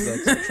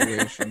that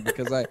situation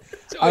because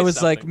I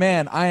was like,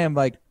 man, I am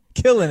like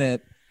killing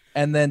it.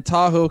 And then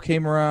Tahoe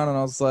came around, and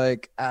I was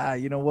like,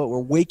 you know what?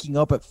 We're waking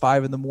up at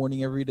 5 in the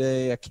morning every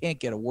day. I can't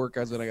get a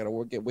workout, so I got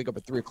to wake up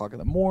at 3 o'clock in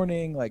the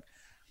morning. Like,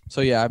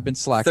 so yeah, I've been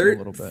slacking a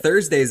little bit.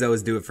 Thursdays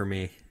always do it for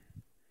me.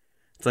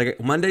 It's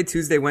like Monday,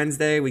 Tuesday,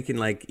 Wednesday, we can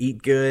like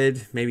eat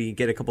good, maybe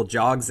get a couple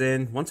jogs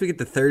in. Once we get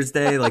to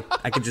Thursday, like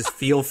I can just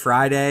feel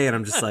Friday, and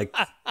I'm just like,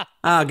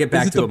 I'll get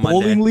back to it Monday.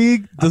 Bowling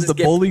league? Does the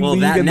bowling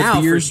league and the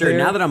beers for sure. there?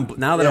 Now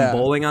that I'm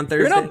bowling on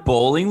Thursday. You're not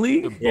bowling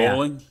league?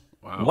 Bowling?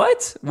 Wow.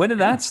 What? When did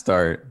that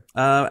start?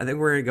 I think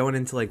we're going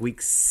into like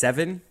week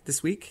 7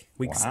 this week.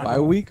 By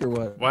week or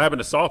what? What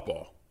happened to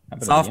softball?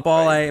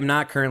 Softball, I am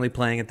not currently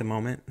playing at the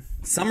moment.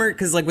 Summer,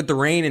 because like with the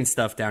rain and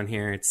stuff down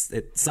here,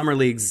 summer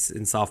leagues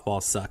in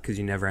softball suck because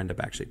you never end up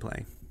actually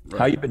playing. Right.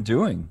 How you been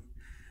doing?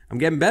 I'm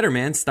getting better,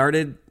 man.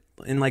 Started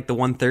in like the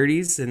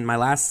 130s, and my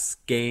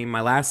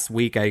last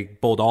week, I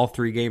bowled all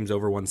 3 games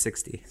over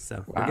 160.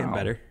 So we're getting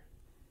better.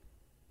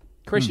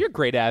 Chris, you're a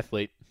great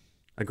athlete.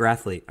 A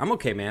grathlete. I'm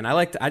okay, man.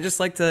 I just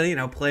like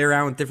to, play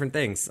around with different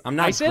things. I'm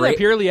not. I say that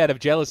purely out of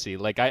jealousy.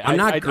 Like I'm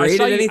not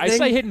great at anything. I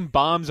saw you hitting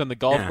bombs on the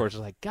golf course. I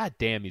was like, God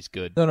damn, he's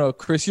good. No,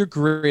 Chris, you're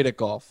great at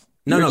golf.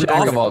 No,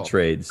 jack of all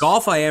trades.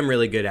 Golf, I am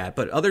really good at,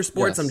 but other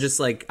sports, I'm just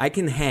like I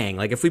can hang.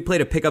 Like if we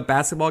played a pickup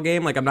basketball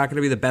game, like I'm not going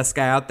to be the best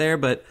guy out there,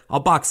 but I'll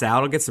box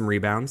out. I'll get some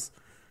rebounds.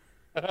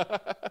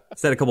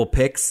 Set a couple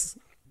picks.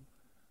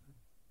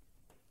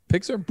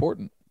 Picks are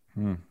important.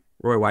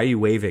 Roy, why are you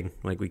waving?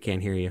 Like we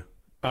can't hear you.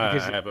 I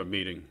have a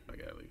meeting. I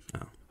gotta leave.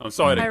 Oh. I'm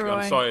sorry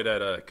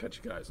that cut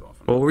you guys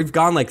off. Well, we've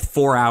gone like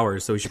 4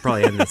 hours, so we should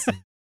probably end this.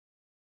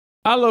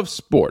 I love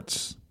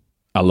sports.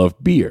 I love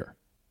beer.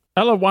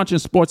 I love watching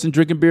sports and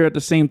drinking beer at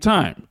the same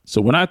time. So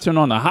when I turn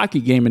on a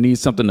hockey game and need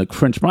something to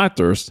quench my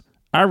thirst,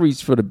 I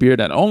reached for the beer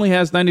that only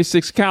has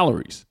 96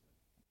 calories.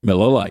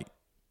 Miller Lite.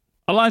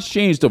 A lot's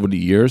changed over the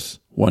years.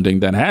 One thing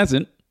that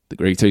hasn't, the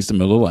great taste of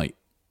Miller Lite.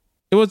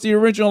 It was the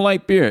original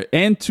light beer,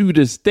 and to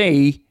this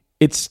day,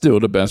 it's still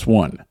the best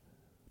one.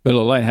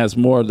 Miller Lite has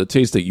more of the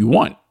taste that you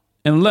want,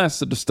 and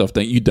less of the stuff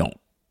that you don't.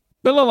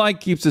 Miller Lite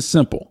keeps it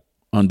simple.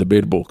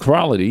 Undebatable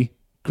quality,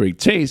 great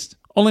taste,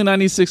 only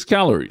 96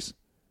 calories.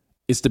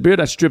 It's the beer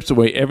that strips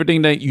away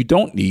everything that you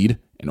don't need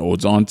and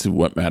holds on to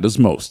what matters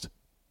most.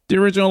 The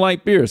original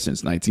light beer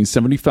since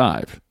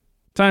 1975.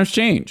 Times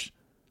change,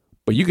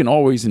 but you can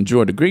always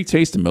enjoy the great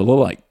taste of Miller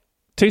Lite.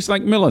 Tastes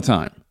like Miller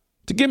time.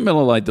 To get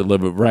Miller Lite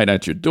delivered right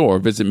at your door,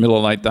 visit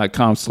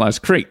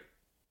MillerLite.com/crate.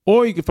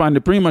 Or you can find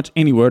it pretty much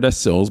anywhere that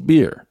sells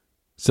beer.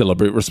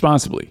 Celebrate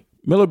responsibly.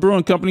 Miller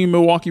Brewing Company,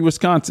 Milwaukee,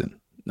 Wisconsin.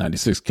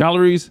 96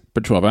 calories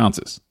per 12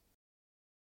 ounces.